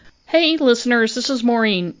Hey listeners, this is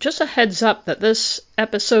Maureen. Just a heads up that this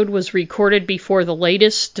episode was recorded before the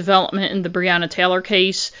latest development in the Breonna Taylor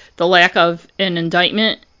case, the lack of an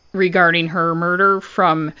indictment regarding her murder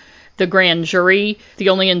from the grand jury. The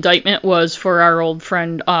only indictment was for our old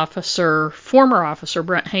friend former officer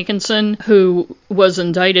Brent Hankinson, who was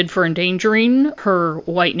indicted for endangering her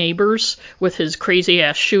white neighbors with his crazy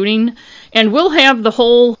ass shooting. And we'll have the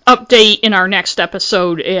whole update in our next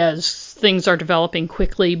episode as things are developing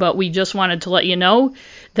quickly, but we just wanted to let you know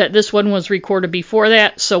that this one was recorded before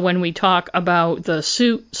that, so when we talk about the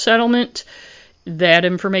suit settlement, that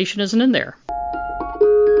information isn't in there.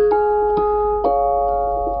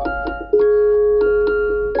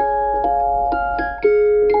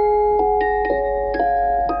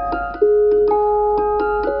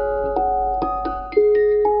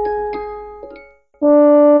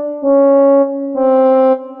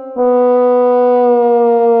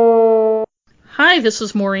 Hi, this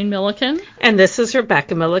is Maureen Milliken. And this is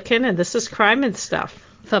Rebecca Milliken, and this is Crime and Stuff.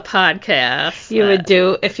 The podcast you would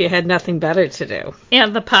do if you had nothing better to do.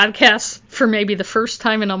 And the podcast, for maybe the first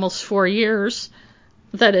time in almost 4 years,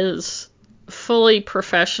 that is fully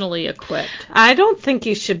professionally equipped. I don't think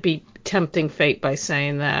you should be tempting fate by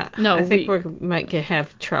saying that. No, I think we might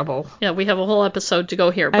have trouble. Yeah, we have a whole episode to go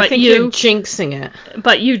here. I think you're jinxing it.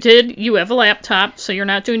 But you have a laptop, so you're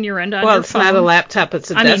not doing your end on your phone. Well, it's not a laptop, it's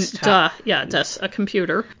a desktop. A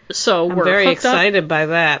computer. So I'm very excited by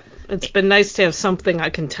that. It's been nice to have something I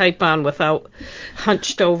can type on without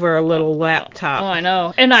hunched over a little laptop. Oh, I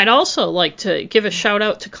know. And I'd also like to give a shout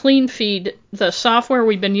out to CleanFeed, the software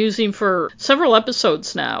we've been using for several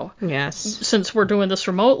episodes now. Yes. Since we're doing this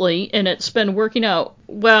remotely, and it's been working out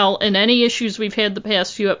well, and any issues we've had the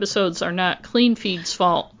past few episodes are not CleanFeed's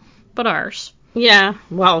fault, but ours. Yeah,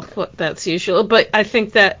 well, that's usual. But I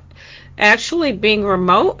think that actually being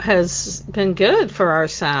remote has been good for our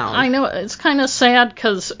sound. I know. It's kind of sad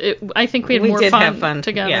because I think we did have fun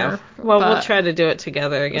together. Yeah. Well, we'll try to do it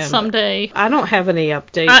together again. Someday. I don't have any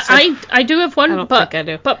updates. I do have one, I don't think I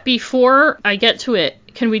do. But before I get to it,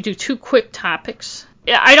 can we do 2 quick topics?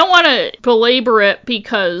 I don't want to belabor it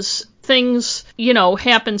because things,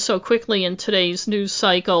 happen so quickly in today's news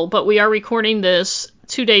cycle, but we are recording this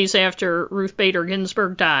 2 days after Ruth Bader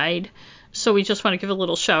Ginsburg died. So we just want to give a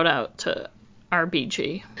little shout out to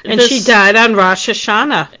RBG. And she died on Rosh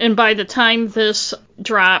Hashanah. And by the time this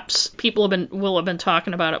drops, people will have been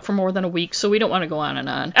talking about it for more than a week, so we don't want to go on and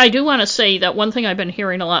on. I do want to say that one thing I've been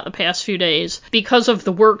hearing a lot the past few days, because of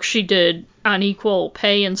the work she did on equal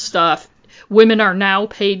pay and stuff, women are now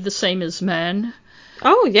paid the same as men.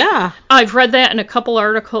 Oh, yeah. I've read that in a couple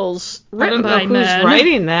articles written by men. Who's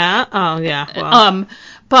writing that? Oh, yeah. Well.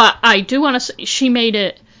 But I do want to say she made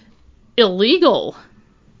it illegal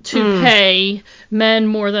to pay men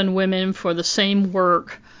more than women for the same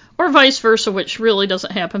work, or vice versa, which really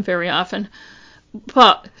doesn't happen very often.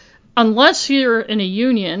 But unless you're in a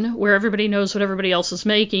union where everybody knows what everybody else is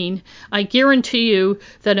making, I guarantee you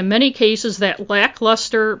that in many cases that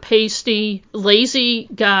lackluster, pasty, lazy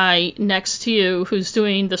guy next to you who's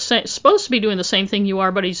supposed to be doing the same thing you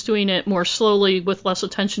are, but he's doing it more slowly with less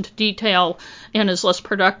attention to detail and is less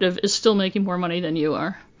productive, is still making more money than you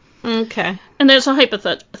are. Okay. And there's a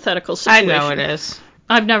hypothetical situation. I know it is.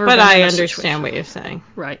 I've never been in I understand situation. What you're saying.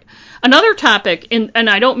 Right. Another topic, and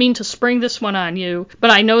I don't mean to spring this one on you,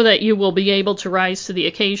 but I know that you will be able to rise to the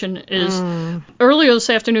occasion, is earlier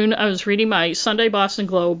this afternoon I was reading my Sunday Boston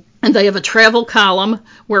Globe, and they have a travel column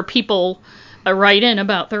where people write in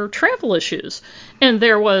about their travel issues. And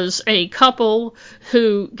there was a couple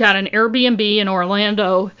who got an Airbnb in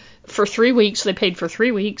Orlando for 3 weeks. They paid for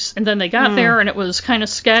 3 weeks, and then they got there, and it was kind of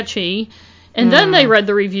sketchy. And then they read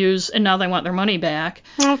the reviews, and now they want their money back.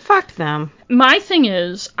 Oh, fuck them. My thing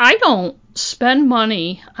is, I don't spend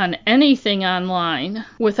money on anything online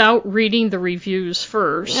without reading the reviews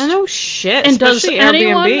first. No shit, and especially does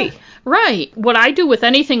anyone, Airbnb. Right. What I do with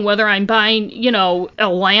anything, whether I'm buying, a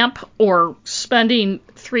lamp or spending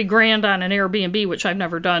 $3,000 on an Airbnb, which I've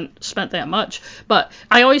never spent that much, but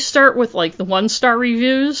I always start with like the 1-star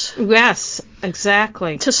reviews. Yes,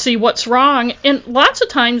 exactly. To see what's wrong. And lots of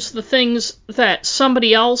times the things that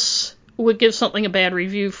somebody else would give something a bad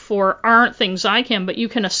review for aren't things I can, but you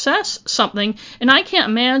can assess something, and I can't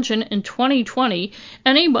imagine in 2020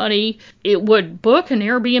 anybody would book an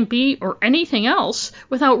Airbnb or anything else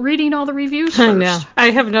without reading all the reviews first. I know.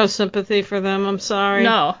 I have no sympathy for them, I'm sorry.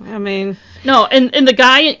 No. I mean... No, and the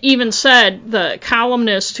guy even said, the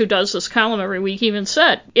columnist who does this column every week even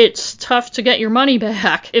said, it's tough to get your money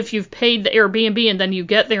back if you've paid the Airbnb and then you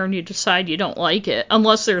get there and you decide you don't like it,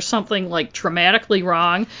 unless there's something like dramatically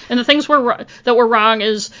wrong. And the things that were wrong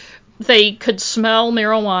is they could smell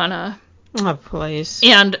marijuana. Oh, please.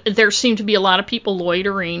 And there seemed to be a lot of people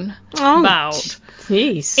loitering about.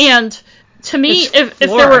 Jeez. And to me, if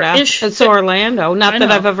there were issues... It's Orlando. Not that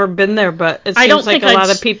I've ever been there, but it seems like a lot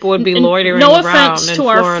of people would be loitering around in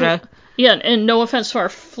Florida. And no offense to our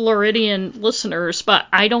Floridian listeners, but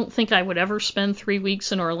I don't think I would ever spend 3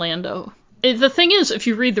 weeks in Orlando. The thing is, if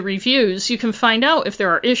you read the reviews, you can find out if there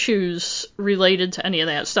are issues related to any of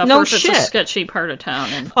that stuff, or if it's a sketchy part of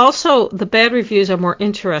town. Also, the bad reviews are more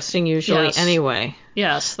interesting usually anyway.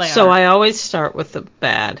 Yes, they are. So I always start with the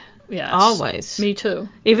bad. Yes. Always. Me too.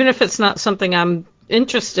 Even if it's not something I'm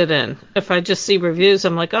interested in. If I just see reviews,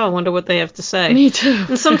 I'm like, oh, I wonder what they have to say. Me too.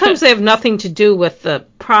 And sometimes they have nothing to do with the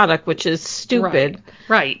product, which is stupid.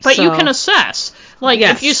 Right. But you can assess. Like,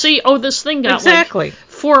 if you see, this thing got like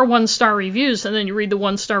 4 1-star reviews, and then you read the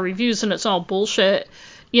 1-star reviews and it's all bullshit,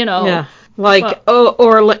 Yeah. Like,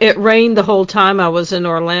 or it rained the whole time I was in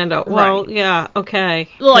Orlando. Well, yeah, okay.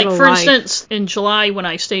 Like, for instance, in July when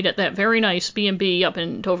I stayed at that very nice B&B up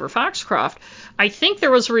in Dover Foxcroft, I think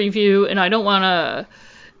there was a review, and I don't want to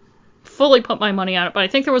fully put my money on it, but I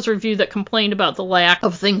think there was a review that complained about the lack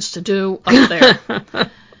of things to do up there.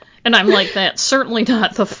 And I'm like, that's certainly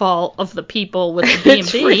not the fault of the people with the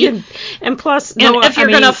B&B. And plus, if you're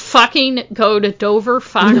going to fucking go to Dover,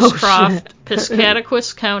 Foxcroft,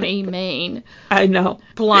 Piscataquis County, Maine. I know.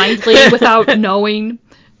 Blindly, without knowing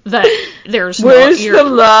that there's Where's the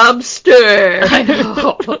lobster? I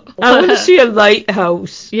know. I want to see a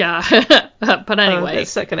lighthouse. Yeah. But anyway.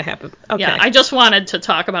 That's not going to happen. Okay. Yeah, I just wanted to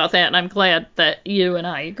talk about that, and I'm glad that you and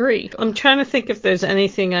I agree. I'm trying to think if there's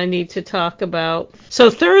anything I need to talk about. So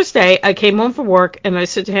Thursday, I came home from work, and I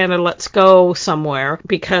said to Hannah, let's go somewhere,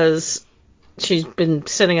 because she's been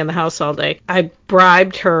sitting in the house all day. I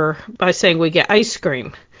bribed her by saying we get ice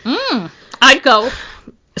cream. I'd go.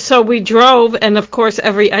 So we drove, and of course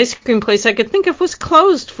every ice cream place I could think of was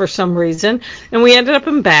closed for some reason. And we ended up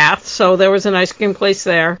in Bath, so there was an ice cream place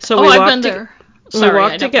there. So I've been there. We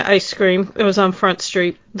walked to get ice cream. It was on Front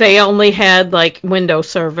Street. They only had, like, window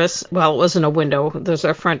service. Well, it wasn't a window. There's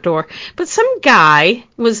our front door. But some guy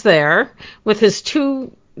was there with his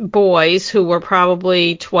 2 boys who were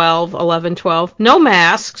probably 11, 12. No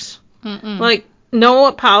masks. Like, no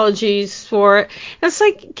apologies for it. It's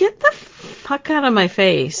like, get the fuck out of my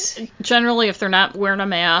face. Generally, if they're not wearing a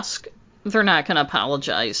mask, they're not going to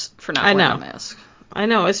apologize for not wearing a mask. I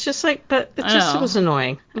know. It's just like, but it was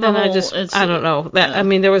annoying. Then I don't know. I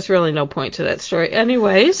mean, there was really no point to that story.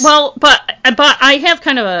 Anyways. Well, but I have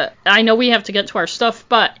kind of I know we have to get to our stuff,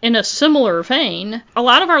 but in a similar vein, a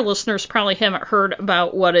lot of our listeners probably haven't heard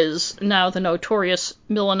about what is now the notorious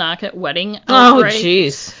Millinocket wedding outbreak. Oh,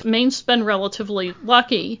 jeez. Maine's been relatively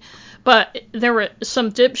lucky. But there were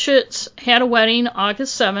some dipshits had a wedding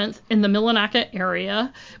August 7th in the Millinocket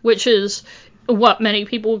area, which is what many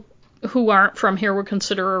people who aren't from here would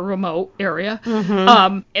consider a remote area.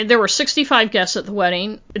 And there were 65 guests at the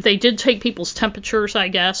wedding. They did take people's temperatures, I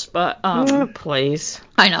guess, but... please.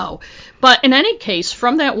 I know. But in any case,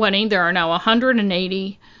 from that wedding, there are now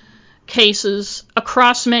 180 cases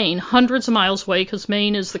across Maine, hundreds of miles away, because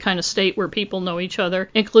Maine is the kind of state where people know each other,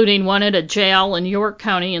 including one at a jail in York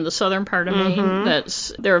County in the southern part of Maine.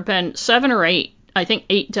 There have been 7 or 8, I think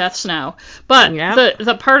 8 deaths now. But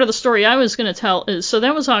the part of the story I was going to tell is, so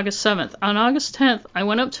that was August 7th. On August 10th, I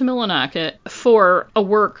went up to Millinocket for a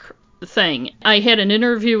work thing. I had an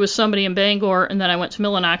interview with somebody in Bangor, and then I went to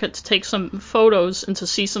Millinocket to take some photos and to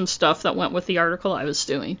see some stuff that went with the article I was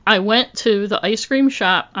doing. I went to the ice cream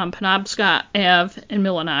shop on Penobscot Ave in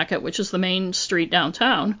Millinocket, which is the main street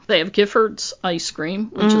downtown. They have Gifford's ice cream,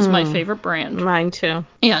 which is my favorite brand. Mine too.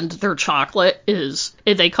 And their chocolate is,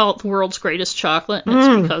 they call it the world's greatest chocolate, and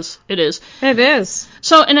it's because it is. It is.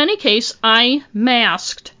 So in any case, I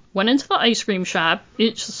masked, went into the ice cream shop.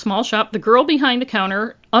 It's a small shop. The girl behind the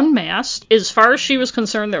counter unmasked. As far as she was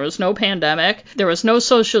concerned, there was no pandemic. There was no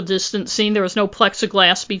social distancing. There was no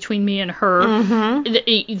plexiglass between me and her.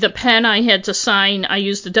 The pen I had to sign, I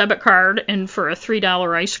used a debit card, and for a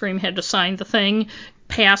 $3 ice cream, had to sign the thing.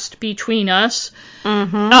 Passed between us.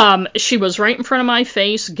 She was right in front of my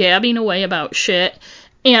face, gabbing away about shit.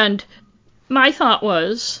 And my thought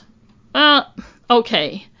was,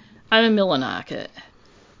 okay, I'm in Millinocket.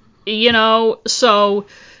 So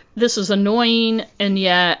this is annoying, and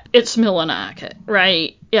yet it's Millinocket,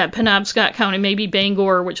 right? Yeah, Penobscot County, maybe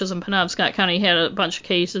Bangor, which is in Penobscot County, had a bunch of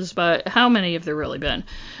cases, but how many have there really been?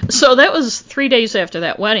 So that was 3 days after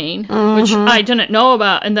that wedding, which I didn't know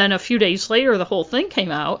about, and then a few days later, the whole thing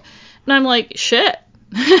came out, and I'm like, shit.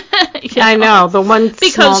 I know, the one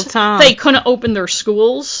small town. Because they couldn't open their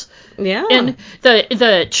schools. Yeah. And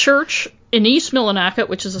the church in East Millinocket,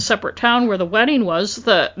 which is a separate town where the wedding was,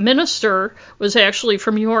 the minister was actually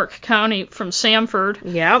from York County, from Sanford.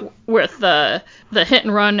 Yep. With the hit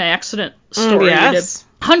and run accident story. Yes.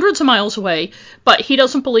 Hundreds of miles away, but he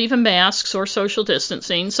doesn't believe in masks or social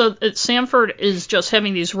distancing. So Sanford is just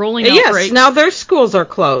having these rolling outbreaks. Yes, now their schools are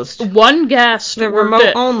closed. One guest. They're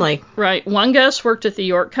remote only. Right. One guest worked at the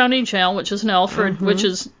York County Jail, which is in Alfred, which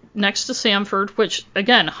is next to Sanford, which,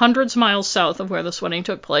 again, hundreds of miles south of where this wedding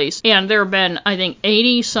took place. And there have been, I think,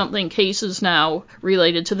 80-something cases now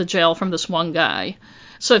related to the jail from this one guy.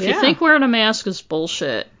 So if you think wearing a mask is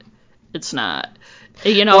bullshit, it's not.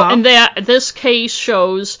 You know, and this case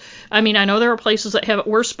shows, I mean, I know there are places that have it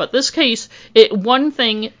worse, but this case, one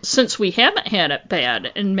thing, since we haven't had it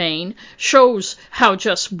bad in Maine, shows how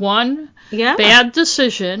just one bad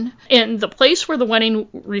decision, and the place where the wedding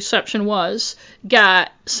reception was,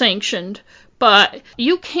 got sanctioned. But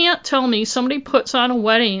you can't tell me somebody puts on a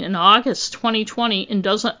wedding in August 2020 and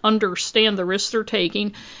doesn't understand the risks they're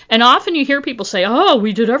taking. And often you hear people say, oh,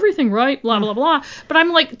 we did everything right, blah, blah, blah. But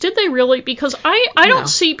I'm like, did they really? Because I don't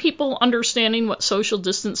see people understanding what social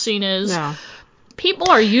distancing is. No.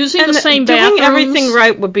 People are using the same bathrooms. Doing everything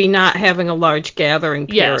right would be not having a large gathering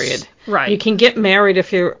period. Yes, right. You can get married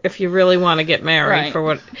if you really want to get married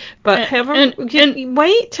but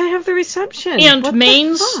wait to have the reception. And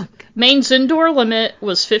Maine's indoor limit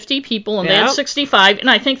was 50 people, and they had 65, and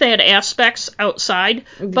I think they had aspects outside.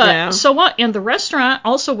 But so what? And the restaurant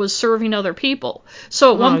also was serving other people.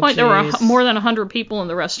 So at one point there were more than 100 people in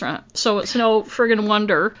the restaurant. So it's no friggin'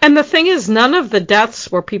 wonder. And the thing is, none of the deaths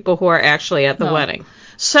were people who are actually at the wedding.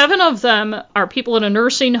 7 of them are people in a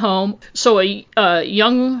nursing home. So a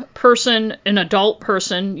young person, an adult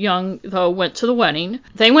person, young though, went to the wedding.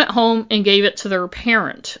 They went home and gave it to their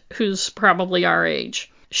parent, who's probably our age.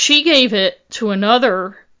 She gave it to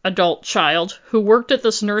another adult child who worked at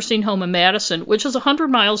this nursing home in Madison, which is 100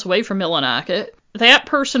 miles away from Millinocket. That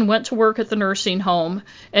person went to work at the nursing home,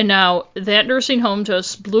 and now that nursing home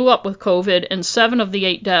just blew up with COVID, and 7 of the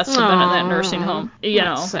 8 deaths have been in that nursing home.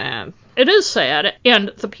 That's sad. It is sad. And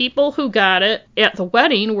the people who got it at the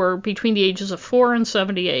wedding were between the ages of 4 and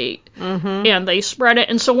 78. And they spread it.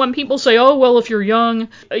 And so when people say, oh, well, if you're young,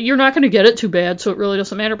 you're not going to get it too bad, so it really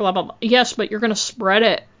doesn't matter, blah, blah, blah. Yes, but you're going to spread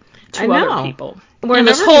it to other people. We're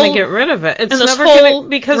never going to get rid of it. It's never going to,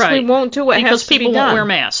 because we won't do what has to be done. Because people won't wear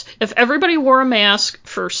masks. If everybody wore a mask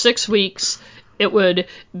for 6 weeks, it would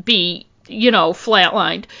be,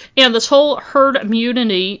 flatlined. And this whole herd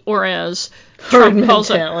immunity, or as Trump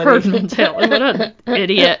calls it, herd mentality. What an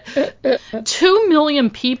idiot. 2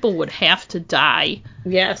 million people would have to die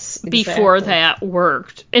before that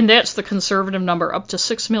worked. And that's the conservative number, up to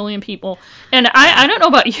 6 million people. And I don't know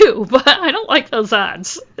about you, but I don't like those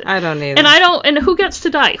odds. I don't either. And who gets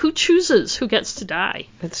to die? Who chooses who gets to die?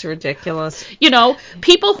 It's ridiculous.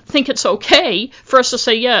 People think it's okay for us to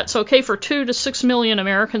say, it's okay for 2 to 6 million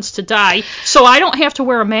Americans to die, so I don't have to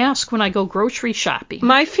wear a mask when I go grocery shopping.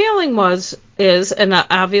 My feeling is, and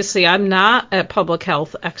obviously I'm not a public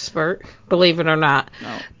health expert, believe it or not,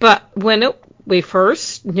 but when we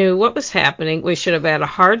first knew what was happening, we should have had a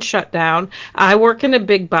hard shutdown. I work in a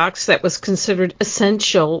big box that was considered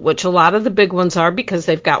essential, which a lot of the big ones are, because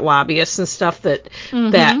they've got lobbyists and stuff that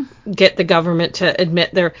get the government to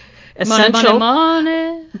admit they're essential.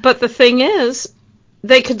 Money. But the thing is,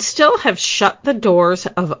 they could still have shut the doors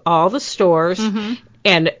of all the stores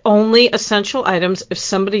and only essential items. If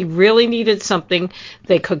somebody really needed something,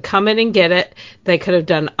 they could come in and get it. They could have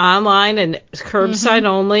done online and curbside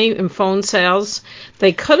only and phone sales.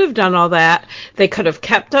 They could have done all that. They could have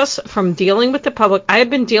kept us from dealing with the public. I have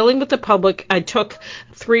been dealing with the public. I took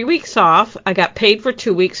 3 weeks off. I got paid for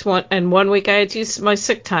 2 weeks, and 1 week I had to use my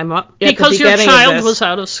sick time up. Because your child was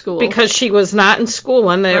out of school. Because she was not in school,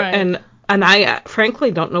 and I frankly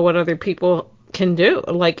don't know what other people can do.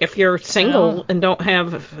 Like, if you're single and don't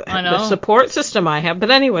have the support system I have. But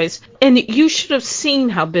anyways, and you should have seen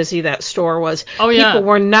how busy that store was. People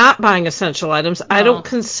were not buying essential items. No. I don't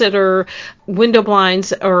consider window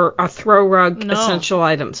blinds or a throw rug essential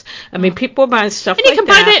items. I mean, people were buying stuff like that. And you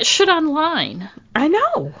can buy that shit online. I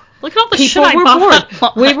know. Look at all the shit I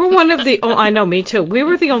bought. We were one of the. I know, me too. We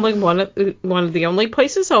were the only one of the only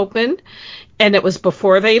places open, and it was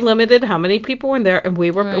before they limited how many people were in there. And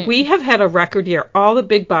we have had a record year. All the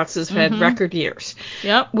big boxes have had record years.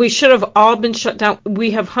 Yep. We should have all been shut down.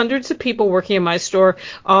 We have hundreds of people working in my store,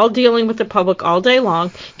 all dealing with the public all day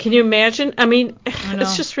long. Can you imagine? I mean,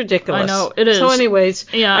 it's just ridiculous. I know, it is. So, anyways,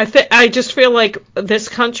 I just feel like this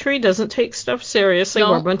country doesn't take stuff seriously.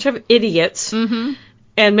 No. We're a bunch of idiots.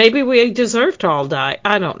 And maybe we deserve to all die.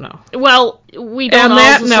 I don't know. Well, we don't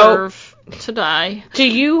all deserve to die. Do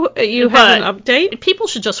you But have an update? People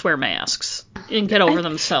should just wear masks and get over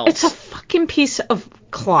themselves. It's a fucking piece of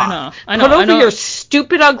cloth. I know. Put over your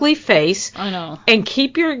stupid, ugly face. I know. And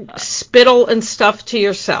keep your spittle and stuff to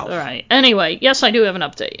yourself. All right. Anyway, yes, I do have an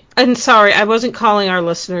update. And sorry, I wasn't calling our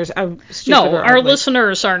listeners stupid. No, or our ugly.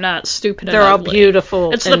 listeners are not stupid. They're all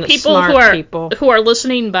beautiful. It's and the people smart who are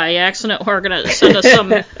listening by accident who are going to send us some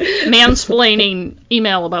mansplaining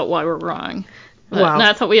email about why we're wrong. But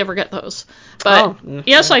not that we ever get those. But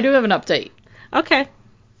yes, I do have an update. Okay.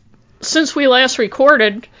 Since we last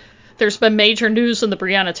recorded, there's been major news in the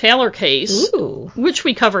Breonna Taylor case, which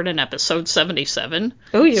we covered in episode 77.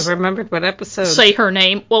 Oh, you remembered what episode? Say her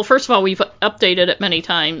name. Well, first of all, we've updated it many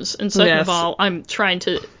times, and second of all, I'm trying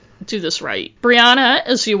to do this right. Breonna,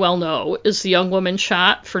 as you well know, is the young woman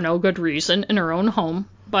shot for no good reason in her own home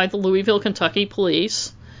by the Louisville, Kentucky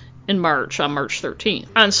police on March 13th.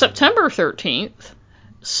 On September 13th,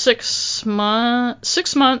 6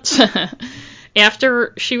 months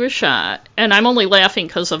after she was shot, and I'm only laughing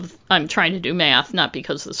because I'm trying to do math, not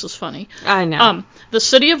because this is funny. I know. The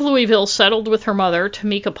city of Louisville settled with her mother,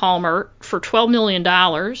 Tamika Palmer, for $12 million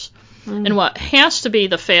in what has to be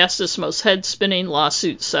the fastest, most head-spinning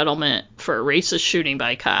lawsuit settlement for a racist shooting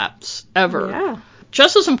by cops ever. Yeah.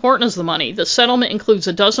 Just as important as the money, the settlement includes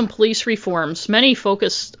a dozen police reforms, many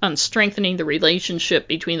focused on strengthening the relationship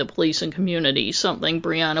between the police and community, something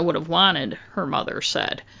Breonna would have wanted, her mother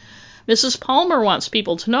said. Mrs. Palmer wants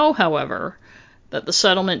people to know, however, that the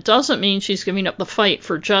settlement doesn't mean she's giving up the fight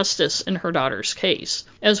for justice in her daughter's case.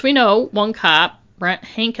 As we know, one cop, Brent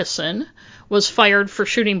Hankison, was fired for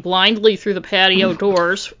shooting blindly through the patio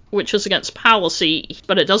doors, which is against policy,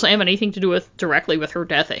 but it doesn't have anything to do directly with her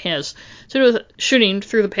death. It has to do with shooting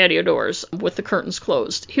through the patio doors with the curtains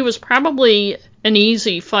closed. He was probably an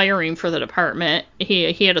easy firing for the department.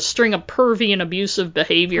 He had a string of pervy and abusive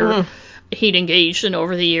behavior he'd engaged in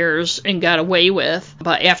over the years and got away with.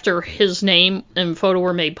 But after his name and photo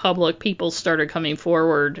were made public, people started coming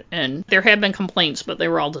forward, and there have been complaints, but they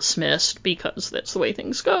were all dismissed because that's the way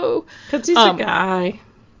things go. Because he's a guy.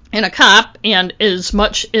 And a cop, and as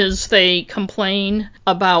much as they complain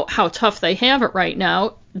about how tough they have it right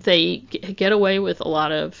now, they get away with a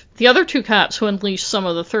lot of... The other two cops who unleashed some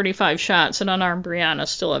of the 35 shots and unarmed Breonna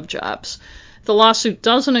still have jobs. The lawsuit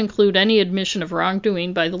doesn't include any admission of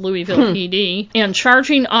wrongdoing by the Louisville PD, and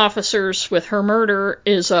charging officers with her murder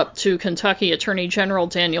is up to Kentucky Attorney General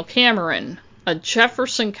Daniel Cameron. A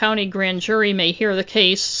Jefferson County grand jury may hear the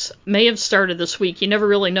case, may have started this week. You never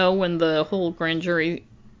really know when the whole grand jury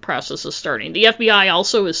process is starting. The FBI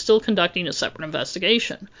also is still conducting a separate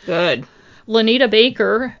investigation. Good. Lanita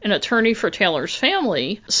Baker, an attorney for Taylor's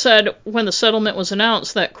family, said when the settlement was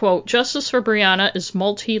announced that, quote, justice for Breonna is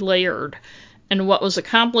multi-layered, and what was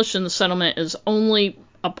accomplished in the settlement is only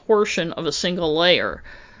a portion of a single layer.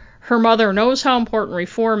 Her mother knows how important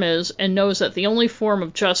reform is and knows that the only form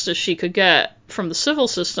of justice she could get from the civil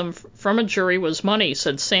system from a jury was money,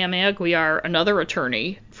 said Sam Aguiar, another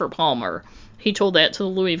attorney for Palmer. He told that to the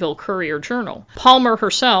Louisville Courier-Journal. Palmer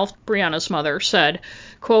herself, Breonna's mother, said,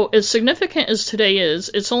 quote, as significant as today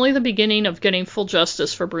is, it's only the beginning of getting full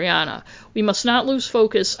justice for Breonna. We must not lose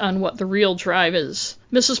focus on what the real drive is.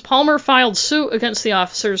 Mrs. Palmer filed suit against the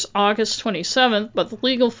officers August 27th, but the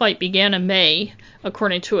legal fight began in May,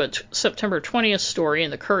 according to a September 20th story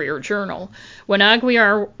in the Courier-Journal, when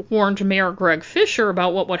Aguiar warned Mayor Greg Fisher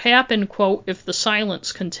about what would happen, quote, if the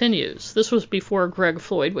silence continues. This was before Greg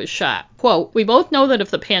Floyd was shot. Quote, we both know that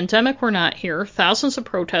if the pandemic were not here, thousands of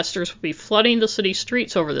protesters would be flooding the city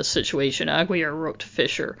streets over this situation, Aguiar wrote to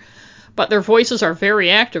Fisher. But their voices are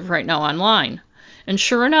very active right now online. And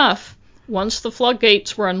sure enough, once the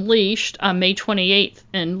floodgates were unleashed on May 28th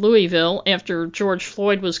in Louisville, after George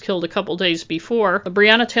Floyd was killed a couple days before, the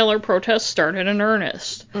Breonna Taylor protests started in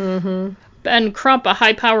earnest. Mm-hmm. Ben Crump, a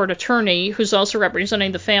high-powered attorney who's also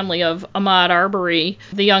representing the family of Ahmaud Arbery,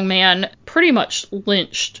 the young man pretty much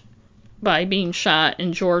lynched by being shot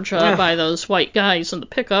in Georgia by those white guys in the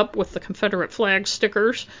pickup with the Confederate flag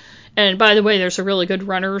stickers. And by the way, there's a really good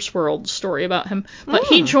Runner's World story about him. But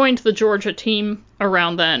he joined the Georgia team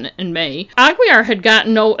around then in May. Aguiar had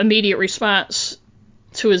gotten no immediate response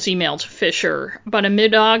to his email to Fisher, but in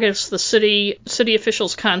mid-August, the city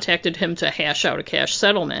officials contacted him to hash out a cash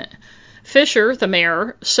settlement. Fisher, the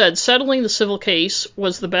mayor, said settling the civil case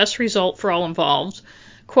was the best result for all involved.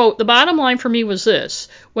 Quote, the bottom line for me was this.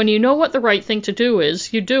 When you know what the right thing to do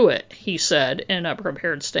is, you do it, he said in a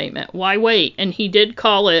prepared statement. Why wait? And he did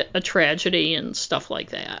call it a tragedy and stuff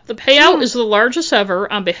like that. The payout is the largest ever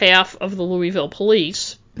on behalf of the Louisville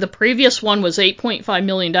police. The previous one was $8.5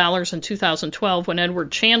 million in 2012 when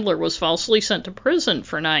Edward Chandler was falsely sent to prison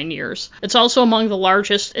for 9 years. It's also among the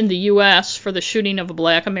largest in the U.S. for the shooting of a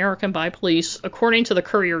black American by police, according to the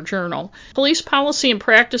Courier-Journal. Police policy and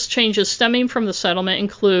practice changes stemming from the settlement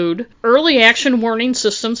include early action warning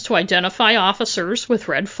systems to identify officers with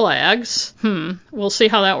red flags. We'll see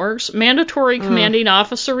how that works. Mandatory commanding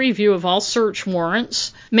officer review of all search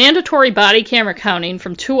warrants. Mandatory body camera counting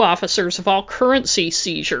from 2 officers of all currency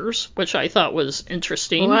seizures, which I thought was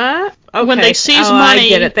interesting. What? Okay. When they seize money, I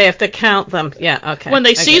get it. They have to count them. Yeah, okay. When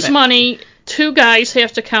they seize money, 2 guys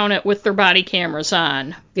have to count it with their body cameras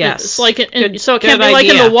on. Yes. It's like so it can't be like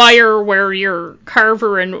in The Wire where your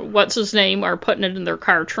Carver and what's his name are putting it in their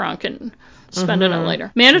car trunk and spending it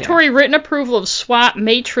later. Mandatory written approval of SWAT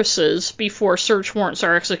matrices before search warrants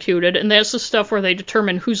are executed, and that's the stuff where they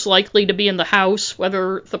determine who's likely to be in the house,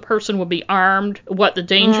 whether the person will be armed, what the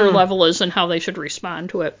danger level is, and how they should respond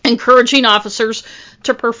to it. Encouraging officers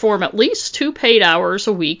to perform at least 2 paid hours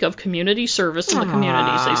a week of community service in the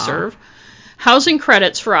communities they serve. Housing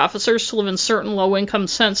credits for officers to live in certain low-income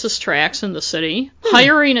census tracts in the city.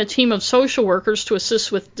 Hiring a team of social workers to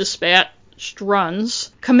assist with dispatch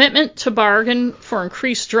runs, commitment to bargain for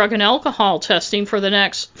increased drug and alcohol testing for the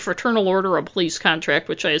next Fraternal Order of Police contract,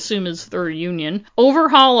 which I assume is their union,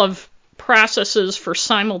 overhaul of processes for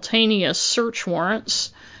simultaneous search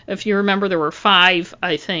warrants. If you remember, there were 5,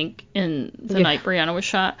 I think, in the night Brianna was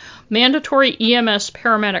shot. Mandatory EMS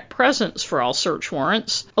paramedic presence for all search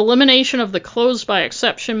warrants. Elimination of the closed by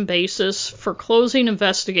exception basis for closing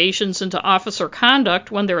investigations into officer conduct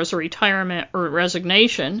when there is a retirement or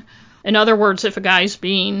resignation. In other words, if a guy's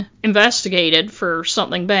being investigated for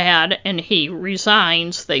something bad and he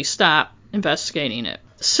resigns, they stop investigating it.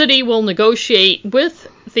 City will negotiate with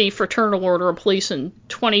the Fraternal Order of Police in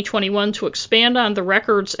 2021 to expand on the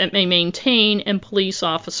records it may maintain in police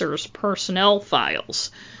officers' personnel files.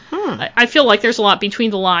 I feel like there's a lot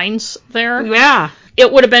between the lines there. Yeah.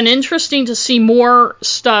 It would have been interesting to see more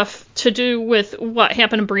stuff to do with what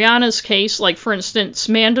happened in Brianna's case, like, for instance,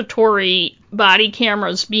 mandatory body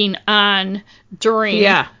cameras being on during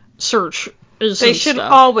searches. They should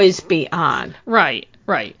always be on. Right.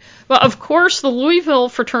 Well, of course, the Louisville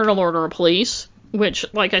Fraternal Order of Police, which,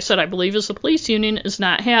 like I said, I believe is the police union, is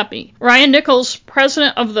not happy. Ryan Nichols,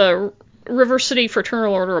 president of the River City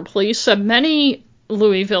Fraternal Order of Police, said many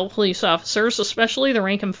Louisville police officers, especially the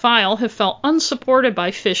rank and file, have felt unsupported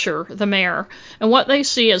by Fisher, the mayor, and what they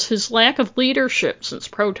see as his lack of leadership since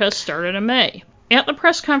protests started in May. At the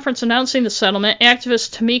press conference announcing the settlement,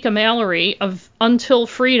 activist Tamika Mallory of Until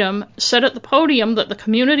Freedom said at the podium that the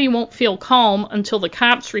community won't feel calm until the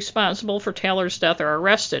cops responsible for Taylor's death are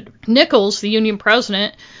arrested. Nichols, the union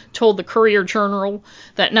president, told the Courier-Journal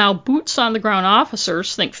that now boots-on-the-ground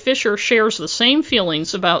officers think Fisher shares the same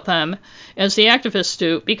feelings about them as the activists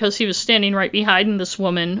do, because he was standing right behind this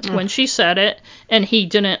woman when she said it, and he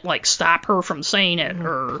didn't, stop her from saying it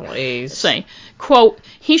or saying, quote,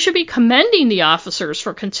 he should be commending the officers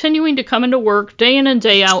for continuing to come into work day in and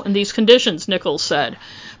day out in these conditions, Nichols said.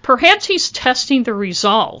 Perhaps he's testing their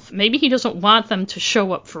resolve. Maybe he doesn't want them to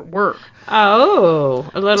show up for work. Oh,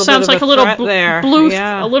 a little sounds bit of like a threat there.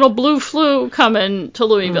 A little blue flu coming to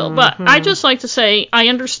Louisville. But I just like to say I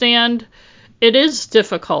understand it is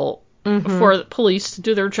difficult for the police to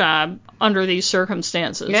do their job under these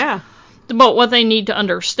circumstances. Yeah. But what they need to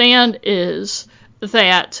understand is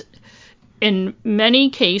that in many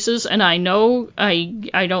cases, and I know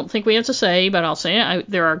I don't think we have to say, but I'll say it,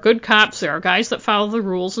 there are good cops, there are guys that follow the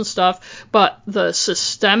rules and stuff, but the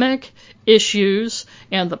systemic issues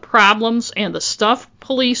and the problems and the stuff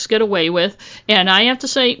police get away with, and I have to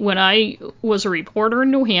say, when I was a reporter in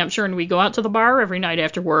New Hampshire and we go out to the bar every night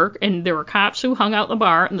after work, and there were cops who hung out in the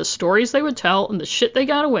bar, and the stories they would tell and the shit they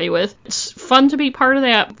got away with, it's fun to be part of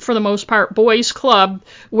that, for the most part, boys club,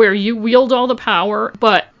 where you wield all the power,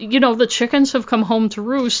 but, the chickens have come home to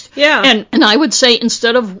roost. Yeah. And I would say,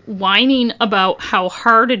 instead of whining about how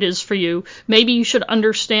hard it is for you, maybe you should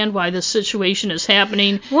understand why this situation is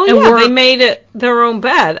happening. Well, they made it their own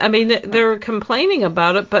bed. I mean, they're complaining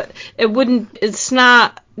about it, but it's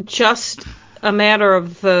not just a matter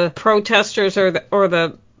of the protesters or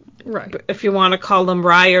the right, if you want to call them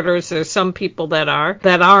rioters. There's some people that aren't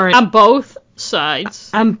on both sides.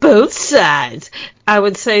 On both sides. I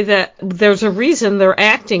would say that there's a reason they're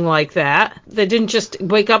acting like that. They didn't just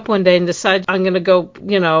wake up one day and decide, I'm going to go,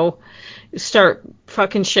 start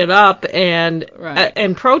fucking shit up and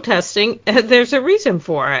protesting, there's a reason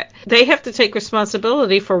for it. They have to take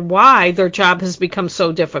responsibility for why their job has become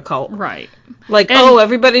so difficult. Right. Like,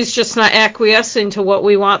 everybody's just not acquiescing to what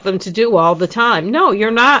we want them to do all the time. No,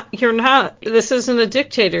 you're not. This isn't a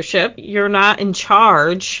dictatorship. You're not in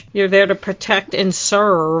charge. You're there to protect and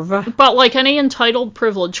serve. But like any entitled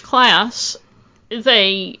privileged class,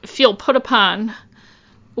 they feel put upon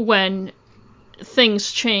when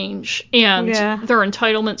things change and their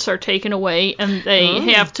entitlements are taken away and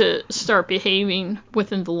they have to start behaving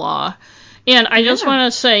within the law. And I just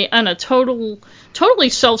want to say, on a totally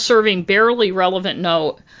self-serving, barely relevant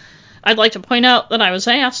note, I'd like to point out that I was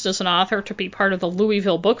asked as an author to be part of the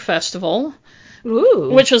Louisville Book Festival,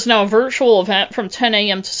 which is now a virtual event from 10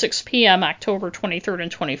 a.m. to 6 p.m. October 23rd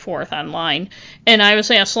and 24th online. And I was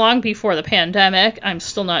asked long before the pandemic. I'm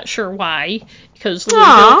still not sure why, because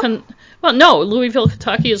Louisville,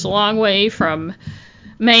 Kentucky is a long way from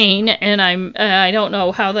Maine, and I don't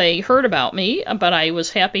know how they heard about me, but I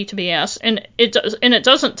was happy to be asked. And it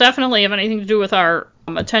doesn't definitely have anything to do with our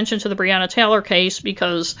attention to the Breonna Taylor case,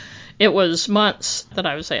 because it was months that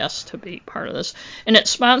I was asked to be part of this. And it's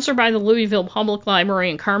sponsored by the Louisville Public Library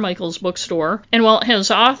and Carmichael's Bookstore. And while it has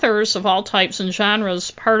authors of all types and genres,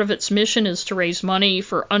 part of its mission is to raise money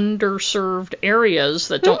for underserved areas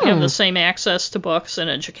that don't have the same access to books and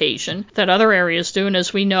education that other areas do. And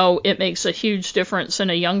as we know, it makes a huge difference in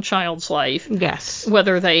a young child's life. Yes.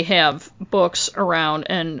 Whether they have books around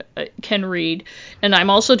and can read. And I'm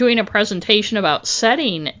also doing a presentation about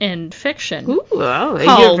setting in fiction. Ooh,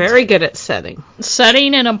 you're very good at setting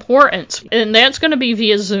and importance, and that's going to be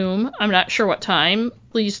via Zoom. I'm not sure what time.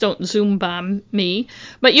 Please don't Zoom bomb me.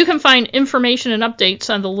 But you can find information and updates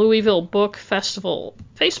on the Louisville Book Festival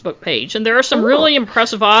Facebook page, and there are some really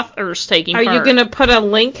impressive authors taking part. Are you going to put a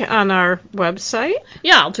link on our website?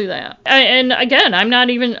 Yeah, I'll do that. And again,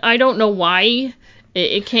 I don't know why.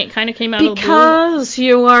 It kind of came out of the blue. Because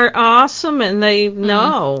you are awesome and they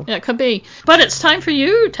know. Yeah, it could be. But it's time for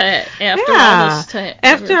you to,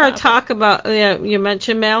 after I talk about, you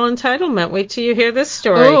mentioned malenentitlement. Wait till you hear this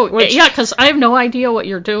story. Oh, because I have no idea what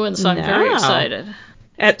you're doing, so I'm very excited.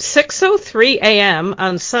 At 6:03 a.m.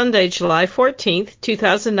 on Sunday, July 14th,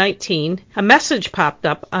 2019, a message popped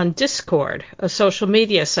up on Discord, a social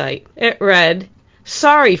media site. It read,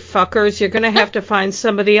 "Sorry, fuckers, you're going to have to find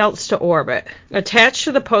somebody else to orbit." Attached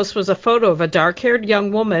to the post was a photo of a dark-haired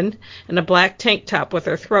young woman in a black tank top with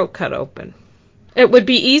her throat cut open. It would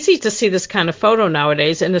be easy to see this kind of photo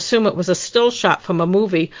nowadays and assume it was a still shot from a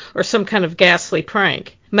movie or some kind of ghastly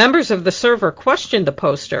prank. Members of the server questioned the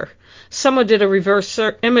poster. Someone did a reverse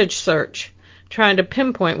image search, trying to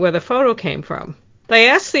pinpoint where the photo came from. They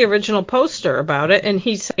asked the original poster about it, and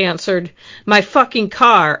he answered, "My fucking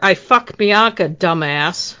car. I fuck Bianca,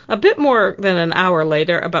 dumbass." A bit more than an hour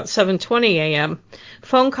later, about 7:20 a.m.,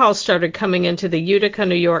 phone calls started coming into the Utica,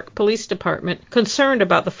 New York Police Department, concerned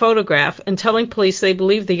about the photograph and telling police they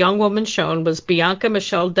believed the young woman shown was Bianca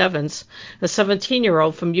Michelle Devens, a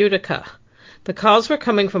 17-year-old from Utica. The calls were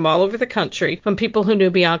coming from all over the country, from people who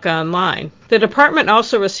knew Bianca online. The department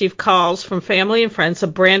also received calls from family and friends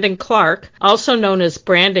of Brandon Clark, also known as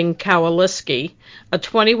Brandon Kowaliski, a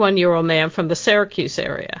 21-year-old man from the Syracuse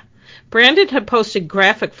area. Brandon had posted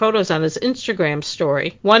graphic photos on his Instagram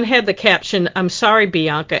story. One had the caption, "I'm sorry,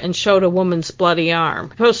 Bianca," and showed a woman's bloody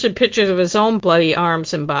arm. He posted pictures of his own bloody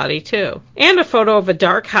arms and body, too. And a photo of a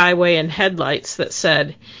dark highway and headlights that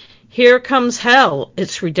said, "Here comes hell.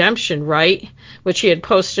 It's redemption, right?" which he had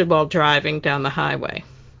posted while driving down the highway.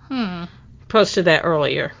 Posted that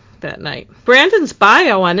earlier that night. Brandon's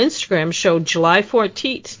bio on Instagram showed July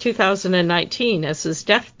 14th, 2019 as his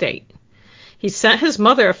death date. He sent his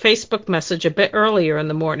mother a Facebook message a bit earlier in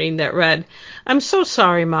the morning that read, "I'm so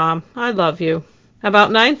sorry, Mom. I love you."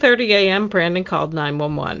 About 9:30 a.m., Brandon called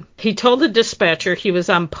 911. He told the dispatcher he was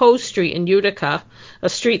on Poe Street in Utica, a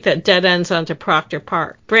street that dead ends onto Proctor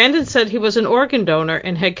Park. Brandon said he was an organ donor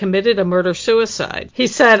and had committed a murder-suicide. He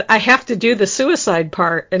said, "I have to do the suicide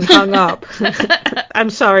part," and hung up.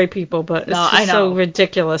 I'm sorry, people, but it's just so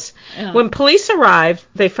ridiculous. Yeah. When police arrived,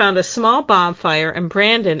 they found a small bonfire and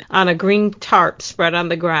Brandon on a green tarp spread on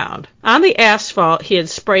the ground. On the asphalt, he had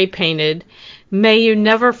spray painted, "May you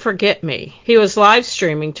never forget me." He was live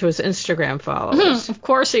streaming to his Instagram followers. Of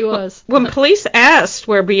course he was. When police asked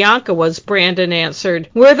where Bianca was, Brandon answered,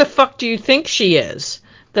 "Where the fuck do you think she is?"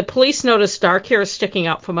 The police noticed dark hair sticking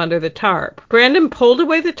out from under the tarp. Brandon pulled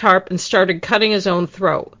away the tarp and started cutting his own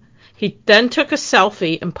throat. He then took a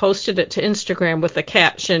selfie and posted it to Instagram with the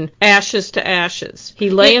caption, "Ashes to ashes." He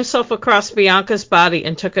lay himself across Bianca's body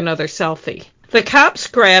and took another selfie. The cops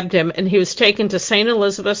grabbed him, and he was taken to St.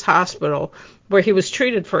 Elizabeth's Hospital, where he was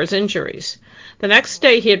treated for his injuries. The next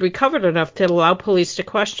day, he had recovered enough to allow police to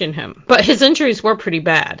question him. But his injuries were pretty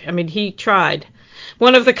bad. I mean, he tried.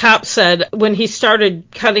 One of the cops said when he started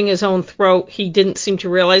cutting his own throat, he didn't seem to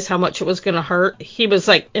realize how much it was going to hurt. He was,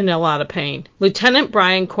 in a lot of pain. Lieutenant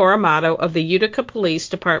Brian Coramato of the Utica Police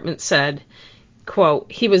Department said,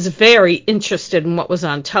 quote, he was very interested in what was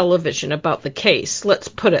on television about the case. Let's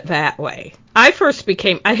put it that way. I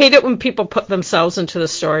hate it when people put themselves into the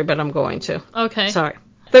story, but I'm going to. Okay. Sorry.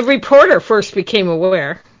 The reporter first became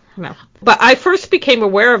aware. No. But I first became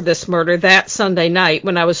aware of this murder that Sunday night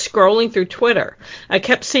when I was scrolling through Twitter. I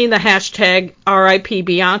kept seeing the hashtag RIP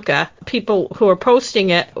Bianca. People who were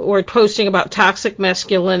posting it were posting about toxic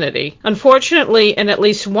masculinity. Unfortunately, in at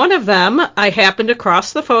least one of them, I happened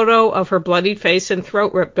across the photo of her bloodied face and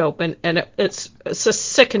throat ripped open, and it's a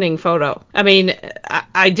sickening photo. I mean,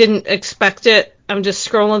 I didn't expect it. I'm just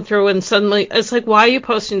scrolling through and suddenly it's like, why are you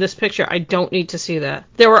posting this picture? I don't need to see that.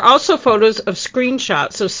 There were also photos of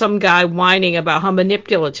screenshots of some guy whining about how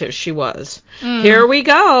manipulative she was. Here we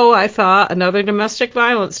go, I thought, another domestic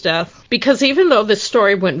violence death. Because even though this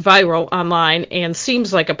story went viral online and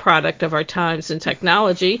seems like a product of our times and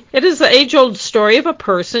technology, it is the age-old story of a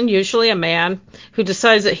person, usually a man, who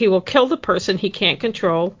decides that he will kill the person he can't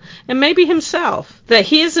control, and maybe himself. That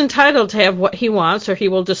he is entitled to have what he wants or he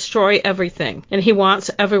will destroy everything. And he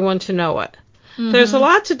wants everyone to know it. Mm-hmm. There's a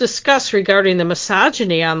lot to discuss regarding the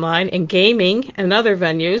misogyny online in gaming and other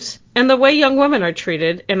venues, and the way young women are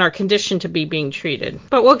treated and are conditioned to be being treated.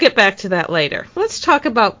 But we'll get back to that later. Let's talk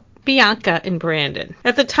about Bianca in Brandon.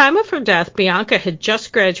 At the time of her death, Bianca had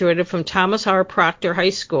just graduated from Thomas R. Proctor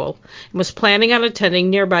High School and was planning on attending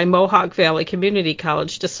nearby Mohawk Valley Community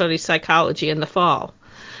College to study psychology in the fall.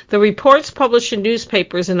 The reports published in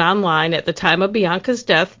newspapers and online at the time of Bianca's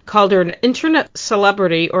death called her an internet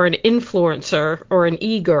celebrity or an influencer or an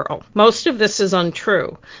e-girl. Most of this is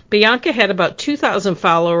untrue. Bianca had about 2,000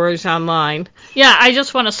 followers online. Yeah, I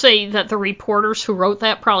just want to say that the reporters who wrote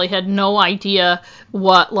that probably had no idea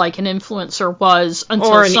what an influencer was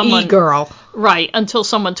until or an e-girl. Right, until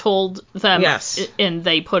someone told them. Yes. And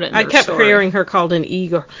they put it in their story. I kept hearing her called an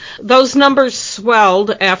e-girl. Those numbers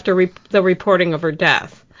swelled after the reporting of her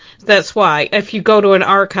death. That's why. If you go to an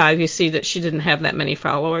archive, you see that she didn't have that many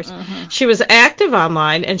followers. Mm-hmm. She was active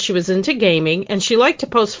online, and she was into gaming, and she liked to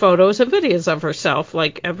post photos and videos of herself,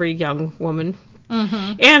 like every young woman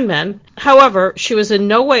and men. However, she was in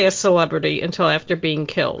no way a celebrity until after being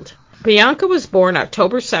killed. Bianca was born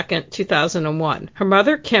October 2nd, 2001. Her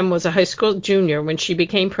mother, Kim, was a high school junior when she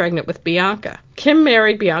became pregnant with Bianca. Kim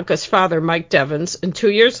married Bianca's father, Mike Devins, and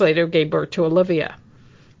 2 years later gave birth to Olivia.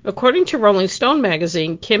 According to Rolling Stone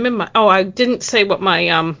magazine, Kim and I didn't say what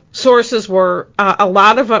my sources were. A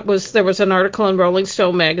lot of it there was an article in Rolling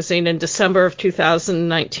Stone magazine in December of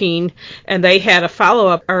 2019, and they had a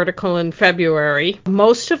follow-up article in February.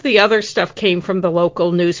 Most of the other stuff came from the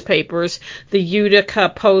local newspapers, the Utica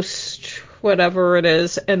Post, whatever it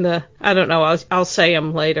is, and I don't know, I'll say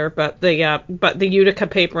them later, but the Utica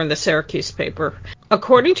paper and the Syracuse paper.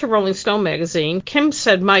 According to Rolling Stone magazine, Kim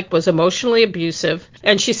said Mike was emotionally abusive,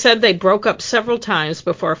 and she said they broke up several times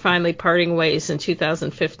before finally parting ways in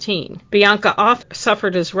 2015. Bianca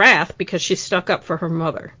suffered his wrath because she stuck up for her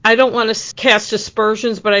mother. I don't want to cast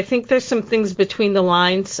aspersions, but I think there's some things between the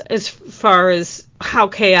lines as far as how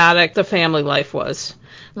chaotic the family life was.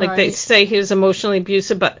 Right. They say he was emotionally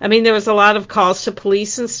abusive, but, I mean, there was a lot of calls to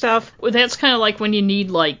police and stuff. Well, that's kind of like when you need,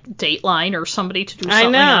 Dateline or somebody to do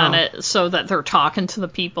something on it so that they're talking to the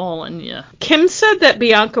people, and yeah. Kim said that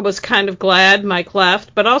Bianca was kind of glad Mike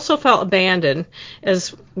left, but also felt abandoned,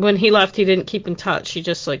 as when he left, he didn't keep in touch. He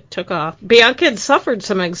just, took off. Bianca had suffered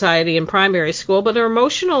some anxiety in primary school, but her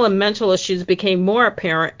emotional and mental issues became more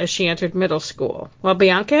apparent as she entered middle school. While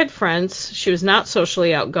Bianca had friends, she was not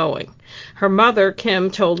socially outgoing. Her mother,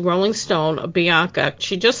 Kim, told Rolling Stone of Bianca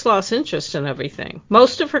she just lost interest in everything.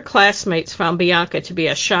 Most of her classmates found Bianca to be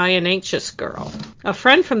a shy and anxious girl. A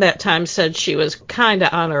friend from that time said she was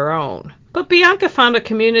kinda on her own. But Bianca found a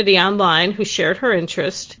community online who shared her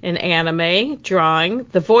interest in anime, drawing,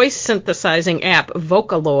 the voice synthesizing app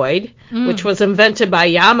Vocaloid, which was invented by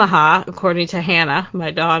Yamaha, according to Hannah,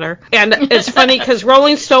 my daughter. And it's funny because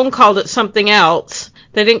Rolling Stone called it something else.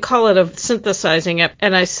 They didn't call it a synthesizing app.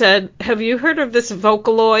 And I said, have you heard of this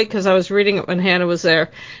Vocaloid? Because I was reading it when Hannah was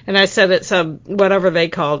there. And I said it's a, whatever they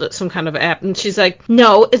called it, some kind of app. And she's like,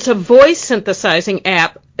 no, it's a voice synthesizing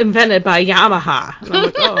app invented by Yamaha. And I'm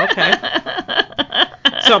like, oh, okay.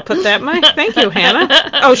 So I'll put that thank you, Hannah.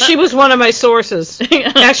 Oh, she was one of my sources.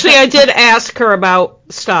 Actually, I did ask her about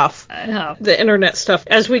stuff, Yeah. the internet stuff.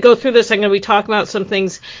 As we go through this, I'm going to be talking about some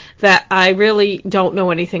things that I really don't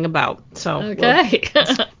know anything about. So, Okay.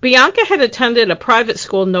 Bianca had attended a private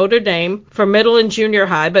school, Notre Dame, for middle and junior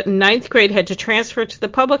high, but in ninth grade had to transfer to the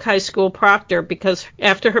public high school, Proctor, because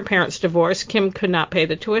after her parents' divorce, Kim could not pay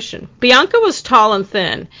the tuition. Bianca was tall and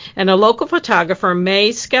thin, and a local photographer, May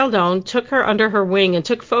Scaldone, took her under her wing and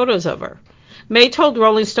took photos of her. May told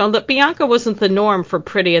Rolling Stone that Bianca wasn't the norm for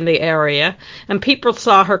pretty in the area, and people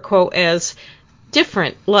saw her, quote, as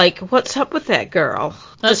different, like, what's up with that girl?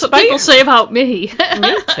 That's what people say about me.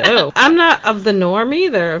 Me too. I'm not of the norm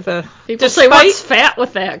either. People say, what's fat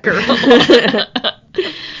with that girl?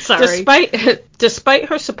 Sorry. Despite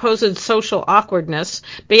her supposed social awkwardness,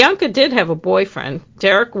 Bianca did have a boyfriend,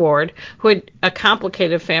 Derek Ward, who had a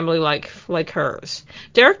complicated family like hers.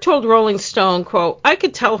 Derek told Rolling Stone, quote, I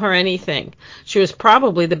could tell her anything. She was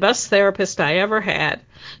probably the best therapist I ever had.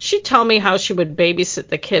 She'd tell me how she would babysit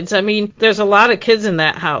the kids. I mean, there's a lot of kids in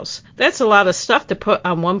that house. That's a lot of stuff to put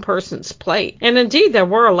on one person's plate. And indeed, there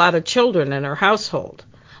were a lot of children in her household.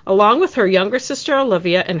 Along with her younger sister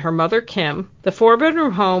Olivia and her mother Kim, the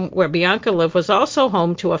 4-bedroom home where Bianca lived was also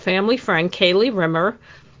home to a family friend, Kaylee Rimmer,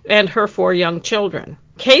 and her 4 young children.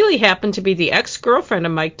 Kaylee happened to be the ex-girlfriend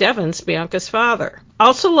of Mike Devins, Bianca's father.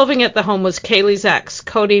 Also living at the home was Kaylee's ex,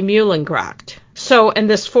 Cody Muhlengracht. So in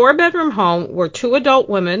this 4-bedroom home were 2 adult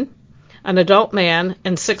women, an adult man,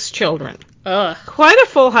 and 6 children. Ugh. Quite a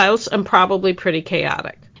full house and probably pretty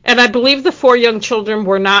chaotic. And I believe the 4 young children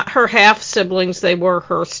were not her half-siblings, they were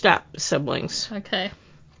her step-siblings. Okay.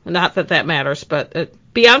 Not that that matters, but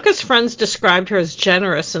Bianca's friends described her as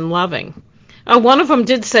generous and loving. One of them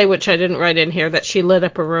did say, which I didn't write in here, that she lit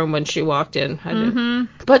up a room when she walked in.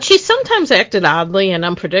 But she sometimes acted oddly and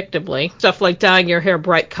unpredictably. Stuff like dyeing your hair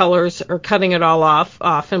bright colors or cutting it all off,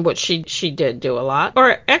 and which she did do a lot.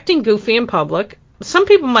 Or acting goofy in public. Some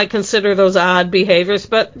people might consider those odd behaviors,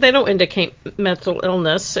 but they don't indicate mental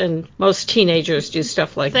illness, and most teenagers do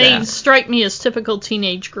stuff like that. They strike me as typical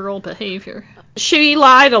teenage girl behavior. She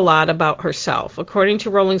lied a lot about herself. According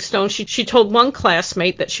to Rolling Stone, she told one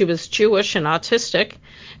classmate that she was Jewish and autistic,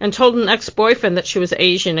 and told an ex-boyfriend that she was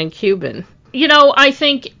Asian and Cuban. You know, I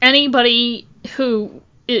think anybody who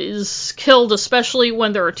is killed, especially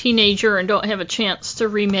when they're a teenager and don't have a chance to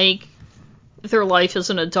remake their life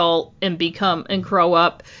as an adult and grow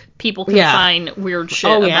up, people can find weird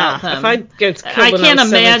shit about them. If I get killed when I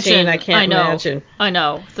was 17, I can't imagine. I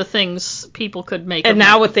know the things people could make. And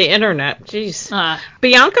now with the internet, jeez.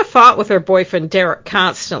 Bianca fought with her boyfriend Derek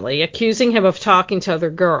constantly, accusing him of talking to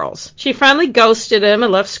other girls. She finally ghosted him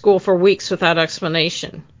and left school for weeks without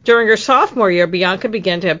explanation. During her sophomore year, Bianca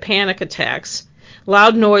began to have panic attacks.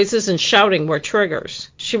 Loud noises and shouting were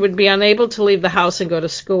triggers. She would be unable to leave the house and go to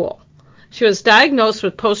school. She was diagnosed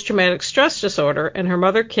with post-traumatic stress disorder, and her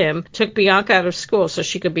mother, Kim, took Bianca out of school so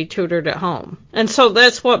she could be tutored at home. And so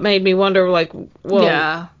that's what made me wonder,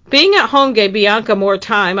 being at home gave Bianca more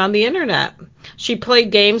time on the internet. She played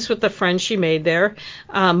games with the friends she made there.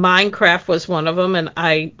 Minecraft was one of them, and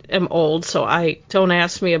I am old, so don't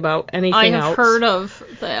ask me about anything else. I have heard of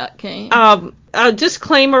that game. A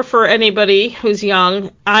disclaimer for anybody who's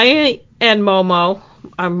young. I and Mo,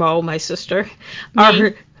 my sister,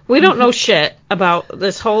 we don't know shit about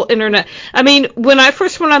this whole internet. I mean, when I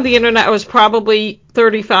first went on the internet, I was probably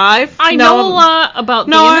 35. I know a lot about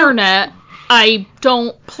the internet. I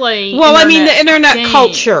don't play the internet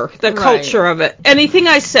culture. The culture of it. Anything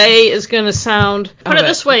I say is going to sound... Put it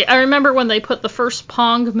this way. I remember when they put the first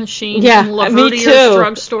Pong machine in Laverdier's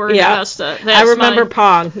drugstore in Augusta. I remember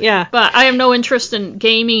Pong, yeah. But I have no interest in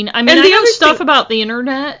gaming. I mean, I know stuff about the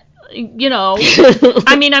internet. You know,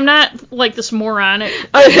 I mean, I'm not like this moronic.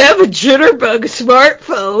 I have a jitterbug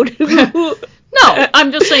smartphone. No,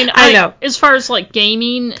 I'm just saying. I know. As far as like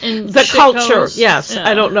gaming and the culture, goes, yes,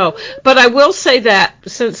 I don't know, but I will say that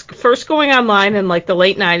since first going online in like the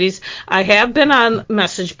late '90s, I have been on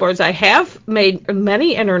message boards. I have made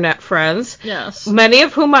many internet friends. Yes. Many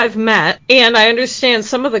of whom I've met, and I understand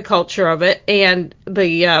some of the culture of it, and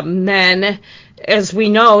the men. As we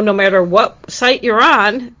know, no matter what site you're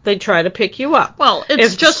on, they try to pick you up. Well,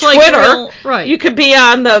 it's just Twitter, like right. You could be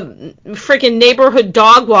on the freaking neighborhood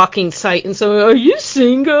dog walking site and say, "Are you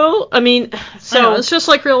single?" I mean, so it's just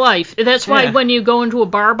like real life. That's why when you go into a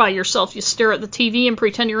bar by yourself, you stare at the TV and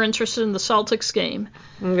pretend you're interested in the Celtics game.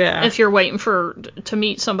 Yeah. If you're waiting to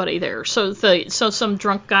meet somebody there, so some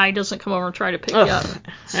drunk guy doesn't come over and try to pick you up.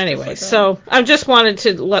 Anyway, like so I just wanted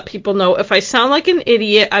to let people know if I sound like an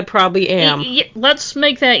idiot, I probably am. Let's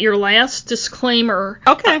make that your last disclaimer.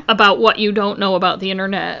 Okay. About what you don't know about the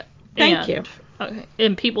internet. Thank you. Okay.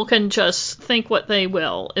 And people can just think what they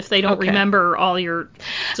will if they don't Okay. remember all your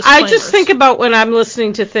I disclaimers. just think about when I'm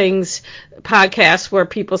listening to podcasts where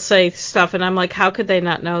people say stuff, and I'm like, how could they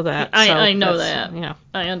not know that? I know that. Yeah.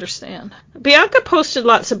 I understand. Bianca posted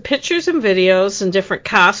lots of pictures and videos and different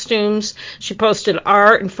costumes. She posted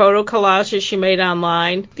art and photo collages she made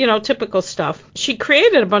online. Typical stuff. She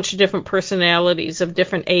created a bunch of different personalities of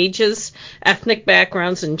different ages, ethnic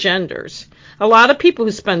backgrounds, and genders. A lot of people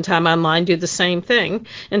who spend time online do the same thing,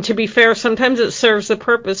 and to be fair, sometimes it serves the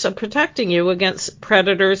purpose of protecting you against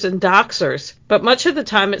predators and doxers, but much of the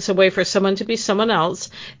time it's a way for someone to be someone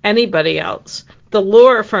else, anybody else. The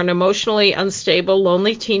lure for an emotionally unstable,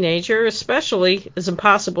 lonely teenager especially is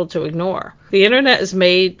impossible to ignore. The internet is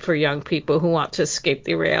made for young people who want to escape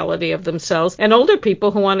the reality of themselves and older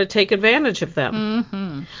people who want to take advantage of them.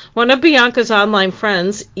 Mm-hmm. One of Bianca's online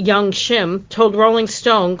friends, Young Shim, told Rolling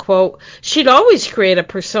Stone, quote, she'd always create a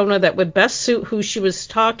persona that would best suit who she was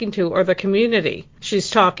talking to or the community she's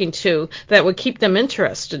talking to that would keep them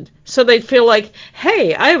interested. So they'd feel like,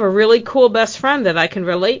 hey, I have a really cool best friend that I can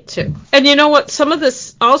relate to. And you know what? Some of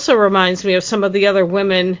this also reminds me of some of the other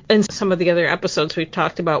women in some of the other episodes we've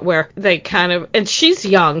talked about where they kind of, and she's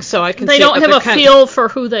young, so I can They see don't have a feel for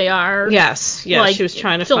who they are. Yes, like she was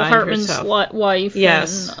trying to Phil find Hartman's herself. wife.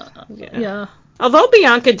 Yes. And, yeah. Although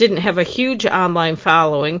Bianca didn't have a huge online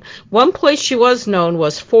following, one place she was known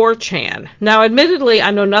was 4chan. Now, admittedly,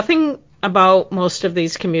 I know nothing about most of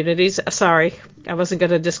these communities. Sorry, I wasn't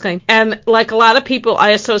going to disclaim. And like a lot of people, I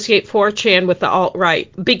associate 4chan with the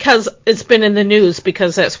alt-right because it's been in the news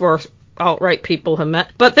because that's where alt-right people have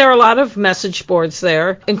met. But there are a lot of message boards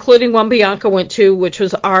there, including one Bianca went to, which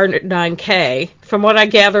was R9K. From what I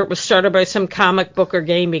gather, it was started by some comic book or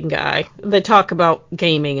gaming guy. They talk about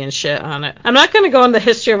gaming and shit on it. I'm not going to go into the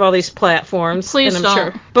history of all these platforms. Please and I'm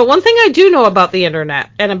don't. Sure. But one thing I do know about the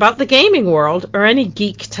internet and about the gaming world, or any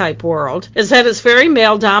geek-type world, is that it's very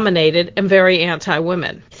male-dominated and very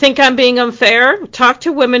anti-women. Think I'm being unfair? Talk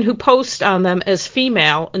to women who post on them as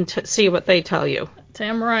female and see what they tell you.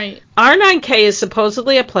 Damn right. R9K is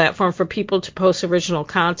supposedly a platform for people to post original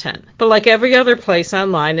content. But like every other place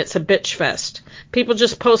online, it's a bitch fest. People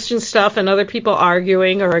just posting stuff and other people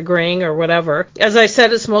arguing or agreeing or whatever. As I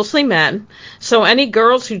said, it's mostly men. So any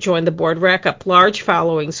girls who join the board rack up large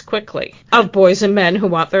followings quickly of boys and men who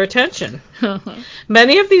want their attention.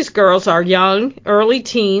 Many of these girls are young, early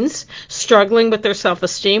teens, struggling with their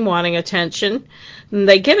self-esteem, wanting attention. And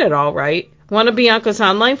they get it all right. One of Bianca's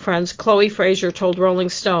online friends, Chloe Fraser, told Rolling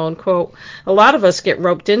Stone, quote, a lot of us get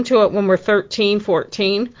roped into it when we're 13,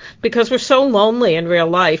 14, because we're so lonely in real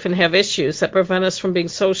life and have issues that prevent us from being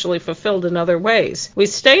socially fulfilled in other ways. We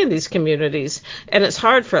stay in these communities, and it's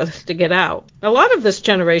hard for us to get out. A lot of this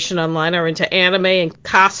generation online are into anime and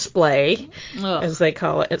cosplay, as they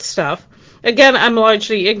call it, and stuff. Again, I'm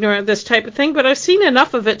largely ignorant of this type of thing, but I've seen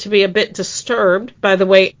enough of it to be a bit disturbed by the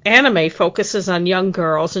way anime focuses on young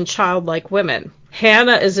girls and childlike women.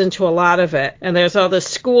 Hannah is into a lot of it, and there's all this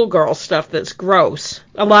schoolgirl stuff that's gross.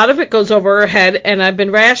 A lot of it goes over her head, and I've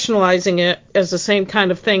been rationalizing it as the same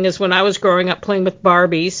kind of thing as when I was growing up playing with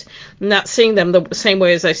Barbies, not seeing them the same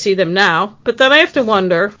way as I see them now. But then I have to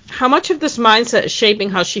wonder, how much of this mindset is shaping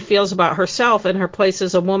how she feels about herself and her place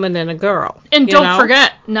as a woman and a girl? And don't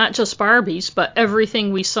forget, not just Barbies, but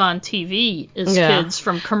everything we saw on TV is kids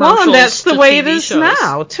from commercials. Well, and that's the way it is shows.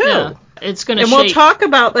 now, too. Yeah. It's going to shape. And we'll talk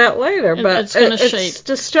about that later, but it's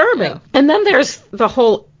disturbing. Yeah. And then there's the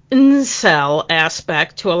whole incel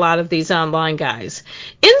aspect to a lot of these online guys.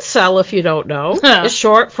 Incel, if you don't know, is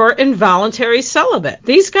short for involuntary celibate.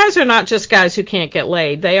 These guys are not just guys who can't get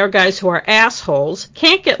laid. They are guys who are assholes,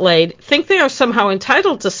 can't get laid, think they are somehow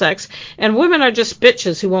entitled to sex, and women are just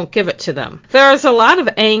bitches who won't give it to them. There is a lot of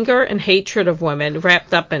anger and hatred of women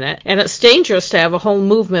wrapped up in it, and it's dangerous to have a whole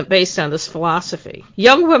movement based on this philosophy.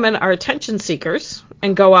 Young women are attention seekers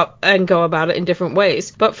and go about it in different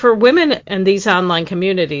ways, but for women in these online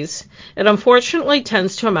communities, it unfortunately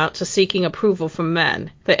tends to amount to seeking approval from men.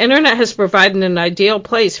 The internet has provided an ideal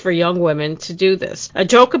place for young women to do this. I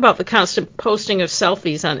joke about the constant posting of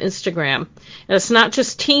selfies on Instagram, and it's not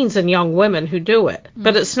just teens and young women who do it,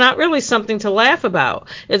 but it's not really something to laugh about.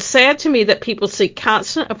 It's sad to me that people seek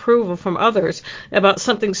constant approval from others about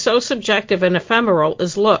something so subjective and ephemeral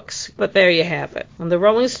as looks. But there you have it. In the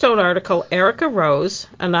Rolling Stone article, Erica Rose,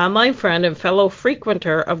 an online friend and fellow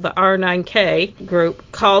frequenter of the R9K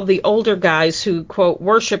group, called the older guys who, quote,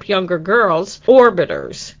 worship younger girls,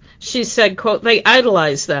 orbiters. She said, quote, they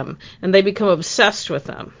idolize them, and they become obsessed with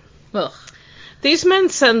them. Ugh. These men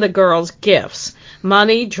send the girls gifts,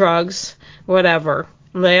 money, drugs, whatever,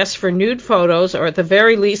 They ask for nude photos or at the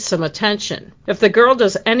very least some attention. If the girl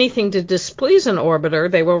does anything to displease an orbiter,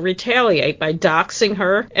 they will retaliate by doxing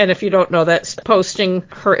her, and if you don't know, that's posting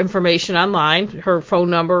her information online, her phone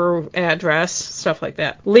number, address, stuff like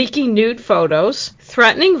that. Leaking nude photos,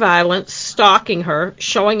 threatening violence, stalking her,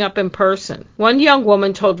 showing up in person. One young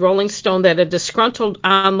woman told Rolling Stone that a disgruntled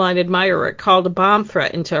online admirer called a bomb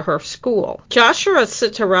threat into her school. Joshua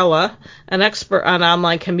Citarella, an expert on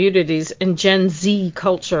online communities and Gen Z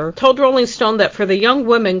culture, told Rolling Stone that for the young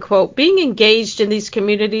women, quote, being engaged in these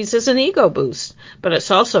communities is an ego boost, but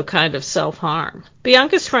it's also kind of self-harm.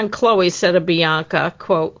 Bianca's friend Chloe said of Bianca,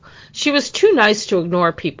 quote, she was too nice to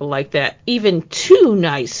ignore people like that, even too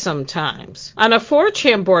nice sometimes. On a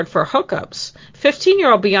 4chan board for hookups,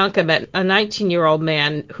 15-year-old Bianca met a 19-year-old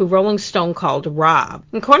man who Rolling Stone called Rob.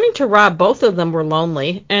 According to Rob, both of them were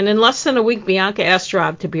lonely, and in less than a week, Bianca asked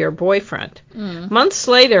Rob to be her boyfriend. Months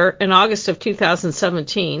later, in August of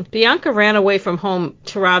 2017, Bianca ran away from home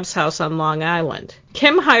to Rob's house on Long Island.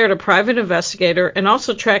 Kim hired a private investigator and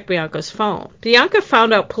also tracked Bianca's phone. Bianca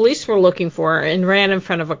found out police were looking for her and ran in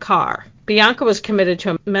front of a car. Bianca was committed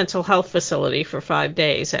to a mental health facility for 5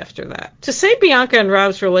 days after that. To say Bianca and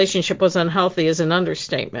Rob's relationship was unhealthy is an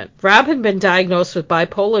understatement. Rob had been diagnosed with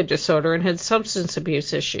bipolar disorder and had substance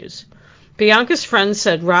abuse issues. Bianca's friends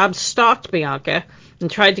said Rob stalked Bianca and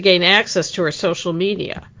tried to gain access to her social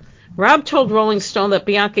media. Rob told Rolling Stone that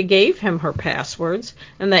Bianca gave him her passwords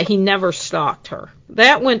and that he never stalked her.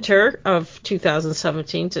 That winter of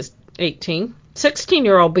 2017 to 18,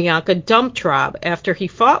 16-year-old Bianca dumped Rob after he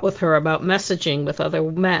fought with her about messaging with other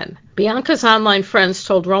men. Bianca's online friends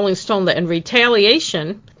told Rolling Stone that in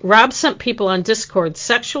retaliation, Rob sent people on Discord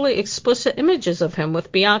sexually explicit images of him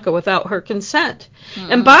with Bianca without her consent.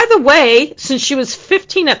 And by the way, since she was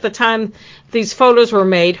 15 at the time these photos were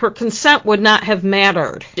made, her consent would not have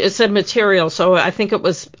mattered. It said material, so I think it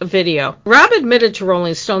was a video. Rob admitted to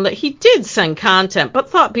Rolling Stone that he did send content, but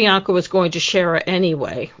thought Bianca was going to share it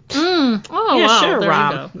anyway. Oh, yeah, wow. Sure, there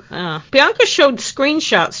Rob. you go. Bianca showed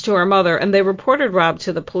screenshots to her mother, and they reported Rob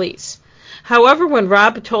to the police. However, when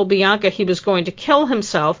Rob told Bianca he was going to kill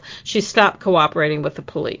himself, she stopped cooperating with the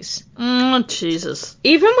police. Jesus.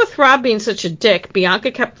 Even with Rob being such a dick,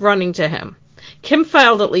 Bianca kept running to him. Kim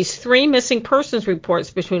filed at least 3 missing persons reports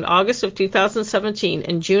between August of 2017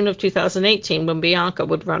 and June of 2018 when Bianca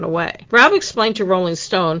would run away. Rob explained to Rolling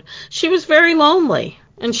Stone she was very lonely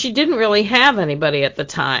and she didn't really have anybody at the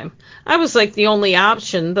time. I was like the only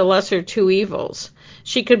option, the lesser two evils.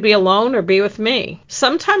 She could be alone or be with me.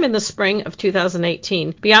 Sometime in the spring of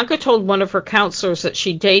 2018, Bianca told one of her counselors that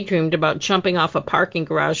she daydreamed about jumping off a parking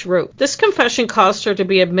garage roof. This confession caused her to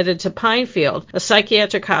be admitted to Pinefield, a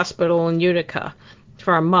psychiatric hospital in Utica,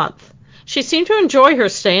 for a month. She seemed to enjoy her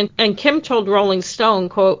stay, and Kim told Rolling Stone,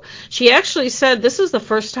 quote, she actually said, this is the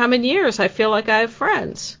first time in years I feel like I have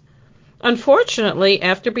friends. Unfortunately,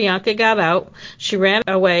 after Bianca got out, she ran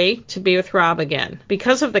away to be with Rob again.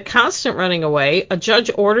 Because of the constant running away, a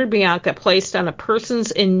judge ordered Bianca placed on a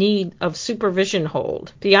persons in need of supervision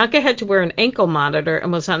hold. Bianca had to wear an ankle monitor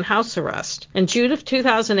and was on house arrest. In June of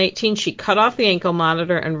 2018, she cut off the ankle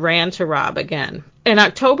monitor and ran to Rob again. In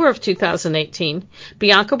October of 2018,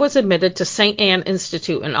 Bianca was admitted to St. Anne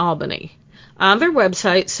Institute in Albany. On their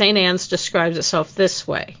website, St. Anne's describes itself this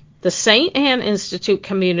way. The St. Anne Institute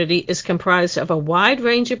community is comprised of a wide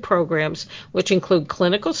range of programs which include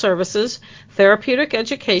clinical services, therapeutic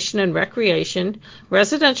education and recreation,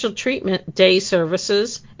 residential treatment, day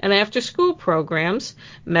services, and after-school programs,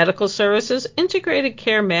 medical services, integrated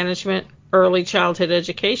care management, early childhood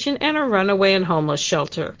education, and a runaway and homeless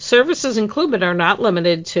shelter. Services included but are not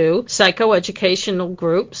limited to psychoeducational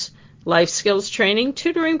groups, life skills training,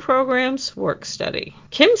 tutoring programs, work study.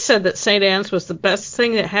 Kim said that St. Anne's was the best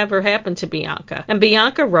thing that ever happened to Bianca. And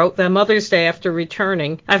Bianca wrote that Mother's Day after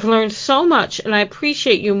returning, I've learned so much and I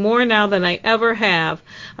appreciate you more now than I ever have.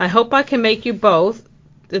 I hope I can make you both,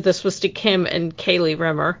 this was to Kim and Kaylee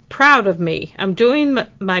Rimmer, proud of me. I'm doing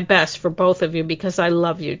my best for both of you because I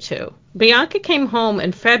love you too. Bianca came home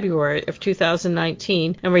in February of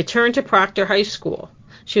 2019 and returned to Proctor High School.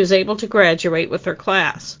 She was able to graduate with her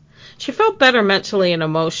class. She felt better mentally and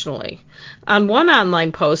emotionally. On one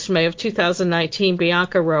online post, May of 2019,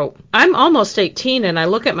 Bianca wrote, I'm almost 18 and I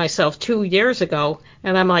look at myself 2 years ago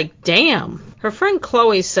and I'm like, damn. Her friend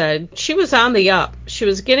Chloe said she was on the up, she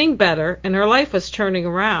was getting better, and her life was turning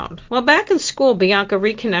around. While back in school, Bianca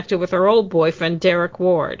reconnected with her old boyfriend, Derek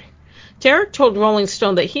Ward. Derek told Rolling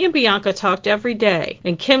Stone that he and Bianca talked every day,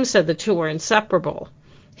 and Kim said the two were inseparable.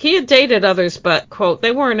 He had dated others, but, quote,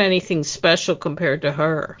 they weren't anything special compared to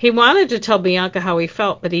her. He wanted to tell Bianca how he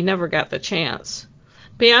felt, but he never got the chance.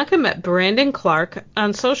 Bianca met Brandon Clark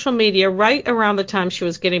on social media right around the time she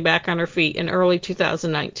was getting back on her feet in early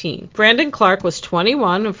 2019. Brandon Clark was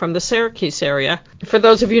 21 and from the Syracuse area. For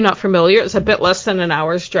those of you not familiar, it's a bit less than an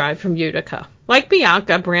hour's drive from Utica. Like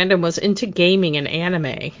Bianca, Brandon was into gaming and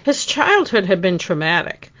anime. His childhood had been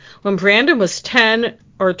traumatic. When Brandon was 10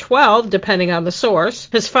 or 12, depending on the source,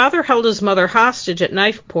 his father held his mother hostage at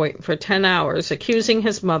knife point for 10 hours, accusing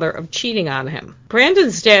his mother of cheating on him.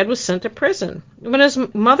 Brandon's dad was sent to prison. When his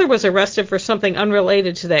mother was arrested for something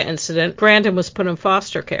unrelated to that incident, Brandon was put in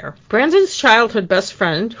foster care. Brandon's childhood best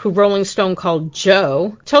friend, who Rolling Stone called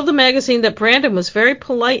Joe, told the magazine that Brandon was very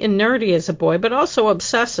polite and nerdy as a boy, but also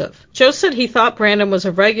obsessive. Joe said he thought Brandon was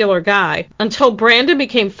a regular guy until Brandon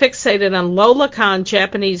became fixated on Lolicon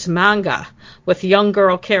Japanese manga with young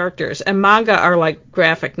girl characters, and manga are like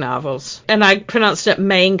graphic novels. And I pronounced it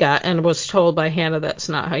manga and was told by Hannah that's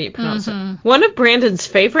not how you pronounce it. One of Brandon's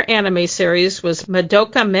favorite anime series was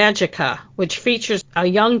Madoka Magica, which features a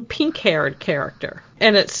young pink-haired character.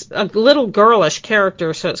 And it's a little girlish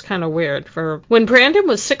character, so it's kind of weird. When Brandon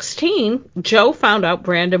was 16, Joe found out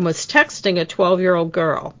Brandon was texting a 12-year-old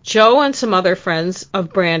girl. Joe and some other friends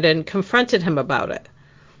of Brandon confronted him about it.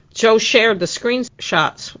 Joe shared the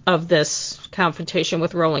screenshots of this confrontation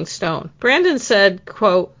with Rolling Stone. Brandon said,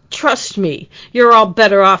 quote, "Trust me, you're all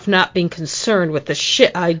better off not being concerned with the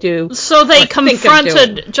shit I do." So they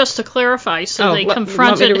confronted, just to clarify, they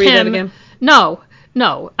confronted you want me to read him. That again?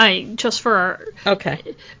 No,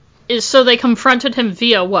 Okay. So they confronted him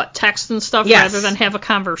via what, text and stuff, yes, rather than have a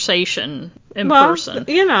conversation in person.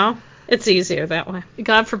 You know, it's easier that way.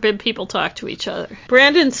 God forbid people talk to each other.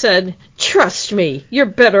 Brandon said, "Trust me, you're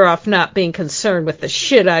better off not being concerned with the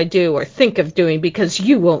shit I do or think of doing because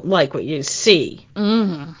you won't like what you see."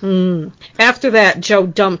 After that, Joe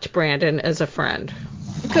dumped Brandon as a friend.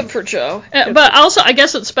 Good for Joe. But also, I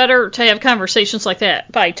guess it's better to have conversations like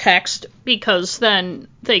that by text, because then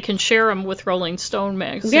they can share them with Rolling Stone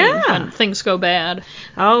magazine when things go bad.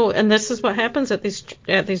 Oh, and this is what happens at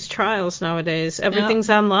these trials nowadays.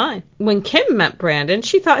 Everything's online. When Kim met Brandon,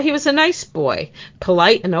 she thought he was a nice boy,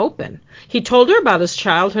 polite and open. He told her about his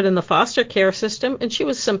childhood in the foster care system, and she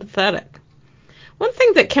was sympathetic. One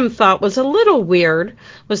thing that Kim thought was a little weird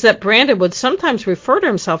was that Brandon would sometimes refer to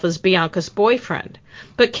himself as Bianca's boyfriend.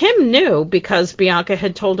 But Kim knew, because Bianca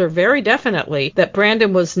had told her very definitely that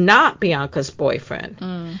Brandon was not Bianca's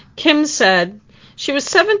boyfriend. Kim said she was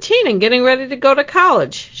 17 and getting ready to go to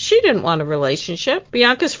college. She didn't want a relationship.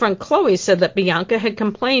 Bianca's friend Chloe said that Bianca had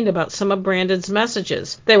complained about some of Brandon's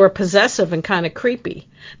messages. They were possessive and kind of creepy.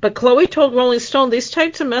 But Chloe told Rolling Stone these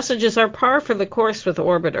types of messages are par for the course with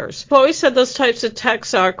orbiters. Chloe said those types of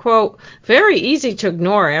texts are, quote, very easy to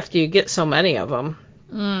ignore after you get so many of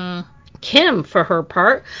them. Kim, for her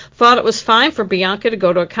part, thought it was fine for Bianca to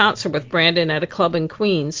go to a concert with Brandon at a club in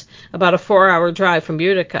Queens, about a 4-hour drive from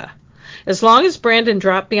Utica, as long as Brandon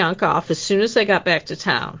dropped Bianca off as soon as they got back to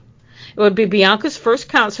town. It would be Bianca's first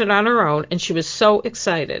concert on her own, and she was so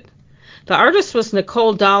excited. The artist was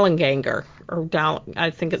Nicole Dollanganger,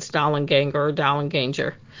 I think it's Dollanganger or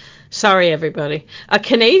Dollanganger. Sorry, everybody. A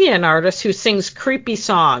Canadian artist who sings creepy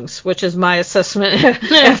songs, which is my assessment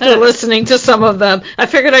after listening to some of them. I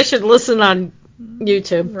figured I should listen on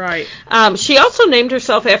YouTube. Right. She also named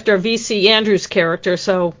herself after a V.C. Andrews character,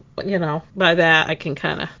 so, you know, by that I can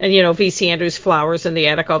kind of... And, you know, V.C. Andrews' Flowers in the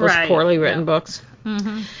Attic, all those poorly written books.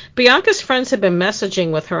 Bianca's friends had been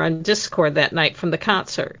messaging with her on Discord that night from the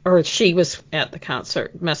concert, or she was at the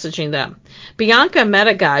concert messaging them. Bianca met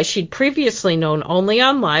a guy she'd previously known only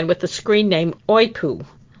online with the screen name Oipu,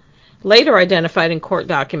 later identified in court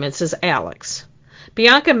documents as Alex.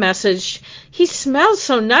 Bianca messaged, "He smells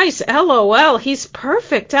so nice, LOL, he's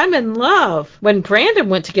perfect, I'm in love." When Brandon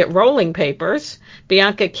went to get rolling papers,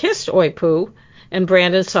 Bianca kissed Oipu, and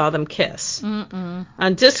Brandon saw them kiss.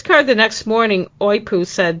 On Discord the next morning, Oipu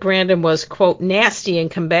said Brandon was, quote, nasty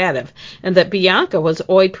and combative, and that Bianca was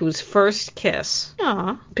Oipu's first kiss.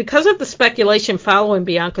 Aww. Because of the speculation following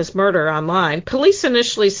Bianca's murder online, police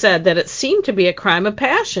initially said that it seemed to be a crime of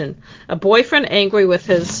passion, a boyfriend angry with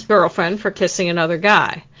his girlfriend for kissing another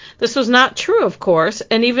guy. This was not true, of course,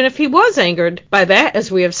 and even if he was angered by that,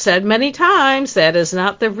 as we have said many times, that is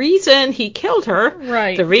not the reason he killed her.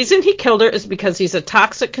 Right. The reason he killed her is because he's a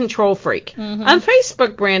toxic control freak. On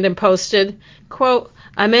Facebook, Brandon posted, quote,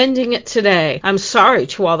 "I'm ending it today. I'm sorry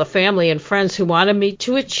to all the family and friends who wanted me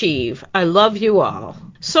to achieve. I love you all."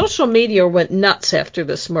 Social media went nuts after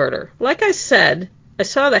this murder. Like I said, I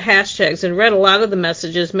saw the hashtags and read a lot of the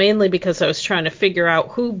messages mainly because I was trying to figure out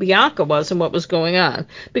who Bianca was and what was going on.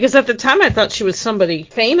 Because at the time I thought she was somebody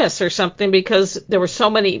famous or something because there were so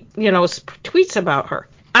many, tweets about her.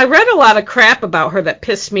 I read a lot of crap about her that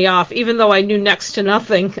pissed me off, even though I knew next to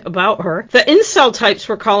nothing about her. The incel types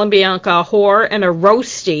were calling Bianca a whore and a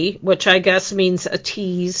roasty, which I guess means a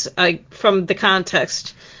tease. From the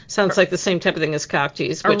context, sounds like the same type of thing as cock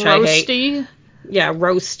tease, which I hate. A roasty? Yeah,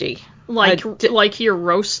 roasty. Like you're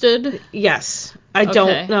roasted? Yes. I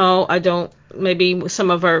don't know. I don't. Maybe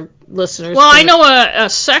some of our listeners. Well, I know a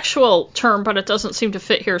sexual term, but it doesn't seem to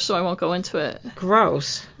fit here, so I won't go into it.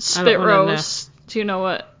 Gross. Spit roast. Do you know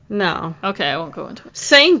what? No. Okay, I won't go into it.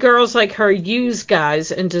 Saying girls like her use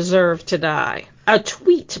guys and deserve to die. A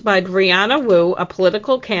tweet by Brianna Wu, a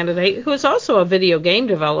political candidate who is also a video game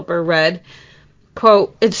developer, read,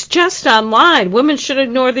 quote, "It's just online. Women should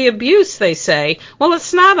ignore the abuse, they say. Well,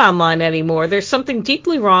 it's not online anymore. There's something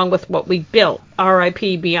deeply wrong with what we built.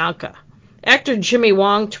 R.I.P. Bianca." Actor Jimmy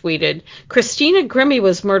Wong tweeted, "Christina Grimmie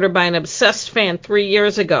was murdered by an obsessed fan 3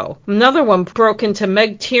 years ago. Another one broke into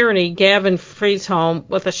Meg Tierney, Gavin Free's home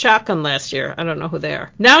with a shotgun last year." I don't know who they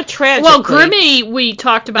are. Now, tragically... Well, Grimmie, we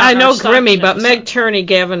talked about... I know Grimmie, but Meg Tierney,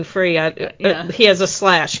 Gavin Free. He has a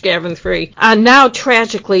slash, Gavin Free. Now,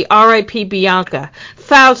 tragically, R.I.P. Bianca.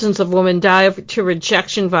 Thousands of women die to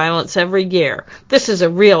rejection violence every year. This is a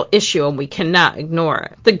real issue, and we cannot ignore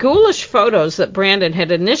it. The ghoulish photos that Brandon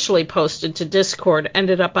had initially posted to Discord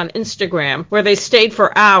ended up on Instagram, where they stayed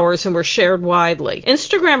for hours and were shared widely.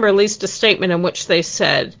 Instagram released a statement in which they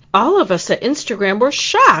said, "All of us at Instagram were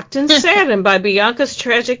shocked and saddened by Bianca's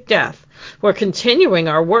tragic death. We're continuing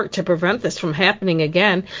our work to prevent this from happening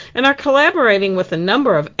again and are collaborating with a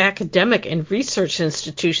number of academic and research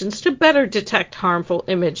institutions to better detect harmful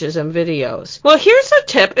images and videos." Well, here's a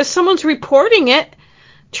tip. If someone's reporting it,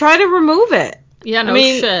 try to remove it. Yeah,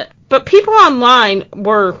 shit. But people online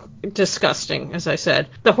were disgusting, as I said.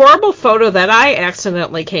 The horrible photo that I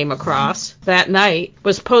accidentally came across that night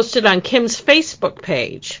was posted on Kim's Facebook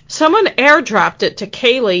page. Someone airdropped it to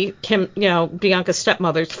Kaylee, Bianca's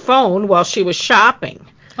stepmother's phone while she was shopping.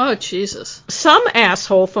 Oh, Jesus. Some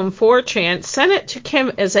asshole from 4chan sent it to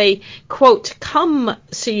Kim as a, quote, cum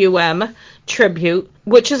tribute,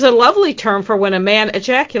 which is a lovely term for when a man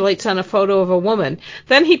ejaculates on a photo of a woman.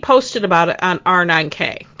 Then he posted about it on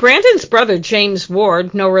R9K. Brandon's brother, James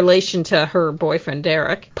Ward, no relation to her boyfriend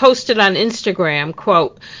Derek, posted on Instagram,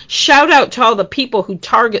 quote, "Shout out to all the people who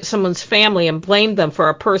target someone's family and blame them for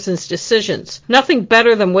a person's decisions. Nothing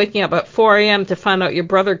better than waking up at 4 a.m. to find out your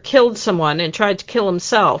brother killed someone and tried to kill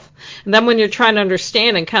himself. And then when you're trying to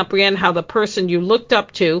understand and comprehend how the person you looked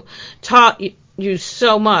up to taught you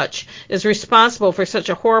so much is responsible for such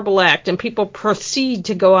a horrible act, and people proceed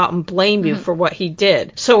to go out and blame you for what he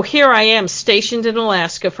did. So here I am, stationed in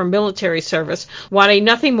Alaska for military service, wanting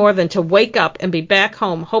nothing more than to wake up and be back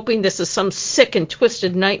home, hoping this is some sick and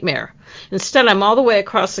twisted nightmare. Instead, I'm all the way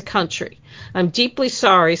across the country. I'm deeply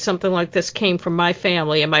sorry something like this came from my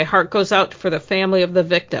family, and my heart goes out for the family of the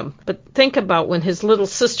victim. But think about when his little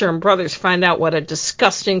sister and brothers find out what a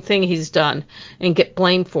disgusting thing he's done and get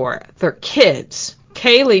blamed for it. They're kids."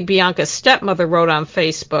 Kaylee, Bianca's stepmother, wrote on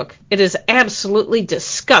Facebook, "It is absolutely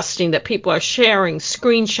disgusting that people are sharing,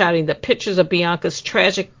 screenshotting the pictures of Bianca's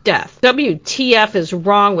tragic death. WTF is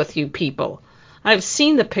wrong with you people? I've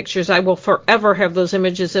seen the pictures. I will forever have those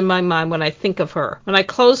images in my mind when I think of her. When I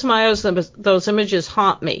close my eyes, those images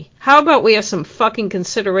haunt me. How about we have some fucking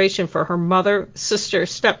consideration for her mother, sister,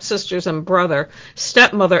 stepsisters, and brother,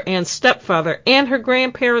 stepmother and stepfather, and her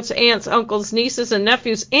grandparents, aunts, uncles, nieces, and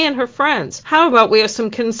nephews, and her friends? How about we have some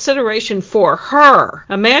consideration for her?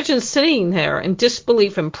 Imagine sitting there in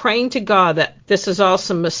disbelief and praying to God that this is all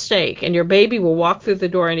some mistake, and your baby will walk through the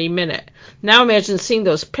door any minute. Now imagine seeing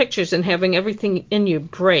those pictures and having everything in you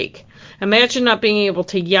break. Imagine not being able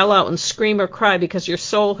to yell out and scream or cry because your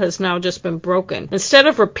soul has now just been broken. Instead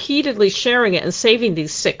of repeatedly sharing it and saving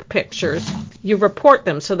these sick pictures, you report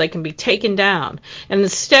them so they can be taken down. And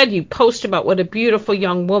instead you post about what a beautiful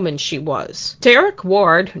young woman she was." Derek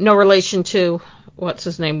Ward, no relation to... what's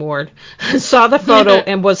his name, Ward, saw the photo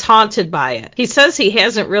and was haunted by it. He says he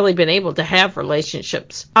hasn't really been able to have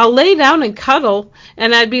relationships. "I'll lay down and cuddle,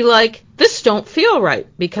 and I'd be like, this don't feel right,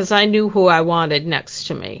 because I knew who I wanted next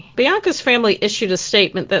to me." Bianca's family issued a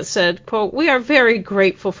statement that said, quote, "We are very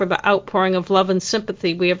grateful for the outpouring of love and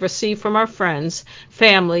sympathy we have received from our friends,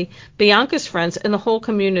 family, Bianca's friends, and the whole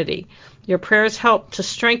community. Your prayers helped to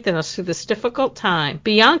strengthen us through this difficult time.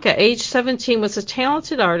 Bianca, age 17, was a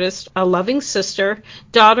talented artist, a loving sister,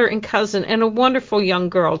 daughter, and cousin, and a wonderful young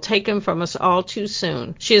girl taken from us all too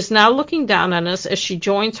soon. She is now looking down on us as she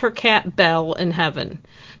joins her cat Belle in heaven.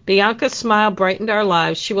 Bianca's smile brightened our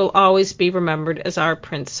lives. She will always be remembered as our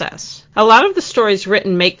princess." A lot of the stories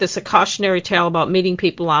written make this a cautionary tale about meeting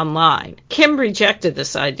people online. Kim rejected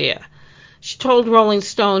this idea. She told Rolling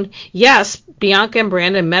Stone, yes, Bianca and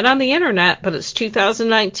Brandon met on the internet, but it's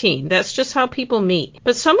 2019. That's just how people meet.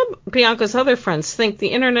 But some of Bianca's other friends think the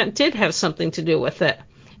internet did have something to do with it.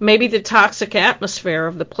 Maybe the toxic atmosphere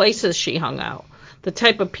of the places she hung out, the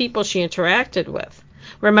type of people she interacted with.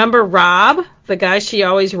 Remember Rob, the guy she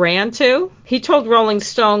always ran to? He told Rolling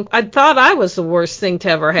Stone, I thought I was the worst thing to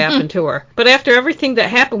ever happen to her. But after everything that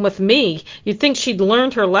happened with me, you'd think she'd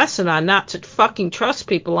learned her lesson on not to fucking trust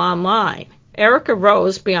people online. Erica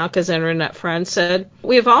Rose, Bianca's internet friend, said,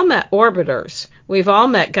 we've all met orbiters. We've all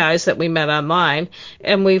met guys that we met online,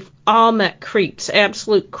 and we've all met creeps,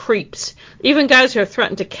 absolute creeps, even guys who have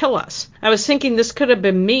threatened to kill us. I was thinking this could have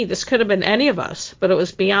been me, this could have been any of us, but it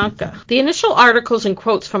was Bianca. The initial articles and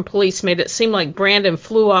quotes from police made it seem like Brandon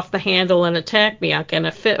flew off the handle and attacked Bianca in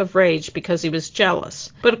a fit of rage because he was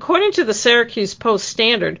jealous. But according to the Syracuse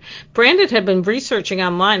Post-Standard, Brandon had been researching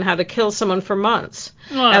online how to kill someone for months.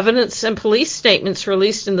 Evidence and police statements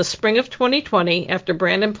released in the spring of 2020 after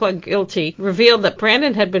Brandon pled guilty revealed that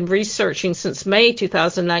Brandon had been researching since May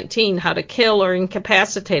 2019 how to kill or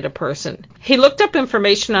incapacitate a person. He looked up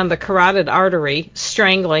information on the carotid artery,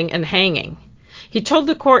 strangling, and hanging. He told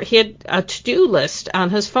the court he had a to-do list on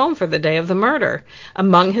his phone for the day of the murder.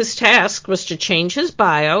 Among his tasks was to change his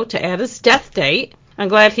bio, to add his death date. I'm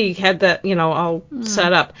glad he had that, all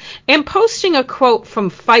set up. And posting a quote from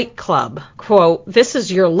Fight Club. Quote, this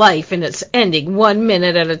is your life and it's ending 1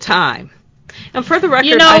 minute at a time. And for the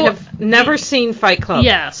record, I have never seen Fight Club.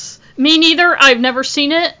 Yes. Me neither. I've never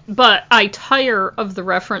seen it, but I tire of the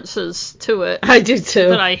references to it. I do too.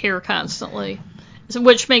 That I hear constantly.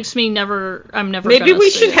 Which makes me I'm never Maybe we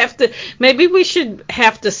should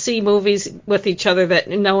have to see movies with each other that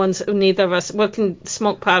neither of us, we can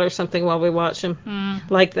smoke pot or something while we watch them.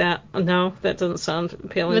 Like that. No, that doesn't sound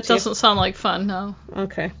appealing to you. It doesn't sound like fun, no.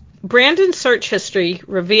 Okay. Brandon's search history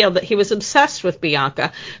revealed that he was obsessed with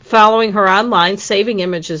Bianca, following her online, saving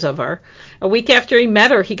images of her. A week after he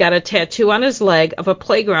met her, he got a tattoo on his leg of a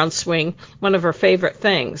playground swing, one of her favorite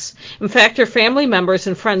things. In fact, her family members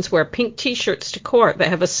and friends wear pink T-shirts to court that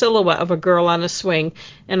have a silhouette of a girl on a swing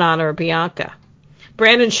in honor of Bianca.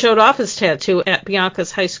 Brandon showed off his tattoo at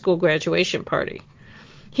Bianca's high school graduation party.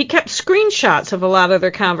 He kept screenshots of a lot of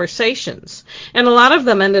their conversations, and a lot of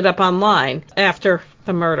them ended up online after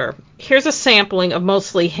the murder. Here's a sampling of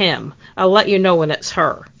mostly him. I'll let you know when it's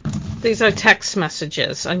her. These are text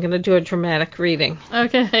messages. I'm going to do a dramatic reading.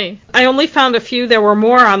 Okay. I only found a few. There were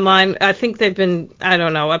more online. I think they've been, I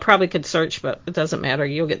don't know. I probably could search, but it doesn't matter.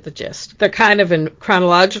 You'll get the gist. They're kind of in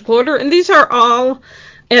chronological order, and these are all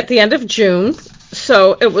at the end of June.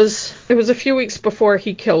 So it was a few weeks before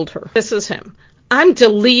he killed her. This is him. I'm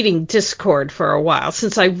deleting Discord for a while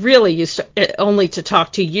since I really used to only to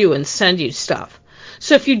talk to you and send you stuff.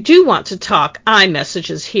 So if you do want to talk, iMessage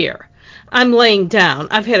is here. I'm laying down.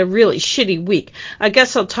 I've had a really shitty week. I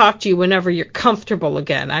guess I'll talk to you whenever you're comfortable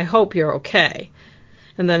again. I hope you're okay.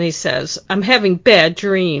 And then he says, I'm having bad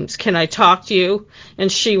dreams. Can I talk to you?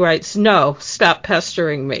 And she writes, no, stop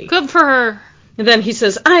pestering me. Good for her. And then he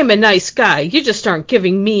says, I'm a nice guy. You just aren't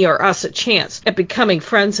giving me or us a chance at becoming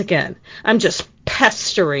friends again. I'm just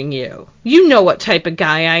pestering you. You know what type of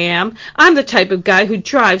guy I am. I'm the type of guy who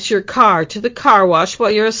drives your car to the car wash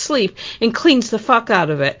while you're asleep and cleans the fuck out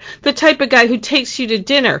of it. The type of guy who takes you to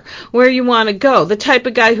dinner where you want to go. The type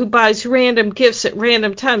of guy who buys random gifts at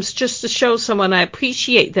random times just to show someone I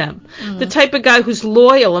appreciate them. The type of guy who's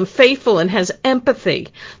loyal and faithful and has empathy.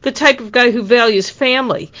 The type of guy who values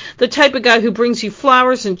family. The type of guy who brings you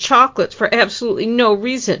flowers and chocolates for absolutely no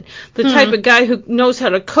reason. The type of guy who knows how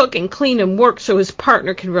to cook and clean and work so his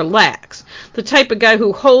partner can relax. The type of guy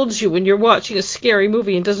who holds you when you're watching a scary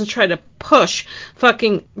movie and doesn't try to push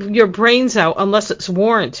fucking your brains out unless it's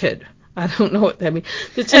warranted. I don't know what that means.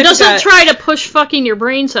 It doesn't try to push fucking your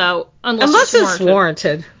brains out unless it's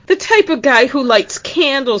warranted. The type of guy who lights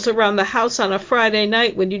candles around the house on a Friday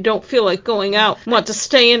night when you don't feel like going out, want to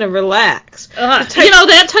stay in and relax. That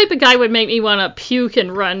type of guy would make me want to puke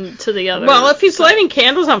and run to the other. Well, if he's lighting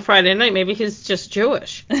candles on Friday night, maybe he's just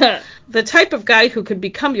Jewish. The type of guy who could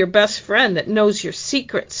become your best friend, that knows your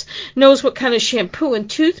secrets, knows what kind of shampoo and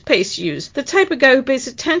toothpaste you use. The type of guy who pays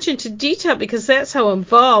attention to detail because that's how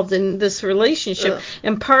involved in this relationship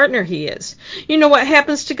and partner he is. You know what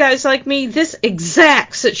happens to guys like me? This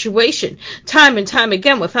exact situation, time and time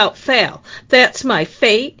again without fail. That's my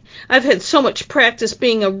fate. I've had so much practice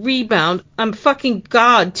being a rebound. I'm fucking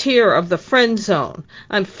god tier of the friend zone.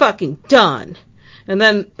 I'm fucking done. And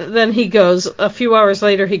then he goes, a few hours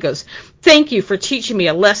later, he goes, Thank you for teaching me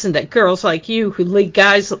a lesson that girls like you who lead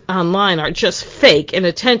guys online are just fake and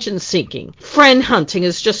attention-seeking. Friend hunting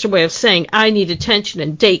is just a way of saying I need attention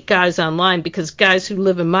and date guys online because guys who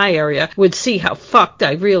live in my area would see how fucked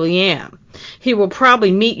I really am. He will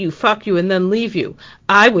probably meet you, fuck you, and then leave you.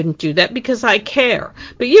 I wouldn't do that because I care.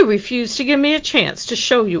 But you refuse to give me a chance to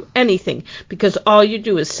show you anything because all you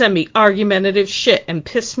do is send me argumentative shit and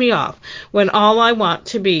piss me off when all I want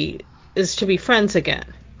to be is to be friends again.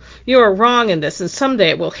 You are wrong in this, and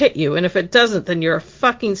someday it will hit you, and if it doesn't, then you're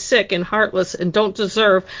fucking sick and heartless and don't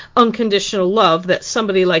deserve unconditional love that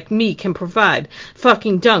somebody like me can provide.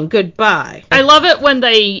 Fucking done. Goodbye. I love it when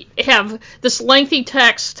they have this lengthy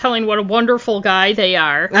text telling what a wonderful guy they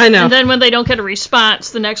are. I know. And then when they don't get a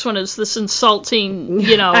response, the next one is this insulting,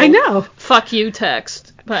 I know. fuck you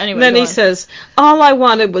text. But anyway, then he says, all I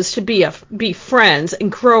wanted was to be friends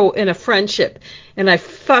and grow in a friendship. And I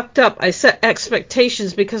fucked up. I set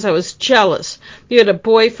expectations because I was jealous. You had a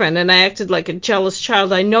boyfriend, and I acted like a jealous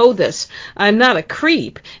child. I know this. I'm not a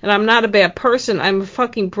creep, and I'm not a bad person. I'm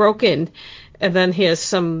fucking broken. And then he has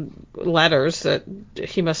some letters that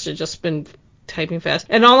he must have just been typing fast.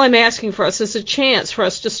 And all I'm asking for us is a chance for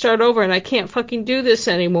us to start over, and I can't fucking do this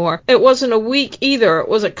anymore. It wasn't a week either. It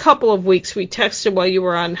was a couple of weeks. We texted while you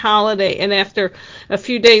were on holiday, and after a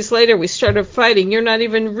few days later, we started fighting. You're not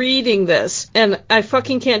even reading this, and I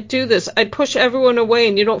fucking can't do this. I push everyone away,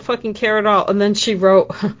 and you don't fucking care at all. And then she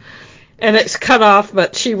wrote... And it's cut off,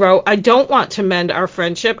 but she wrote, I don't want to mend our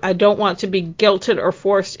friendship. I don't want to be guilted or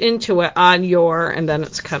forced into it on your... And then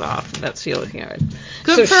it's cut off. That's the only thing I read.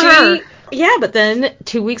 Good for her. Yeah, but then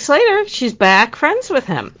 2 weeks later, she's back friends with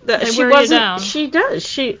him. She wear you down. She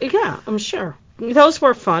does. Yeah, I'm sure. Those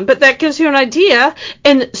were fun, but that gives you an idea.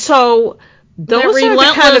 And so those are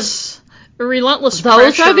the kind of... Relentless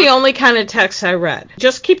Those pressure. are the only kind of texts I read.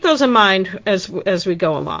 Just keep those in mind as we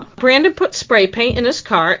go along. Brandon put spray paint in his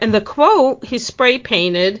car, and the quote he spray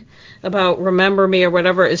painted about remember me or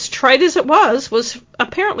whatever, as trite as it was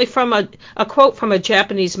apparently from a quote from a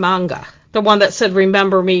Japanese manga. The one that said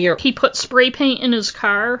remember me. He put spray paint in his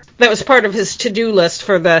car? That was part of his to-do list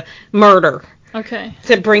for the murder. Okay.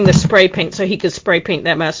 To bring the spray paint so he could spray paint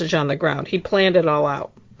that message on the ground. He planned it all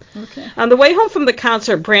out. Okay. On the way home from the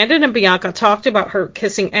concert, Brandon and Bianca talked about her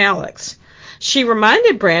kissing Alex. She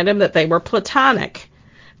reminded Brandon that they were platonic.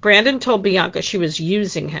 Brandon told Bianca she was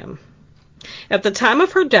using him. At the time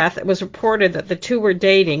of her death, it was reported that the two were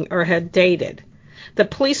dating or had dated. The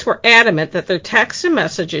police were adamant that their texts and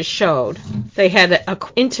messages showed they had an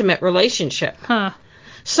intimate relationship. Huh.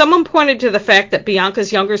 Someone pointed to the fact that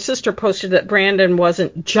Bianca's younger sister posted that Brandon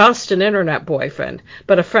wasn't just an internet boyfriend,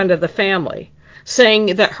 but a friend of the family,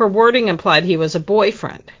 saying that her wording implied he was a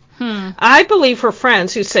boyfriend. I believe her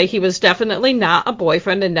friends who say he was definitely not a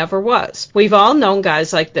boyfriend and never was. We've all known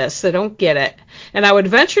guys like this that don't get it. And I would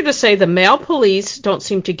venture to say the male police don't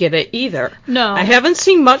seem to get it either. No. I haven't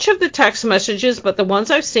seen much of the text messages, but the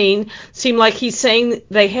ones I've seen seem like he's saying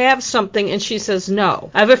they have something and she says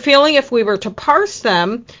no. I have a feeling if we were to parse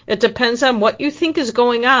them, it depends on what you think is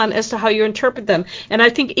going on as to how you interpret them. And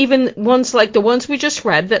I think even ones like the ones we just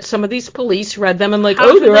read, that some of these police read them and like,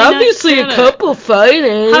 How they're obviously a couple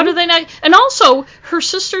fighting. How do they not? And also, her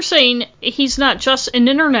sister saying he's not just an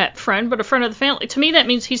internet friend, but a friend of the family. To me, that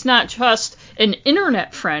means he's not just an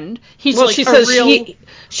internet friend. He's like she a says real.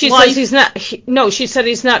 She says he's not. She said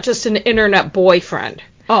he's not just an internet boyfriend.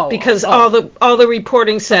 Because all the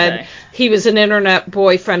reporting said he was an internet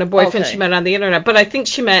boyfriend, a boyfriend she met on the internet. But I think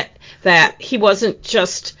she meant that he wasn't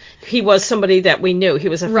just. He was somebody that we knew. He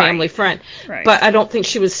was a family friend. Right. But I don't think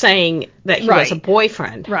she was saying that he was a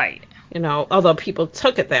boyfriend. Right. Although people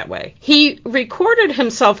took it that way. He recorded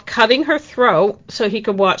himself cutting her throat so he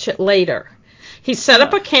could watch it later. He set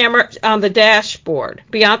up a camera on the dashboard.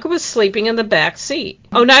 Bianca was sleeping in the back seat.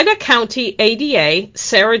 Oneida County ADA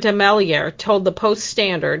Sarah DeMellier told the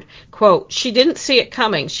Post-Standard, quote, she didn't see it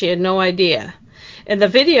coming. She had no idea. In the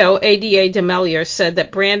video, ADA DeMellier said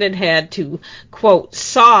that Brandon had to, quote,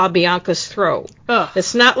 saw Bianca's throat.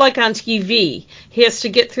 It's not like on TV. He has to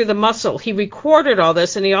get through the muscle. He recorded all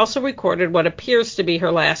this, and he also recorded what appears to be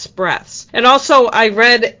her last breaths. And also, I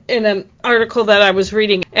read in an article that I was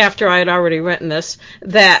reading after I had already written this,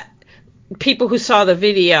 that people who saw the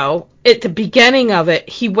video, at the beginning of it,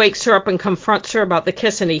 he wakes her up and confronts her about the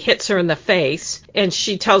kiss, and he hits her in the face, and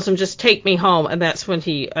she tells him, just take me home, and that's when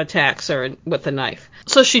he attacks her with the knife.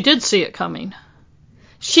 So she did see it coming.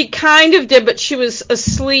 She kind of did, but she was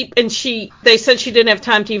asleep, and they said she didn't have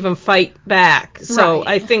time to even fight back. So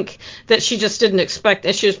I think that she just didn't expect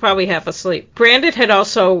that. She was probably half asleep. Brandon had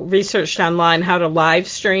also researched online how to live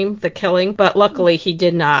stream the killing, but luckily he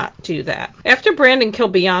did not do that. After Brandon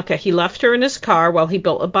killed Bianca, he left her in his car while he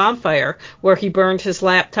built a bonfire where he burned his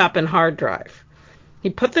laptop and hard drive. He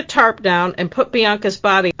put the tarp down and put Bianca's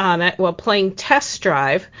body on it while playing Test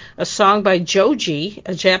Drive, a song by Joji,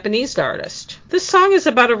 a Japanese artist. This song is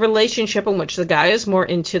about a relationship in which the guy is more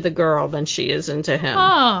into the girl than she is into him.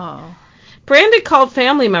 Oh. Brandon called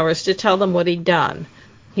family members to tell them what he'd done.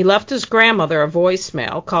 He left his grandmother a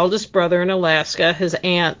voicemail, called his brother in Alaska, his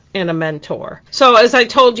aunt, and a mentor. So, as I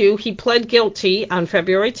told you, he pled guilty on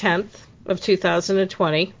February 10th. Of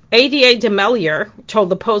 2020. Ada DeMellier told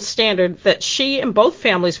the Post-Standard that she and both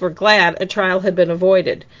families were glad a trial had been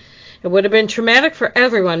avoided. It would have been traumatic for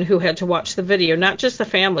everyone who had to watch the video, not just the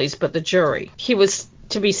families, but the jury. He was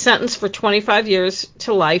to be sentenced for 25 years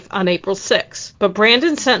to life on April 6. But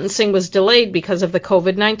Brandon's sentencing was delayed because of the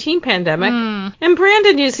COVID-19 pandemic, and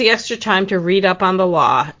Brandon used the extra time to read up on the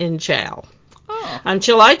law in jail. On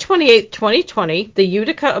July 28, 2020, the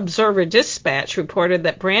Utica Observer-Dispatch reported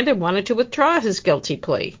that Brandon wanted to withdraw his guilty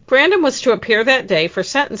plea. Brandon was to appear that day for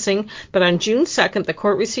sentencing, but on June 2nd, the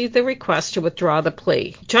court received the request to withdraw the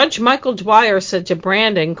plea. Judge Michael Dwyer said to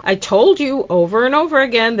Brandon, "I told you over and over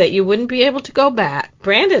again that you wouldn't be able to go back."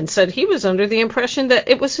 Brandon said he was under the impression that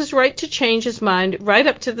it was his right to change his mind right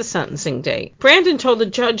up to the sentencing date. Brandon told the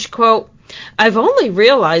judge, quote, "I've only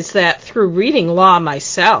realized that through reading law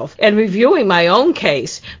myself and reviewing my own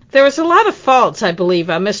case, there was a lot of faults, I believe,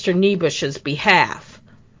 on Mr. Niebusch's behalf."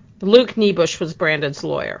 Luke Niebusch was Brandon's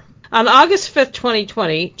lawyer. On August 5th,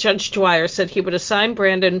 2020, Judge Dwyer said he would assign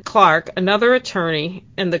Brandon Clark another attorney,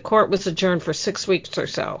 and the court was adjourned for 6 weeks or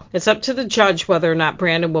so. It's up to the judge whether or not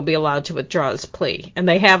Brandon will be allowed to withdraw his plea, and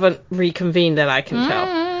they haven't reconvened that I can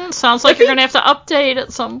tell. Sounds like you're going to have to update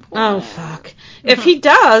at some point. Oh, fuck. If he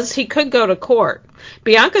does, he could go to court.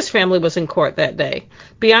 Bianca's family was in court that day.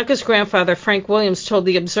 Bianca's grandfather, Frank Williams, told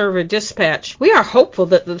the Observer-Dispatch, "We are hopeful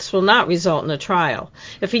that this will not result in a trial.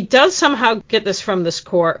 If he does somehow get this from this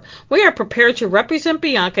court, we are prepared to represent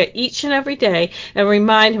Bianca each and every day and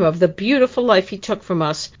remind him of the beautiful life he took from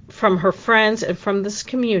us, from her friends, and from this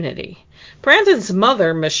community." Brandon's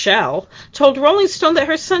mother, Michelle, told Rolling Stone that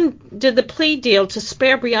her son did the plea deal to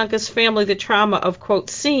spare Bianca's family the trauma of, quote,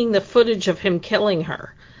 seeing the footage of him killing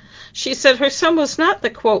her. She said her son was not the,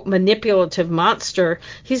 quote, manipulative monster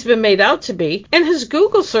he's been made out to be, and his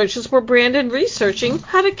Google searches were Brandon researching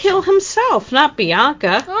how to kill himself, not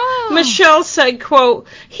Bianca. Oh. Michelle said, quote,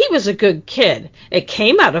 "He was a good kid. It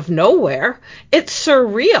came out of nowhere. It's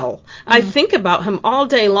surreal. I think about him all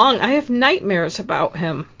day long. I have nightmares about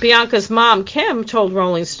him." Bianca's mom, Kim, told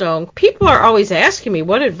Rolling Stone, "People are always asking me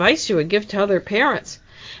what advice you would give to other parents.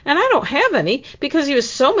 And I don't have any, because he was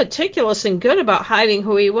so meticulous and good about hiding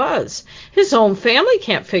who he was. His own family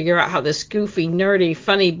can't figure out how this goofy, nerdy,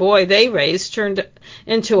 funny boy they raised turned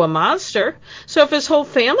into a monster. So if his whole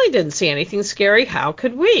family didn't see anything scary, how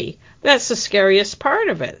could we? That's the scariest part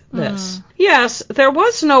of it, this." Yes, there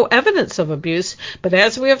was no evidence of abuse, but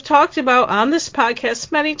as we have talked about on this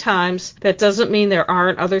podcast many times, that doesn't mean there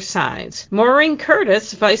aren't other signs. Maureen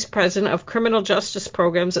Curtis, Vice President of Criminal Justice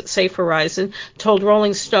Programs at Safe Horizon, told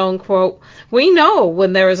Rolling Stone, quote, "We know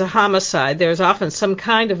when there is a homicide, there is often some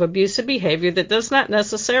kind of abusive behavior that does not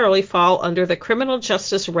necessarily fall under the criminal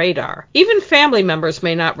justice radar. Even family members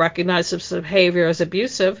may not recognize this behavior as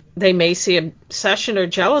abusive. They may see obsession or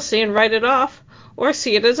jealousy and write it off, or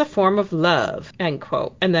see it as a form of love," end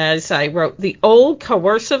quote. And as I wrote, the old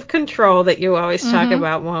coercive control that you always talk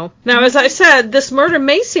about, well. Now, as I said, this murder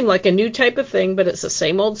may seem like a new type of thing, but it's the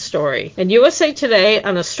same old story. In USA Today,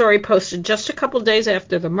 on a story posted just a couple days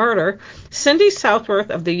after the murder, Cindy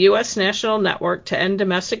Southworth of the U.S. National Network to End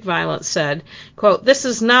Domestic Violence said, quote, "This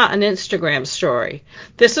is not an Instagram story.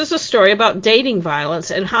 This is a story about dating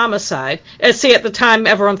violence and homicide." And see, at the time,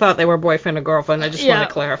 everyone thought they were boyfriend or girlfriend. I just want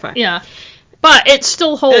to clarify. Yeah. But it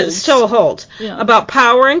still holds. It still holds. Yeah. About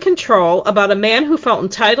power and control, about a man who felt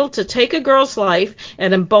entitled to take a girl's life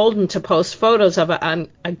and emboldened to post photos of it on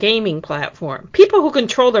a gaming platform. People who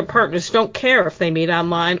control their partners don't care if they meet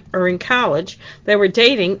online or in college. They were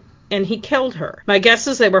dating, and he killed her. My guess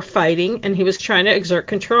is they were fighting, and he was trying to exert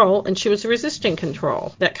control, and she was resisting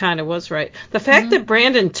control. That kind of was right. The fact that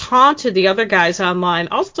Brandon taunted the other guys online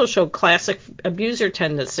also showed classic abuser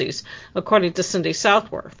tendencies, according to Cindy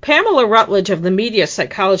Southworth. Pamela Rutledge of the Media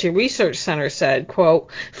Psychology Research Center said, quote,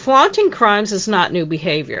 "Flaunting crimes is not new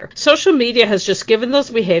behavior. Social media has just given those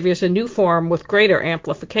behaviors a new form with greater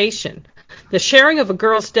amplification. The sharing of a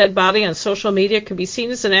girl's dead body on social media can be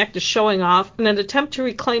seen as an act of showing off in an attempt to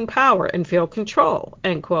reclaim power and feel control,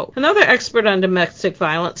 end quote. Another expert on domestic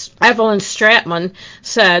violence, Evelyn Stratman,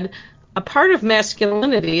 said, a part of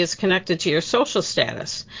masculinity is connected to your social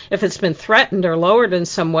status. If it's been threatened or lowered in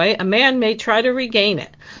some way, a man may try to regain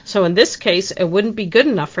it. So in this case, it wouldn't be good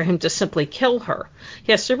enough for him to simply kill her.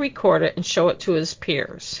 He has to record it and show it to his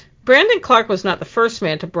peers. Brandon Clark was not the first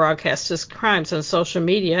man to broadcast his crimes on social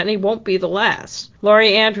media, and he won't be the last.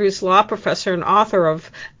 Laurie Andrews, law professor and author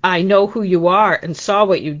of I Know Who You Are and Saw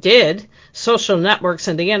What You Did, Social Networks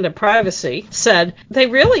and the End of Privacy, said they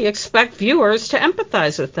really expect viewers to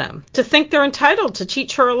empathize with them, to think they're entitled to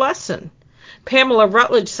teach her a lesson. Pamela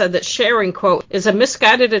Rutledge said that sharing, quote, is a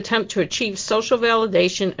misguided attempt to achieve social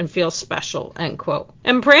validation and feel special, end quote.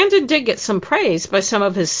 And Brandon did get some praise by some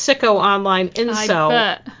of his sicko online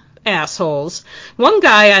incel assholes. One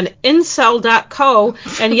guy on incel.co,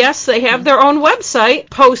 and yes, they have their own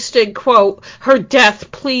website, posted, quote, her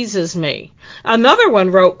death pleases me. Another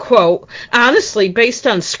one wrote, quote, honestly, based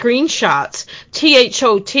on screenshots,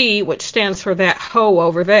 THOT, which stands for that hoe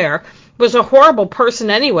over there, was a horrible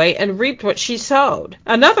person anyway and reaped what she sowed.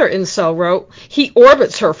 Another incel wrote, he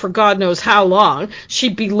orbits her for God knows how long. She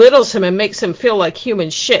belittles him and makes him feel like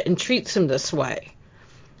human shit and treats him this way.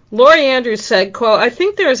 Laurie Andrews said, quote, I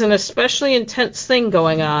think there is an especially intense thing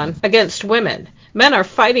going on against women. Men are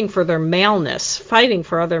fighting for their maleness, fighting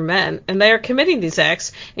for other men, and they are committing these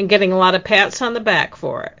acts and getting a lot of pats on the back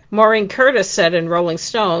for it. Maureen Curtis said in Rolling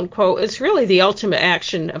Stone, quote, it's really the ultimate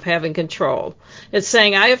action of having control. It's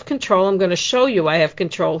saying, I have control, I'm going to show you I have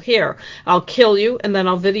control here. I'll kill you, and then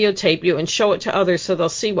I'll videotape you and show it to others so they'll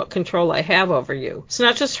see what control I have over you. It's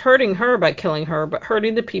not just hurting her by killing her, but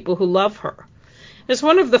hurting the people who love her. As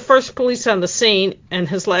one of the first police on the scene, and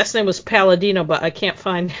his last name was Palladino, but I can't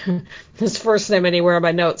find his first name anywhere in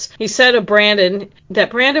my notes, he said of Brandon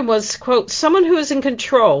that Brandon was, quote, someone who is in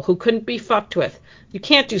control, who couldn't be fucked with. You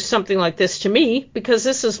can't do something like this to me, because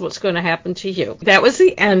this is what's going to happen to you. That was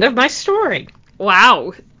the end of my story.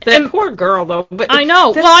 Wow. That poor girl, though. But I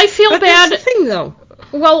know. Well, I feel bad. That's the thing, though.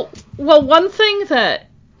 Well, one thing that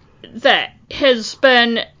has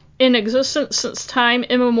been in existence since time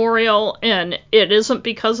immemorial, and it isn't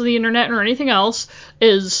because of the internet or anything else,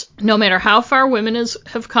 is no matter how far women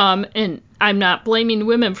have come, and I'm not blaming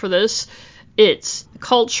women for this, it's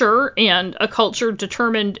culture, and a culture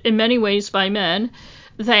determined in many ways by men,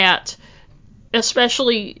 that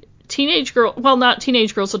especially teenage girls, well, not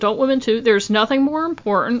teenage girls, adult women too, there's nothing more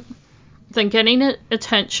important than getting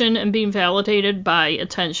attention and being validated by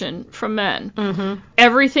attention from men. Mm-hmm.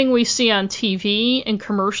 Everything we see on TV and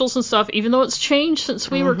commercials and stuff, even though it's changed since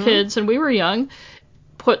we were kids and we were young,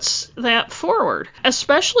 puts that forward.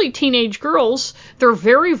 Especially teenage girls, they're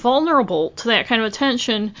very vulnerable to that kind of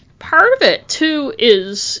attention. Part of it, too,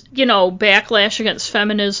 is, backlash against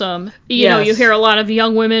feminism. You know, you hear a lot of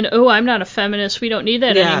young women, oh, I'm not a feminist, we don't need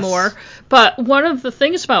that anymore. But one of the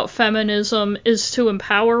things about feminism is to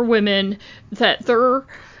empower women that they're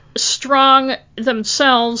strong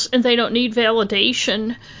themselves and they don't need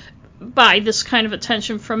validation by this kind of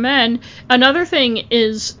attention from men. Another thing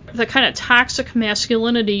is the kind of toxic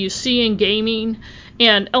masculinity you see in gaming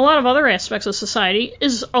and a lot of other aspects of society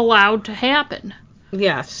is allowed to happen.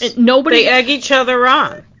 Yes. They egg each other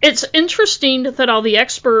on. It's interesting that all the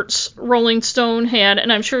experts Rolling Stone had,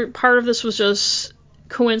 and I'm sure part of this was just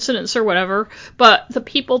coincidence or whatever, but the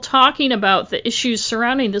people talking about the issues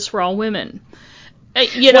surrounding this were all women.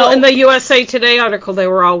 Well, in the USA Today article, they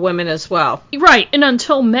were all women as well. Right, and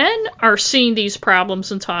until men are seeing these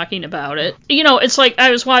problems and talking about it, it's like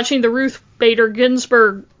I was watching the Ruth Bader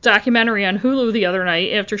Ginsburg documentary on Hulu the other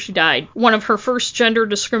night after she died. One of her first gender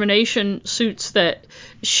discrimination suits that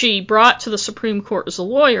she brought to the Supreme Court as a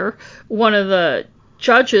lawyer, one of the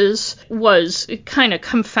judges was kind of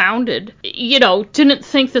confounded, didn't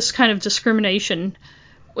think this kind of discrimination,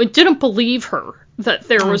 didn't believe her that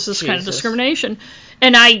there was this kind of discrimination.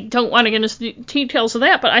 And I don't want to get into the details of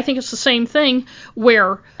that, but I think it's the same thing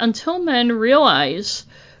where until men realize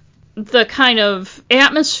the kind of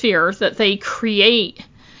atmosphere that they create,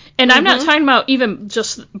 and I'm not talking about even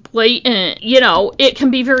just blatant, it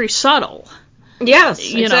can be very subtle. Yes,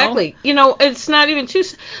 exactly. It's not even too...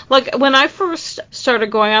 Like, when I first started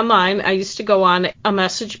going online, I used to go on a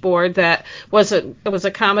message board that was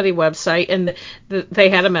a comedy website, and they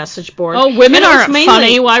had a message board. Oh, women aren't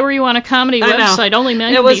funny. Why were you on a comedy website? Only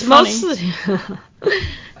men can be funny.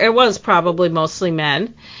 It was probably mostly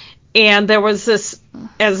men. And there was this,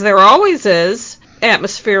 as there always is,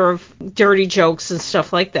 atmosphere of dirty jokes and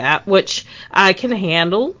stuff like that, which I can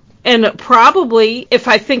handle. And probably, if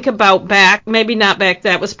I think about back, maybe not back,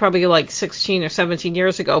 that was probably like 16 or 17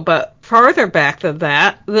 years ago, but farther back than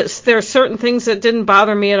that, there are certain things that didn't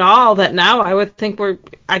bother me at all that now I would think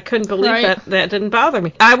I couldn't believe Right. that didn't bother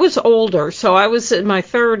me. I was older, so I was in my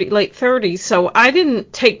late 30s, so I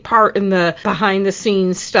didn't take part in the behind the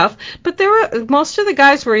scenes stuff, but most of the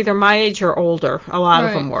guys were either my age or older. A lot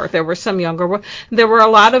of them were. There were some younger. There were a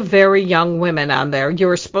lot of very young women on there. You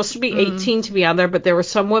were supposed to be 18 to be on there, but there were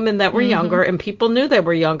some women that were younger, and people knew they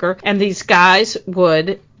were younger, and these guys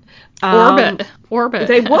would Orbit.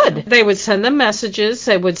 They would. They would send them messages.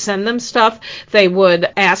 They would send them stuff. They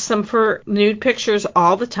would ask them for nude pictures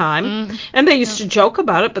all the time. And they used to joke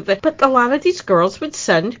about it, but a lot of these girls would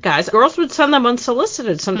send girls would send them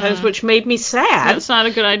unsolicited sometimes, which made me sad. That's not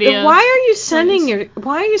a good idea. Why are you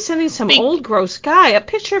sending some old gross guy a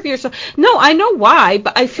picture of yourself? No, I know why,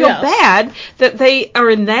 but I feel bad that they are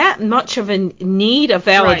in that much of a need of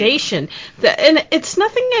validation. Right. And it's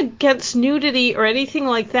nothing against nudity or anything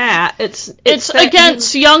like that. It's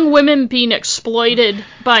against young women being exploited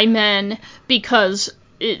by men because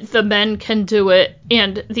the men can do it,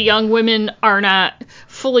 and the young women are not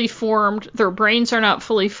fully formed, their brains are not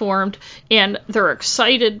fully formed, and they're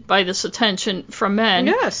excited by this attention from men.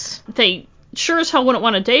 Yes. They sure as hell wouldn't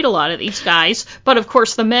want to date a lot of these guys, but of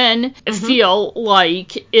course the men feel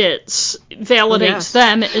like it validates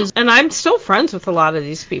them. And I'm still friends with a lot of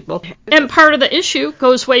these people. And part of the issue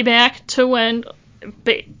goes way back to when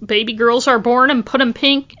baby girls are born and put in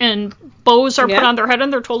pink, and bows are put on their head,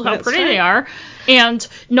 and they're told how pretty they are. And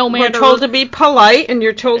no matter... We're told to be polite, and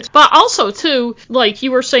you're told... But also, too, like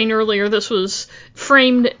you were saying earlier, this was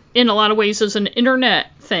framed in a lot of ways as an internet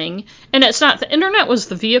thing. And it's not. The internet was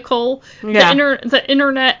the vehicle. Yeah. The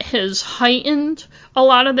internet has heightened a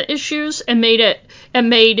lot of the issues and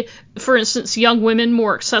made, for instance, young women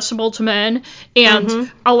more accessible to men,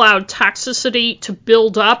 and allowed toxicity to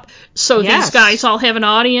build up. So these guys all have an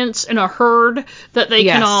audience and a herd that they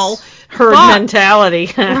can all... Herd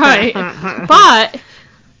mentality. Right. But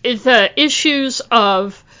the issues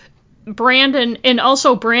of Brandon, and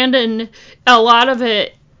also Brandon, a lot of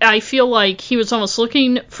it, I feel like he was almost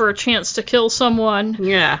looking for a chance to kill someone.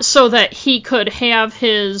 Yeah. So that he could have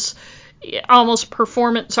his almost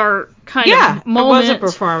performance art kind of moment. It was a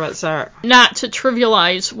performance art. Not to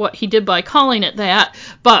trivialize what he did by calling it that,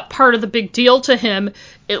 but part of the big deal to him,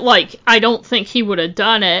 I don't think he would have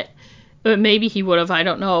done it. Maybe he would have, I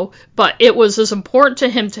don't know. But it was as important to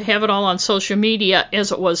him to have it all on social media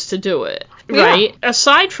as it was to do it, right? Yeah.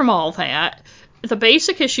 Aside from all that, the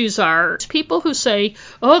basic issues are people who say,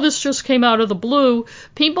 oh, this just came out of the blue.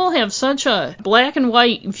 People have such a black and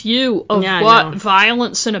white view of what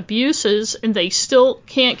violence and abuse is, and they still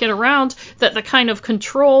can't get around that the kind of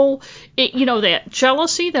control, that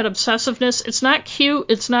jealousy, that obsessiveness, it's not cute,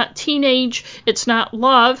 it's not teenage, it's not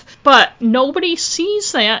love, but nobody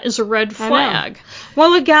sees that as a red flag.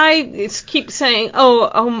 Well, a guy keeps saying,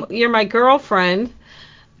 oh, you're my girlfriend.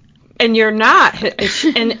 And you're not.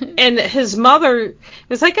 And his mother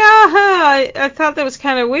was like, I thought that was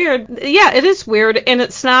kind of weird. Yeah, it is weird, and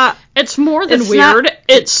it's not. It's more than weird.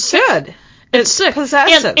 It's good. It's sick.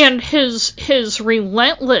 Possessive. And his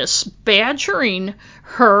relentless badgering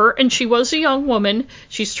her, and she was a young woman.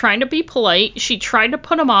 She's trying to be polite. She tried to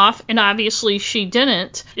put him off, and obviously she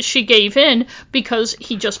didn't. She gave in because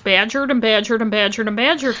he just badgered and badgered and badgered and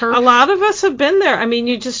badgered her. A lot of us have been there. I mean,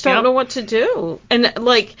 you just don't know what to do. And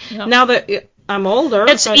now that I'm older,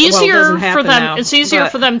 it's easier for them. Now, it's easier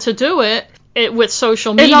for them to do it with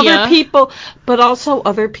social media. And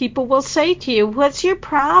other people will say to you, "What's your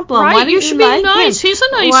problem? Right, Why you should be nice. He's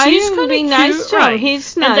a nice. He's kind of cute. Nice to him?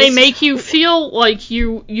 He's nice." And they make you feel like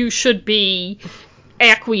you should be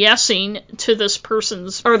acquiescing to this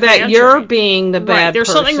person's or that you're being the bad There's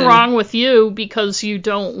person. something wrong with you because you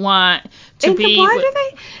don't want to be. Why do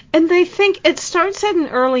they? And they think it starts at an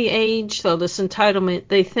early age, though. This entitlement.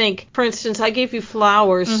 They think, for instance, I gave you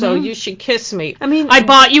flowers, so you should kiss me. I mean, I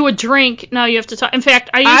bought you a drink. Now you have to talk. In fact,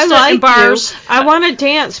 I used to like in bars. I want to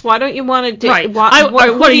dance. Why don't you want to dance? Right. What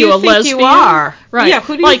are you, a lesbian? You are? Right. Yeah.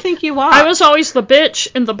 Who do you think you are? I was always the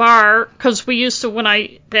bitch in the bar because we used to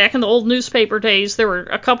back in the old newspaper days, there were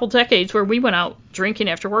a couple decades where we went out drinking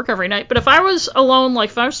after work every night. But if I was alone,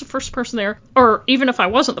 if I was the first person there, or even if I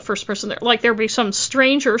wasn't the first person there, there'd be some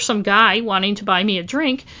stranger, some guy wanting to buy me a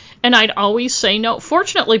drink, and I'd always say no.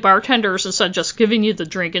 Fortunately, bartenders, instead of just giving you the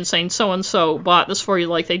drink and saying so-and-so bought this for you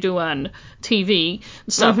like they do on TV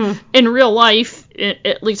and stuff, in real life,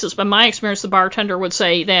 at least it's been my experience, the bartender would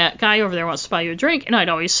say, that guy over there wants to buy you a drink, and I'd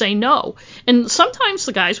always say no. And sometimes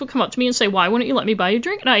the guys would come up to me and say, why wouldn't you let me buy you a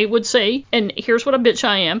drink? And I would say, and here's what a bitch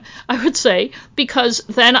I am, I would say, because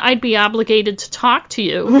then I'd be obligated to talk to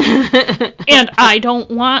you, and I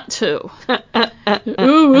don't want to.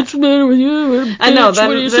 Oh, what's the matter with you? I know, they're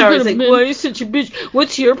always like, why are you such a bitch?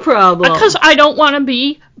 What's your problem? Because I don't want to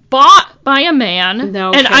be bought by a man. No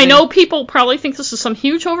and kidding. I know people probably think this is some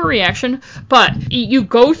huge overreaction, but you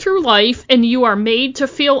go through life and you are made to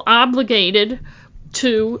feel obligated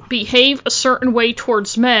to behave a certain way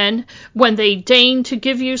towards men when they deign to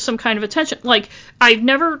give you some kind of attention. Like, I've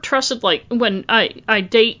never trusted, like, when I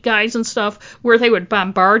date guys and stuff, where they would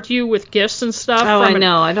bombard you with gifts and stuff. Oh, I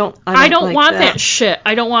know. I don't like want that shit.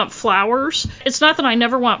 I don't want flowers. It's not that I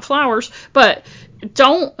never want flowers, but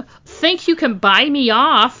don't think you can buy me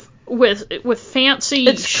off with fancy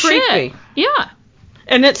it's shit. Creepy. Yeah.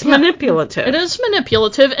 And it's manipulative. It is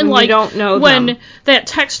manipulative. And when like, you don't know when them. that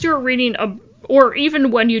text you're reading, or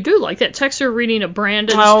even when you do, like that text you're reading of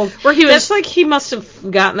Brandon's, where he was, that's like he must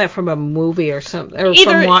have gotten that from a movie or something, or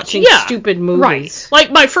from watching stupid movies. Right.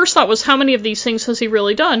 Like, my first thought was, how many of these things has he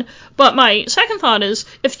really done? But my second thought is,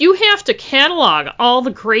 if you have to catalog all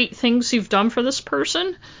the great things you've done for this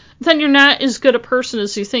person, then you're not as good a person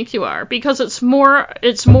as you think you are, because it's more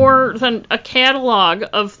than a catalog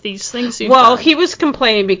of these things you've done. Well, he was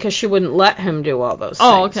complaining because she wouldn't let him do all those things.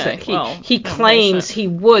 Oh, okay. He claims he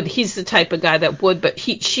would. He's the type of guy that would, but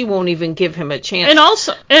she won't even give him a chance.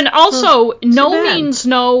 And also, no means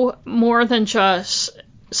no more than just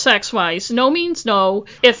sex-wise. No means no.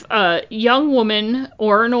 If a young woman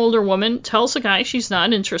or an older woman tells a guy she's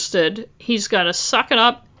not interested, he's got to suck it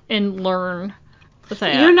up and learn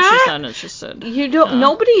that you're not, she's not interested. You don't.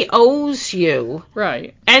 Nobody owes you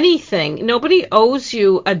anything. Nobody owes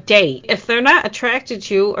you a date. If they're not attracted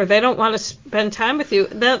to you or they don't want to spend time with you,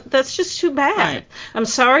 that's just too bad. Right. I'm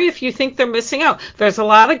sorry if you think they're missing out. There's a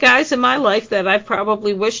lot of guys in my life that I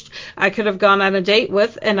probably wished I could have gone on a date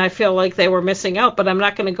with, and I feel like they were missing out. But I'm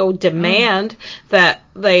not going to go demand that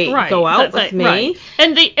they go out with me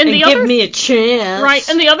and the give other, me a chance. Right.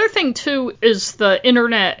 And the other thing too is the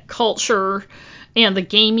internet culture and the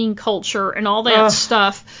gaming culture and all that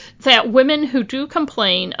stuff, that women who do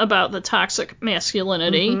complain about the toxic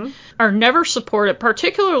masculinity are never supported,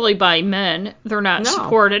 particularly by men. They're not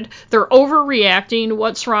supported. They're overreacting.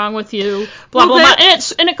 What's wrong with you? Blah, blah, blah.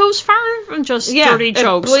 And it goes farther than just dirty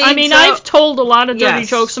jokes. I mean, I've told a lot of dirty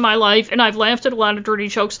jokes in my life, and I've laughed at a lot of dirty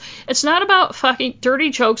jokes. It's not about fucking dirty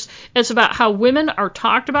jokes. It's about how women are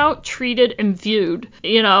talked about, treated, and viewed,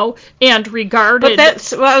 and regarded. But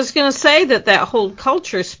that's what I was going to say, that whole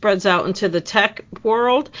culture spreads out into the tech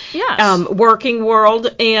world, working world,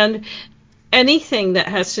 and anything that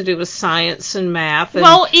has to do with science and math and,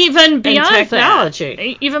 even beyond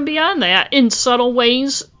technology. Even beyond that, in subtle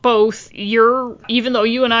ways, even though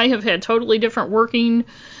you and I have had totally different working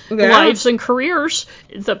lives and careers,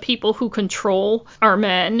 the people who control are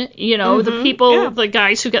men, the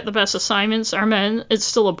guys who get the best assignments are men. It's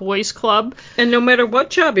still a boys' club. And no matter what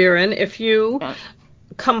job you're in, if you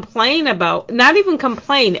complain about, not even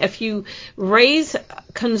complain, if you raise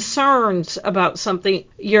concerns about something,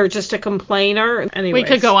 you're just a complainer. Anyways. We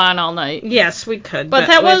could go on all night. Yes, we could. But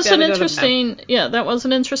that was an interesting,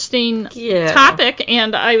 topic,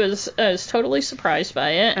 and I was totally surprised by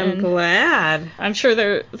it. I'm glad. I'm sure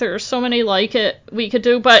there are so many like it we could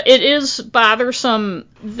do, but it is bothersome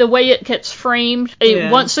the way it gets framed.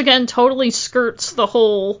 It once again totally skirts the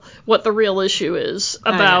whole what the real issue is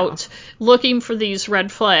about looking for these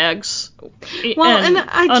red flags and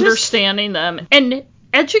understanding them and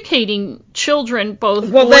educating children,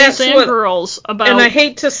 both boys and girls, about. And I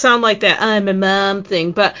hate to sound like that I'm a mom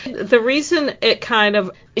thing, but the reason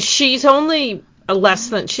she's only less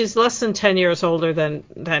than 10 years older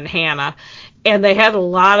than Hannah. And they have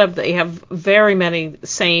very many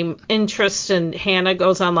same interests, and Hannah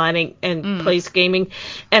goes online and plays gaming,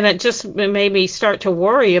 and it just made me start to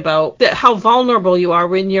worry about how vulnerable you are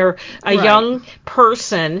when you're a young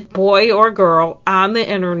person, boy or girl, on the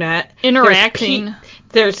internet interacting.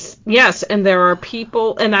 And there are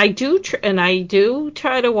people, and I do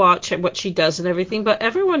try to watch what she does and everything, but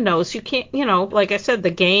everyone knows you can't, like I said,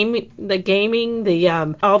 the gaming,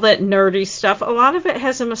 all that nerdy stuff, a lot of it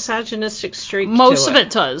has a misogynistic streak to it. Most of it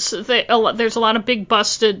does. There's a lot of big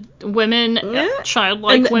busted women,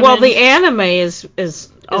 childlike women. Well, the anime is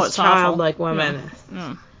childlike women.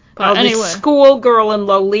 Yeah. But anyway. The schoolgirl and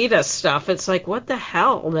Lolita stuff. It's like, what the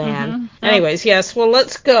hell, man? Anyways, yes. Well,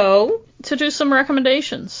 let's go to do some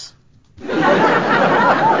recommendations.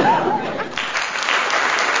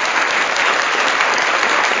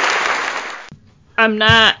 I'm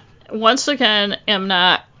not, once again, am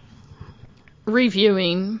not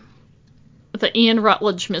reviewing the Ian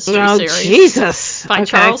Rutledge mystery series Jesus. by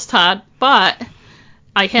Charles Todd, but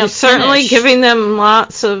I have You're certainly finished. giving them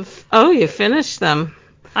lots of... Oh, you finished them.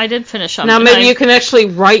 I did finish them. Now maybe you can actually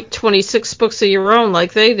write 26 books of your own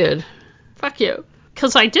like they did. Fuck you.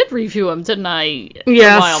 Because I did review them, didn't I?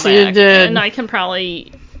 Yes, a while back. You did. And I can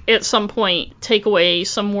probably, at some point, take away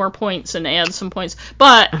some more points and add some points.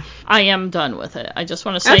 But I am done with it. I just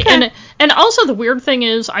want to say. Okay. And also the weird thing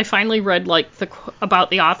is, I finally read like about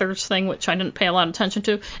the authors thing, which I didn't pay a lot of attention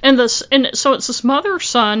to. And so it's this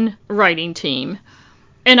mother-son writing team.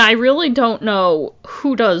 And I really don't know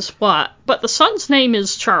who does what, but the son's name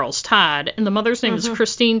is Charles Todd, and the mother's name is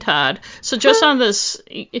Christine Todd. So just on this,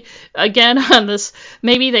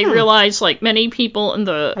 maybe they realize, like many people in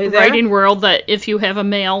the writing world, that if you have a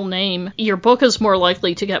male name, your book is more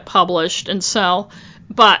likely to get published and sell.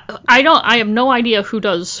 But I have no idea who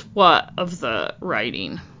does what of the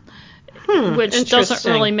writing. Which doesn't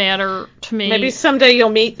really matter to me. Maybe someday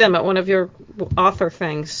you'll meet them at one of your author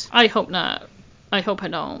things. I hope not. I hope I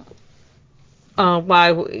don't.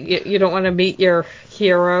 Why? You don't want to meet your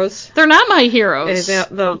heroes? They're not my heroes.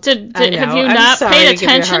 Have you not paid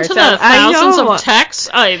attention to the thousands of texts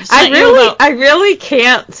I've sent you about? I really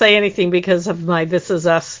can't say anything because of my This Is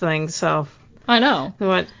Us thing, so... I know.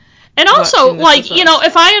 What? And also,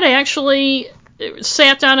 if I had actually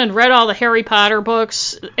sat down and read all the Harry Potter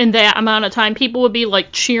books in that amount of time, people would be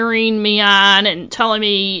like cheering me on and telling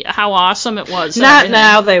me how awesome it was. Not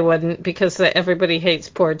now, they wouldn't, because everybody hates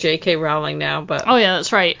poor J.K. Rowling now. But oh yeah,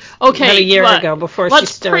 that's right. Okay, about a year ago, before she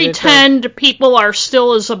started. Let's pretend people are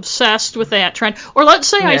still as obsessed with that trend. Or let's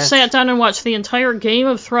say I sat down and watched the entire Game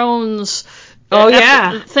of Thrones.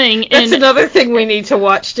 Thing. That's another thing we need to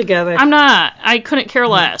watch together. I'm not. I couldn't care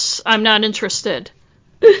less. I'm not interested.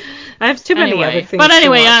 I have too many other things. But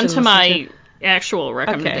anyway, on to my actual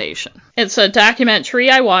recommendation. Okay. It's a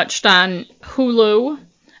documentary I watched on Hulu,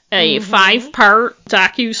 a 5-part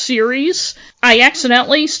docu-series. I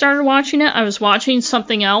accidentally started watching it. I was watching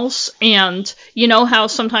something else, and you know how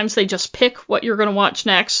sometimes they just pick what you're going to watch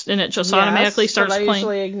next, and it just automatically starts playing? I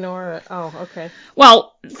usually ignore it. Oh, okay.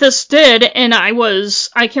 Well, this did, and I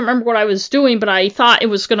can't remember what I was doing, but I thought it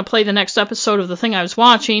was going to play the next episode of the thing I was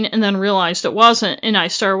watching, and then realized it wasn't, and I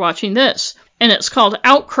started watching this. And it's called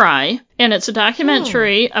Outcry, and it's a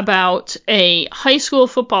documentary about a high school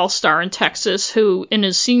football star in Texas who, in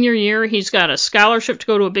his senior year, he's got a scholarship to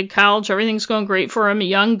go to a big college, everything's going great for him, a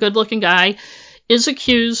young, good-looking guy, is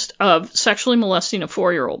accused of sexually molesting a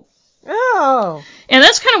 4-year-old. Oh. And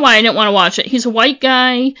that's kind of why I didn't want to watch it. He's a white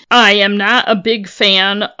guy. I am not a big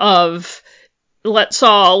fan of let's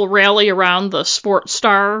all rally around the sports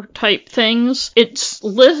star type things. It's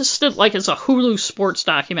listed like it's a Hulu sports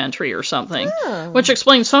documentary or something, which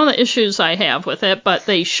explains some of the issues I have with it, but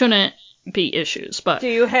they shouldn't be issues. But do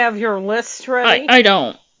you have your list ready? I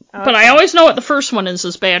don't. Okay. But I always know what the first one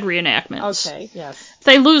is bad reenactments. Okay, yes.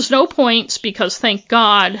 They lose no points because, thank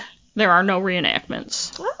God, there are no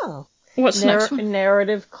reenactments. Oh. What's next one?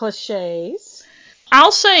 Narrative cliches.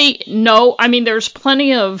 I'll say no. I mean, there's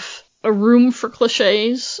plenty of a room for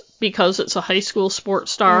cliches because it's a high school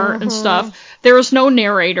sports star and stuff. There is no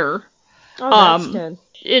narrator. Oh, that's good.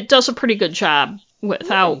 It does a pretty good job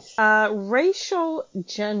without... Nice. Racial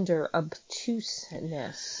gender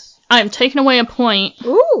obtuseness. I'm taking away a point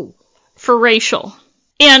Ooh. For racial.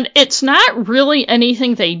 And it's not really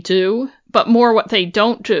anything they do, but more what they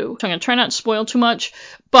don't do. So I'm going to try not to spoil too much,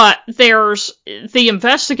 but the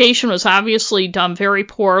investigation was obviously done very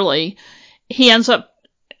poorly. He ends up,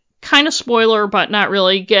 kind of spoiler, but not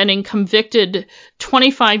really, getting convicted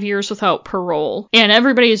 25 years without parole. And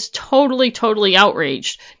everybody is totally, totally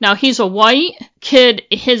outraged. Now, he's a white kid.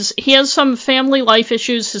 He has some family life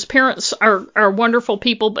issues. His parents are wonderful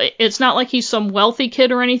people, but it's not like he's some wealthy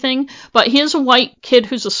kid or anything. But he is a white kid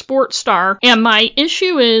who's a sports star. And my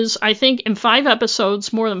issue is, I think in 5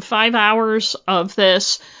 episodes, more than 5 hours of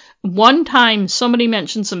this, one time somebody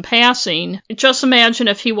mentions in passing, just imagine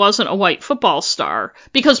if he wasn't a white football star.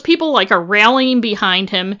 Because people are rallying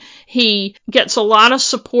behind him. He gets a lot of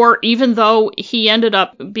support, even though he ended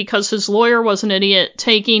up, because his lawyer was an idiot,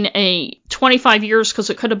 taking a 25 years,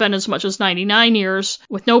 because it could have been as much as 99 years,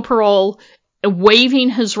 with no parole,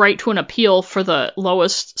 waiving his right to an appeal for the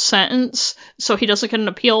lowest sentence. So he doesn't get an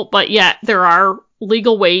appeal, but yet there are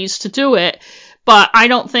legal ways to do it. But I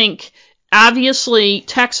don't think... Obviously,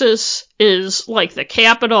 Texas is like the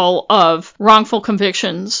capital of wrongful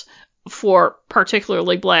convictions for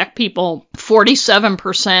particularly black people.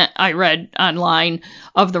 47%, I read online,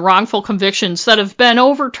 of the wrongful convictions that have been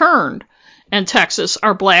overturned in Texas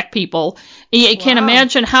are black people. You can't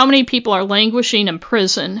imagine how many people are languishing in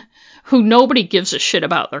prison who nobody gives a shit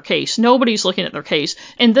about their case. Nobody's looking at their case.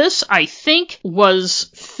 And this, I think, was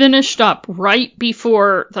finished up right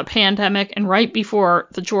before the pandemic and right before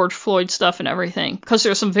the George Floyd stuff and everything. Because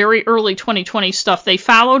there's some very early 2020 stuff. They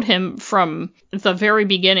followed him from the very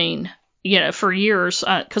beginning, for years,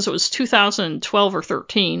 because it was 2012 or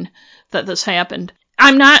 13 that this happened.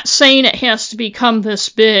 I'm not saying it has to become this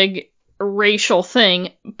big racial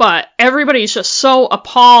thing, but everybody's just so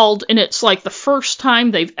appalled, and it's like the first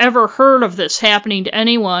time they've ever heard of this happening to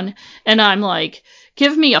anyone, and I'm like,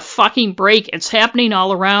 give me a fucking break. It's happening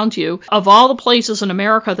all around you. Of all the places in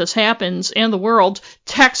America this happens, and the world,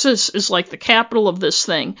 Texas is like the capital of this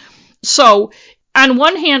thing. So, on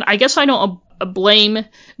one hand, I guess I don't blame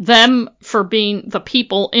them for being, the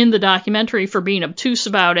people in the documentary, for being obtuse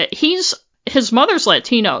about it. His mother's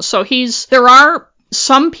Latino, so there are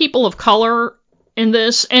some people of color in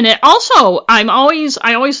this, and it also, I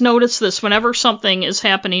always notice this whenever something is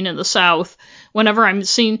happening in the South, whenever I'm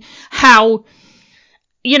seeing how,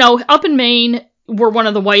 up in Maine, we're one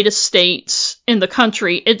of the whitest states in the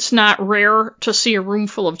country. It's not rare to see a room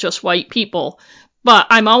full of just white people. But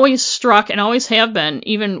I'm always struck, and always have been,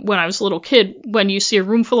 even when I was a little kid, when you see a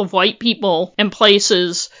room full of white people in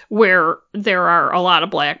places where there are a lot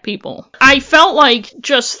of black people. I felt like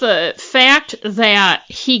just the fact that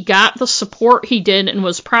he got the support he did and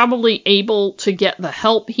was probably able to get the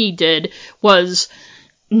help he did was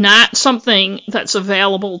not something that's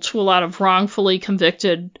available to a lot of wrongfully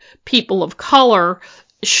convicted people of color.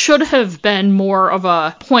 Should have been more of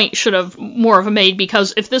a point, more of a made,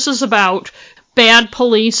 because if this is about bad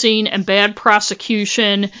policing and bad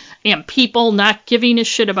prosecution and people not giving a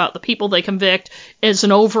shit about the people they convict as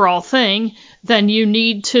an overall thing, then you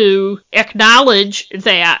need to acknowledge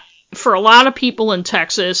that for a lot of people in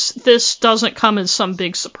Texas, this doesn't come as some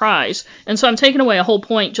big surprise. And so I'm taking away a whole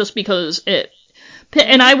point just because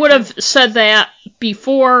and I would have said that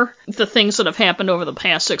before the things that have happened over the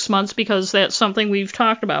past 6 months, because that's something we've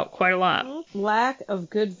talked about quite a lot. Lack of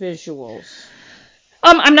good visuals.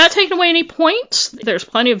 I'm not taking away any points. There's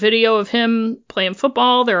plenty of video of him playing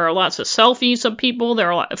football. There are lots of selfies of people. There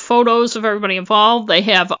are a lot of photos of everybody involved. They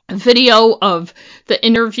have video of the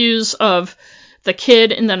interviews of the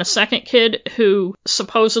kid and then a second kid who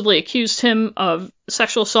supposedly accused him of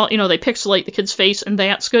sexual assault. They pixelate the kid's face, and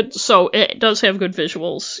that's good. So it does have good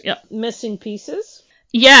visuals. Yeah. Missing pieces?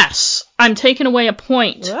 Yes. I'm taking away a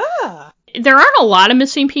point. There aren't a lot of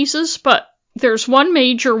missing pieces, but there's one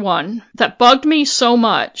major one that bugged me so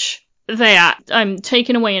much that I'm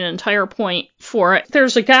taking away an entire point for it.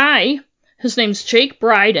 There's a guy, his name's Jake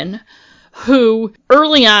Bryden, who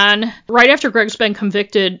early on, right after Greg's been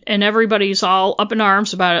convicted and everybody's all up in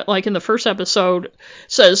arms about it, like in the first episode,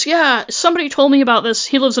 says, yeah, somebody told me about this.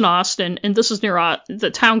 He lives in Austin, and this is near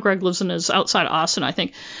the town Greg lives in is outside of Austin, I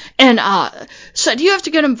think, and said, you have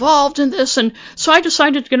to get involved in this. And so I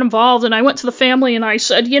decided to get involved, and I went to the family and I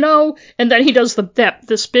said, and then he does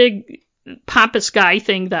this big pompous guy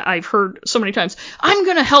thing that I've heard so many times. I'm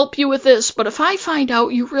going to help you with this, but if I find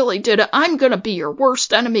out you really did it, I'm going to be your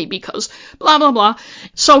worst enemy because blah, blah, blah.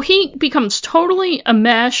 So he becomes totally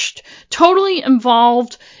enmeshed, totally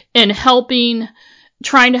involved in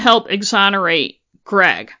trying to help exonerate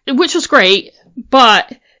Greg, which is great,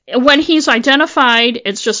 but when he's identified,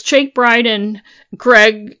 it's just Jake Bryden,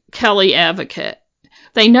 Greg Kelly advocate.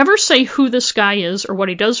 They never say who this guy is or what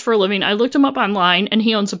he does for a living. I looked him up online, and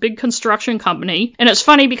he owns a big construction company. And it's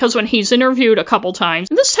funny because when he's interviewed a couple times,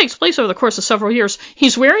 and this takes place over the course of several years,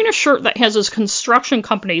 he's wearing a shirt that has his construction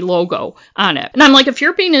company logo on it. And I'm like, if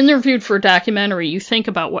you're being interviewed for a documentary, you think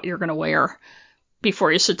about what you're going to wear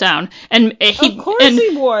before you sit down. And of course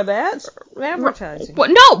he wore that. It's advertising.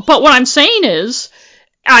 No, but what I'm saying is,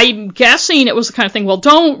 I'm guessing it was the kind of thing, well,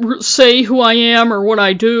 don't say who I am or what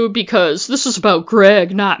I do because this is about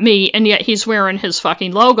Greg, not me, and yet he's wearing his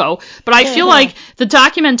fucking logo. But I feel like the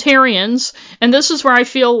documentarians, and this is where I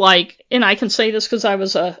feel like, and I can say this because I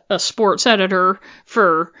was a sports editor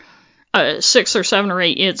for 6 or 7 or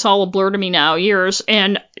 8, it's all a blur to me now, years,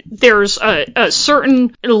 and there's a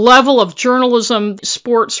certain level of journalism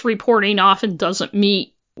sports reporting often doesn't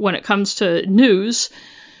meet when it comes to news,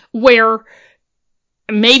 where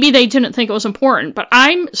maybe they didn't think it was important, but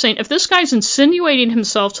I'm saying if this guy's insinuating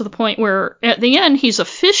himself to the point where at the end he's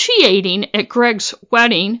officiating at Greg's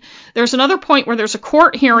wedding, there's another point where there's a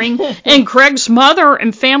court hearing and Greg's mother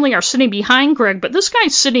and family are sitting behind Greg, but this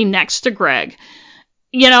guy's sitting next to Greg.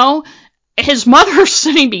 His mother's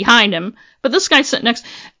sitting behind him, but this guy's sitting next.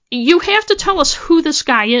 You have to tell us who this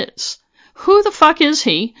guy is. who the fuck is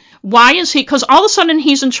he? Why is he? Because all of a sudden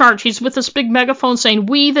he's in charge. He's with this big megaphone saying,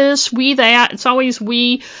 we this, we that. It's always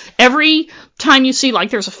we. Every time you see,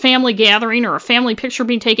 like, there's a family gathering or a family picture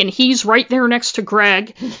being taken, he's right there next to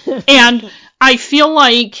Greg. And I feel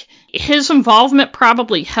like his involvement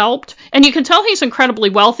probably helped. And you can tell he's incredibly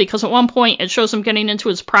wealthy because at one point it shows him getting into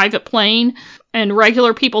his private plane, and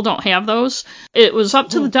regular people don't have those. It was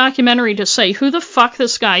up to the documentary to say who the fuck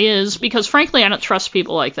this guy is, because frankly I don't trust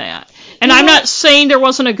people like that. And I'm not saying there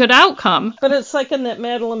wasn't a good outcome. But it's like in that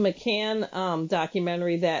Madeleine McCann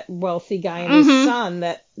documentary, that wealthy guy and his son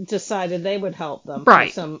that decided they would help them for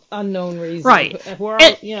some unknown reason. Right. We're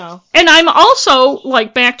all, you know. And I'm also,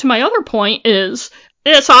 like, back to my other point is,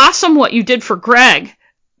 it's awesome what you did for Greg,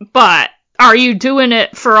 but are you doing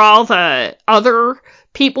it for all the other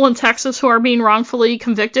people in Texas who are being wrongfully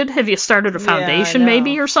convicted? Have you started a foundation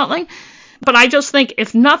maybe or something? But I just think,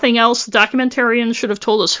 if nothing else, the documentarian should have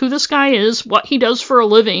told us who this guy is, what he does for a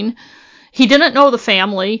living. He didn't know the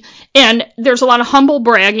family, and there's a lot of humble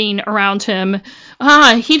bragging around him.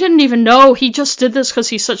 He didn't even know. He just did this because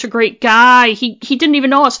he's such a great guy. He didn't even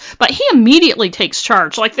know us. But he immediately takes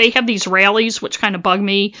charge. Like, they have these rallies, which kind of bug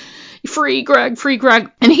me. Free Greg, free Greg.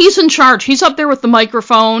 And he's in charge. He's up there with the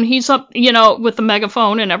microphone. He's up, with the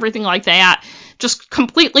megaphone and everything like that. Just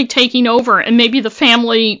completely taking over. And maybe the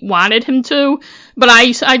family wanted him to. But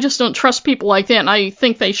I just don't trust people like that. And I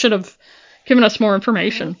think they should have given us more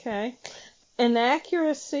information. Okay.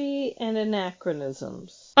 Inaccuracy and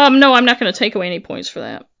anachronisms. No, I'm not going to take away any points for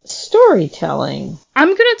that. Storytelling. I'm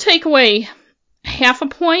going to take away half a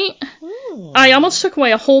point. I almost took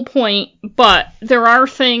away a whole point, but there are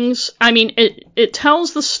things, I mean, it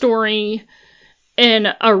tells the story in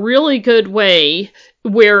a really good way,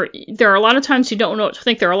 where there are a lot of times you don't know what to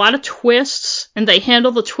think. There are a lot of twists, and they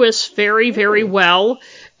handle the twists very, very well.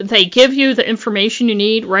 They give you the information you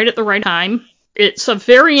need right at the right time. It's a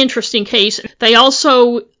very interesting case. They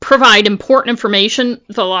also provide important information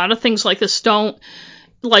that a lot of things like this don't.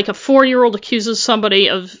 Like, a 4-year-old accuses somebody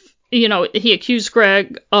of, he accused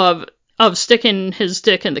Greg of sticking his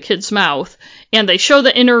dick in the kid's mouth. And they show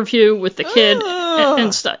the interview with the kid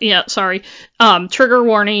and stuff. Yeah, sorry. Trigger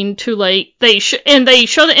warning, too late. They show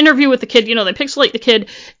the interview with the kid. They pixelate the kid.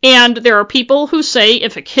 And there are people who say,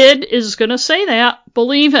 if a kid is going to say that,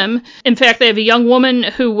 believe him. In fact, they have a young woman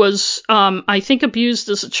who was, I think, abused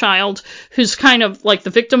as a child, who's kind of like the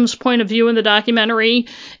victim's point of view in the documentary,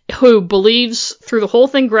 who believes through the whole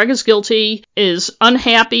thing Greg is guilty, is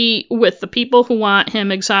unhappy with the people who want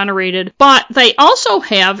him exonerated. But they also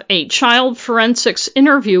have a child forensics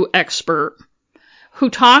interview expert who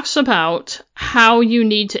talks about how you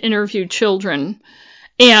need to interview children.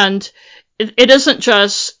 And it isn't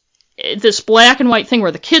just this black and white thing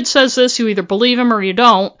where the kid says this, you either believe him or you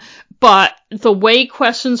don't. But the way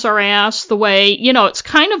questions are asked, the way, it's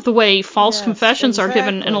kind of the way false confessions are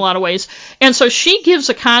given in a lot of ways. And so she gives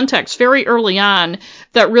a context very early on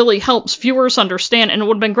that really helps viewers understand. And it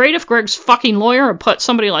would have been great if Greg's fucking lawyer had put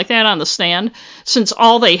somebody like that on the stand, since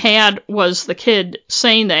all they had was the kid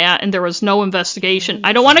saying that and there was no investigation.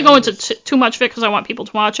 I don't want to go into too much of it because I want people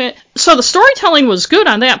to watch it. So the storytelling was good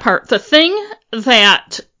on that part. The thing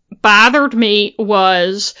that bothered me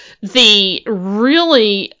was the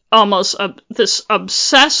really almost this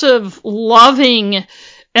obsessive, loving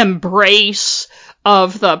embrace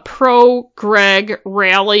of the pro-Greg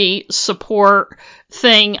rally support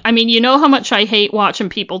thing. I mean, you know how much I hate watching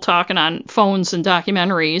people talking on phones and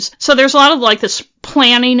documentaries. So there's a lot of, like, this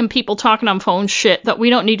planning and people talking on phone shit that we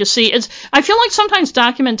don't need to see. I feel like sometimes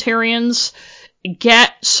documentarians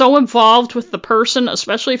get so involved with the person,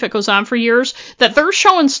 especially if it goes on for years, that they're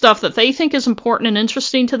showing stuff that they think is important and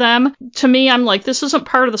interesting to them. To me, I'm like, this isn't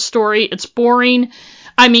part of the story. It's boring.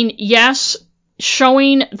 I mean, yes,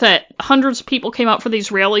 showing that hundreds of people came out for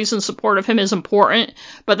these rallies in support of him is important,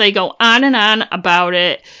 but they go on and on about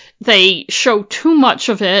it. They show too much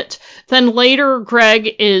of it. Then later,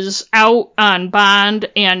 Greg is out on bond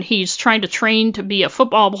and he's trying to train to be a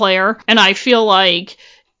football player. And I feel like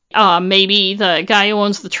maybe the guy who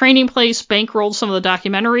owns the training place bankrolled some of the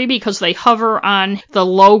documentary because they hover on the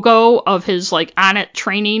logo of his, like, On It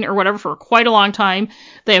training or whatever for quite a long time.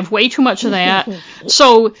 They have way too much of that.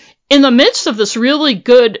 So in the midst of this really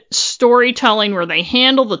good storytelling where they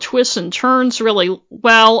handle the twists and turns really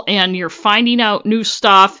well and you're finding out new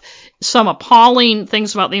stuff, some appalling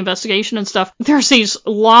things about the investigation and stuff, there's these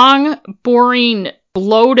long, boring,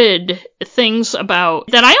 bloated things about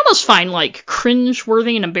that I almost find, like,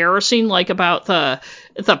 cringe-worthy and embarrassing, like about the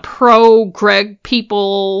pro-Greg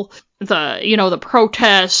people the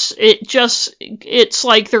protests. It's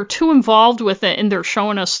like they're too involved with it and they're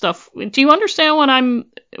showing us stuff. Do you understand what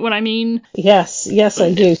I mean? Yes,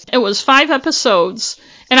 I do. It was 5 episodes,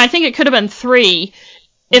 and I think it could have been 3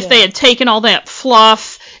 if they had taken all that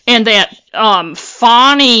fluff and that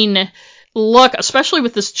fawning look, especially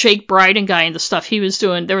with this Jake Bryden guy and the stuff he was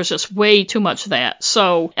doing. There was just way too much of that.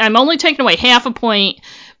 So I'm only taking away half a point,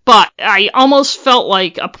 but I almost felt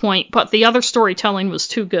like a point, but the other storytelling was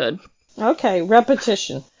too good. Okay,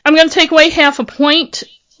 repetition. I'm going to take away half a point.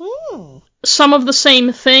 Some of the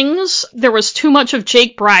same things. There was too much of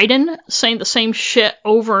Jake Bryden saying the same shit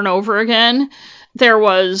over and over again. There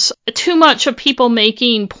was too much of people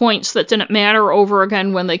making points that didn't matter over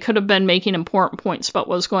again when they could have been making important points about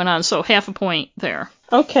what was going on. So half a point there.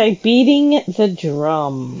 Okay, beating the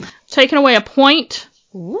drum. Taking away a point.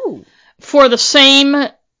 Ooh. For the same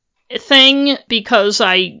thing, because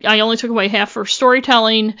I only took away half for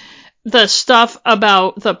storytelling. The stuff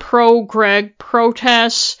about the pro-Greg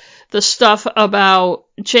protests, the stuff about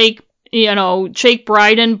Jake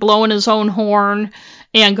Bryden blowing his own horn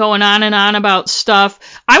and going on and on about stuff.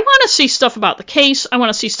 I want to see stuff about the case. I want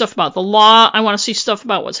to see stuff about the law. I want to see stuff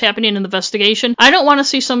about what's happening in the investigation. I don't want to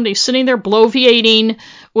see somebody sitting there bloviating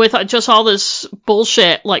with just all this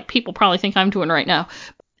bullshit like people probably think I'm doing right now.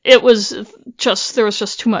 There was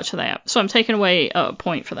just too much of that. So I'm taking away a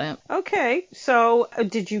point for that. Okay, so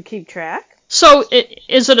did you keep track? So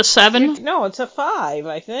is it a 7? No, it's a 5,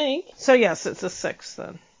 I think. So yes, it's a 6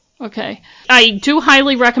 then. Okay. I do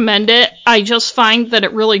highly recommend it. I just find that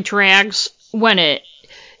it really drags when it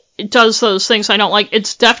does those things I don't like.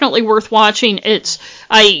 It's definitely worth watching.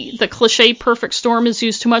 The cliche perfect storm is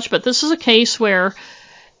used too much, but this is a case where,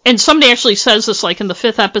 and somebody actually says this like in the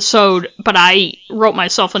 5th episode, but I wrote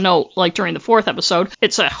myself a note like during the 4th episode.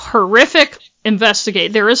 It's a horrific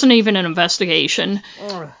investigation. There isn't even an investigation.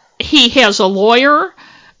 He has a lawyer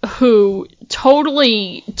who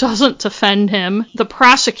totally doesn't defend him. The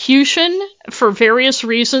prosecution, for various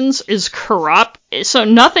reasons, is corrupt. So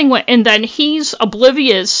nothing went, and then he's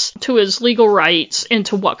oblivious to his legal rights and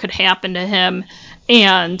to what could happen to him.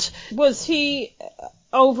 And was he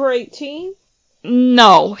over 18?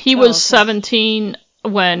 No, he was 17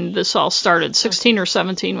 when this all started, 16 or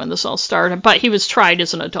 17 when this all started, but he was tried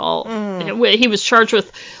as an adult. He was charged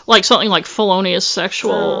with something like felonious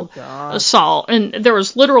sexual assault, and there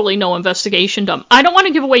was literally no investigation done. I don't want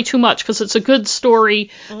to give away too much because it's a good story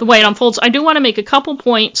the way it unfolds. I do want to make a couple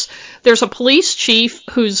points. There's a police chief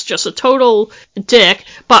who's just a total dick,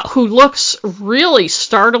 but who looks really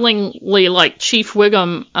startlingly like Chief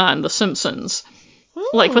Wiggum on The Simpsons.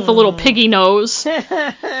 Like with a little piggy nose.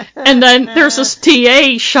 And then there's this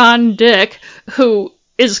TA, Sean Dick, who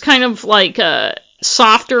is kind of like a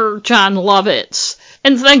softer John Lovitz.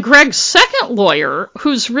 And then Greg's second lawyer,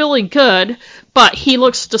 who's really good, but he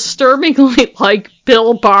looks disturbingly like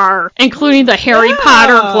Bill Barr, including the Harry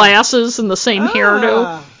Potter glasses and the same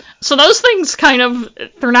hairdo. So those things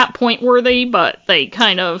they're not point worthy, but they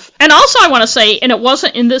kind of... And also I want to say, and it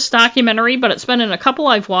wasn't in this documentary, but it's been in a couple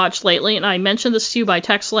I've watched lately, and I mentioned this to you by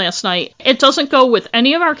text last night. It doesn't go with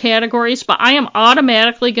any of our categories, but I am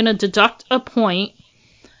automatically going to deduct a point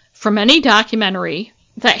from any documentary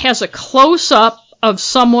that has a close-up of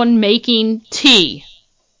someone making tea.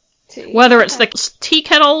 Whether it's the tea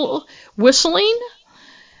kettle whistling,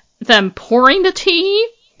 them pouring the tea,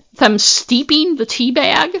 them steeping the tea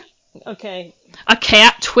bag. Okay. A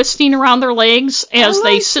cat twisting around their legs as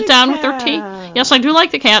they sit down with their tea. Yes, I do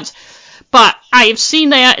like the cats. But I have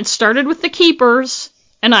seen that. It started with The Keepers,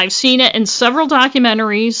 and I've seen it in several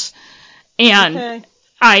documentaries. And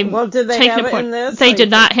did they have it in this? They did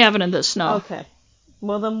not have it in this, no. Okay.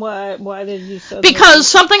 Well, then why did you say Because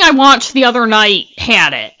something I watched the other night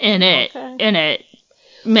had it in it, and it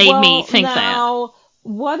made me think that.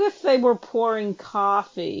 What if they were pouring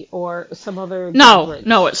coffee or some other beverage?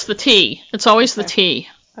 No, it's the tea. It's always the tea.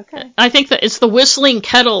 Okay. I think that it's the whistling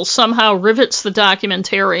kettle somehow rivets the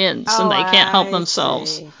documentarians and they can't help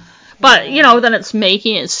themselves. See. But, then it's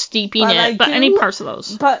making it, steeping it, any parts of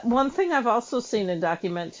those. But one thing I've also seen in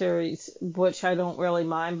documentaries, which I don't really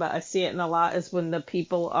mind, but I see it in a lot, is when the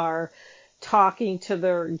people are talking to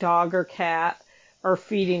their dog or cat, or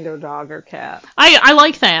feeding their dog or cat. I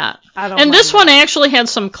like that. And this one actually had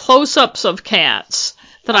some close-ups of cats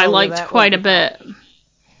that I liked quite a bit.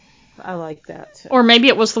 I like that too. Or maybe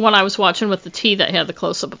it was the one I was watching with the tea that had the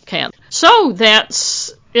close-up of cats. So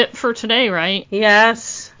that's it for today, right?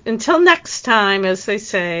 Yes. Until next time, as they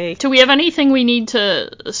say. Do we have anything we need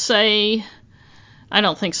to say I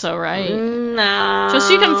don't think so, right? No. Just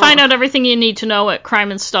you can find out everything you need to know at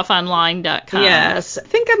crimeandstuffonline.com. Yes. I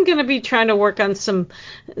think I'm going to be trying to work on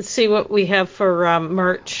see what we have for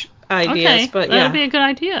merch ideas. Okay, but that'll yeah. be a good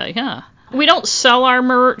idea, yeah. We don't sell our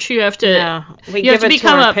merch. You have to, we give to it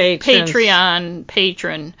become to our a patrons. Patreon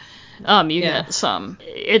patron. You get some.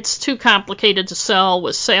 It's too complicated to sell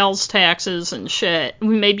with sales taxes and shit.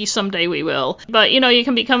 Maybe someday we will. But, you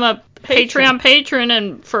can become a Patreon patron,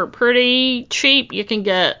 and for pretty cheap, you can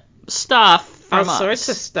get stuff from all us. sorts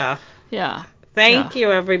of stuff. Yeah. Thank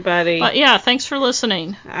you, everybody. But, yeah, thanks for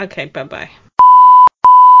listening. Okay, bye-bye.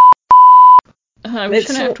 I'm just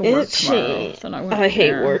going to have to work tomorrow. Then I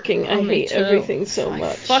hate working. I hate everything so much.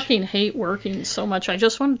 I fucking hate working so much. I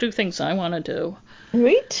just want to do things I want to do.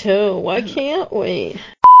 Me too. Why can't we?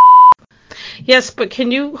 Yes, but can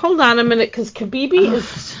you hold on a minute? Because Kabibi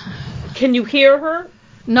is... Can you hear her?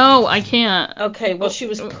 No, I can't. Okay, well, she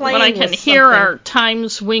was playing But I can hear our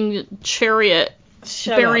Times winged chariot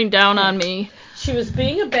bearing down on me. She was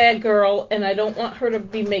being a bad girl, and I don't want her to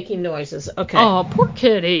be making noises. Okay. Oh, poor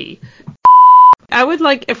kitty. I would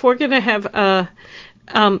like, if we're going to have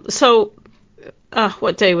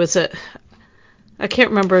what day was it? I can't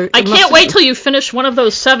remember. I can't wait till you finish one of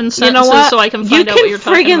those 7 sentences so I can find out what you're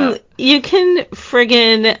talking about. You can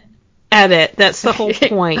friggin' edit. That's the whole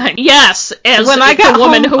point. Yes, as when I got a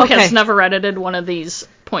woman home, who has never edited one of these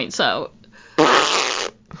points out.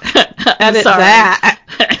 Edit that.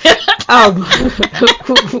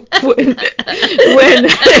 when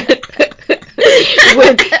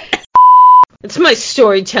it's my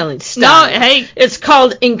storytelling style. No, hey. It's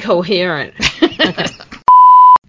called incoherent. Okay.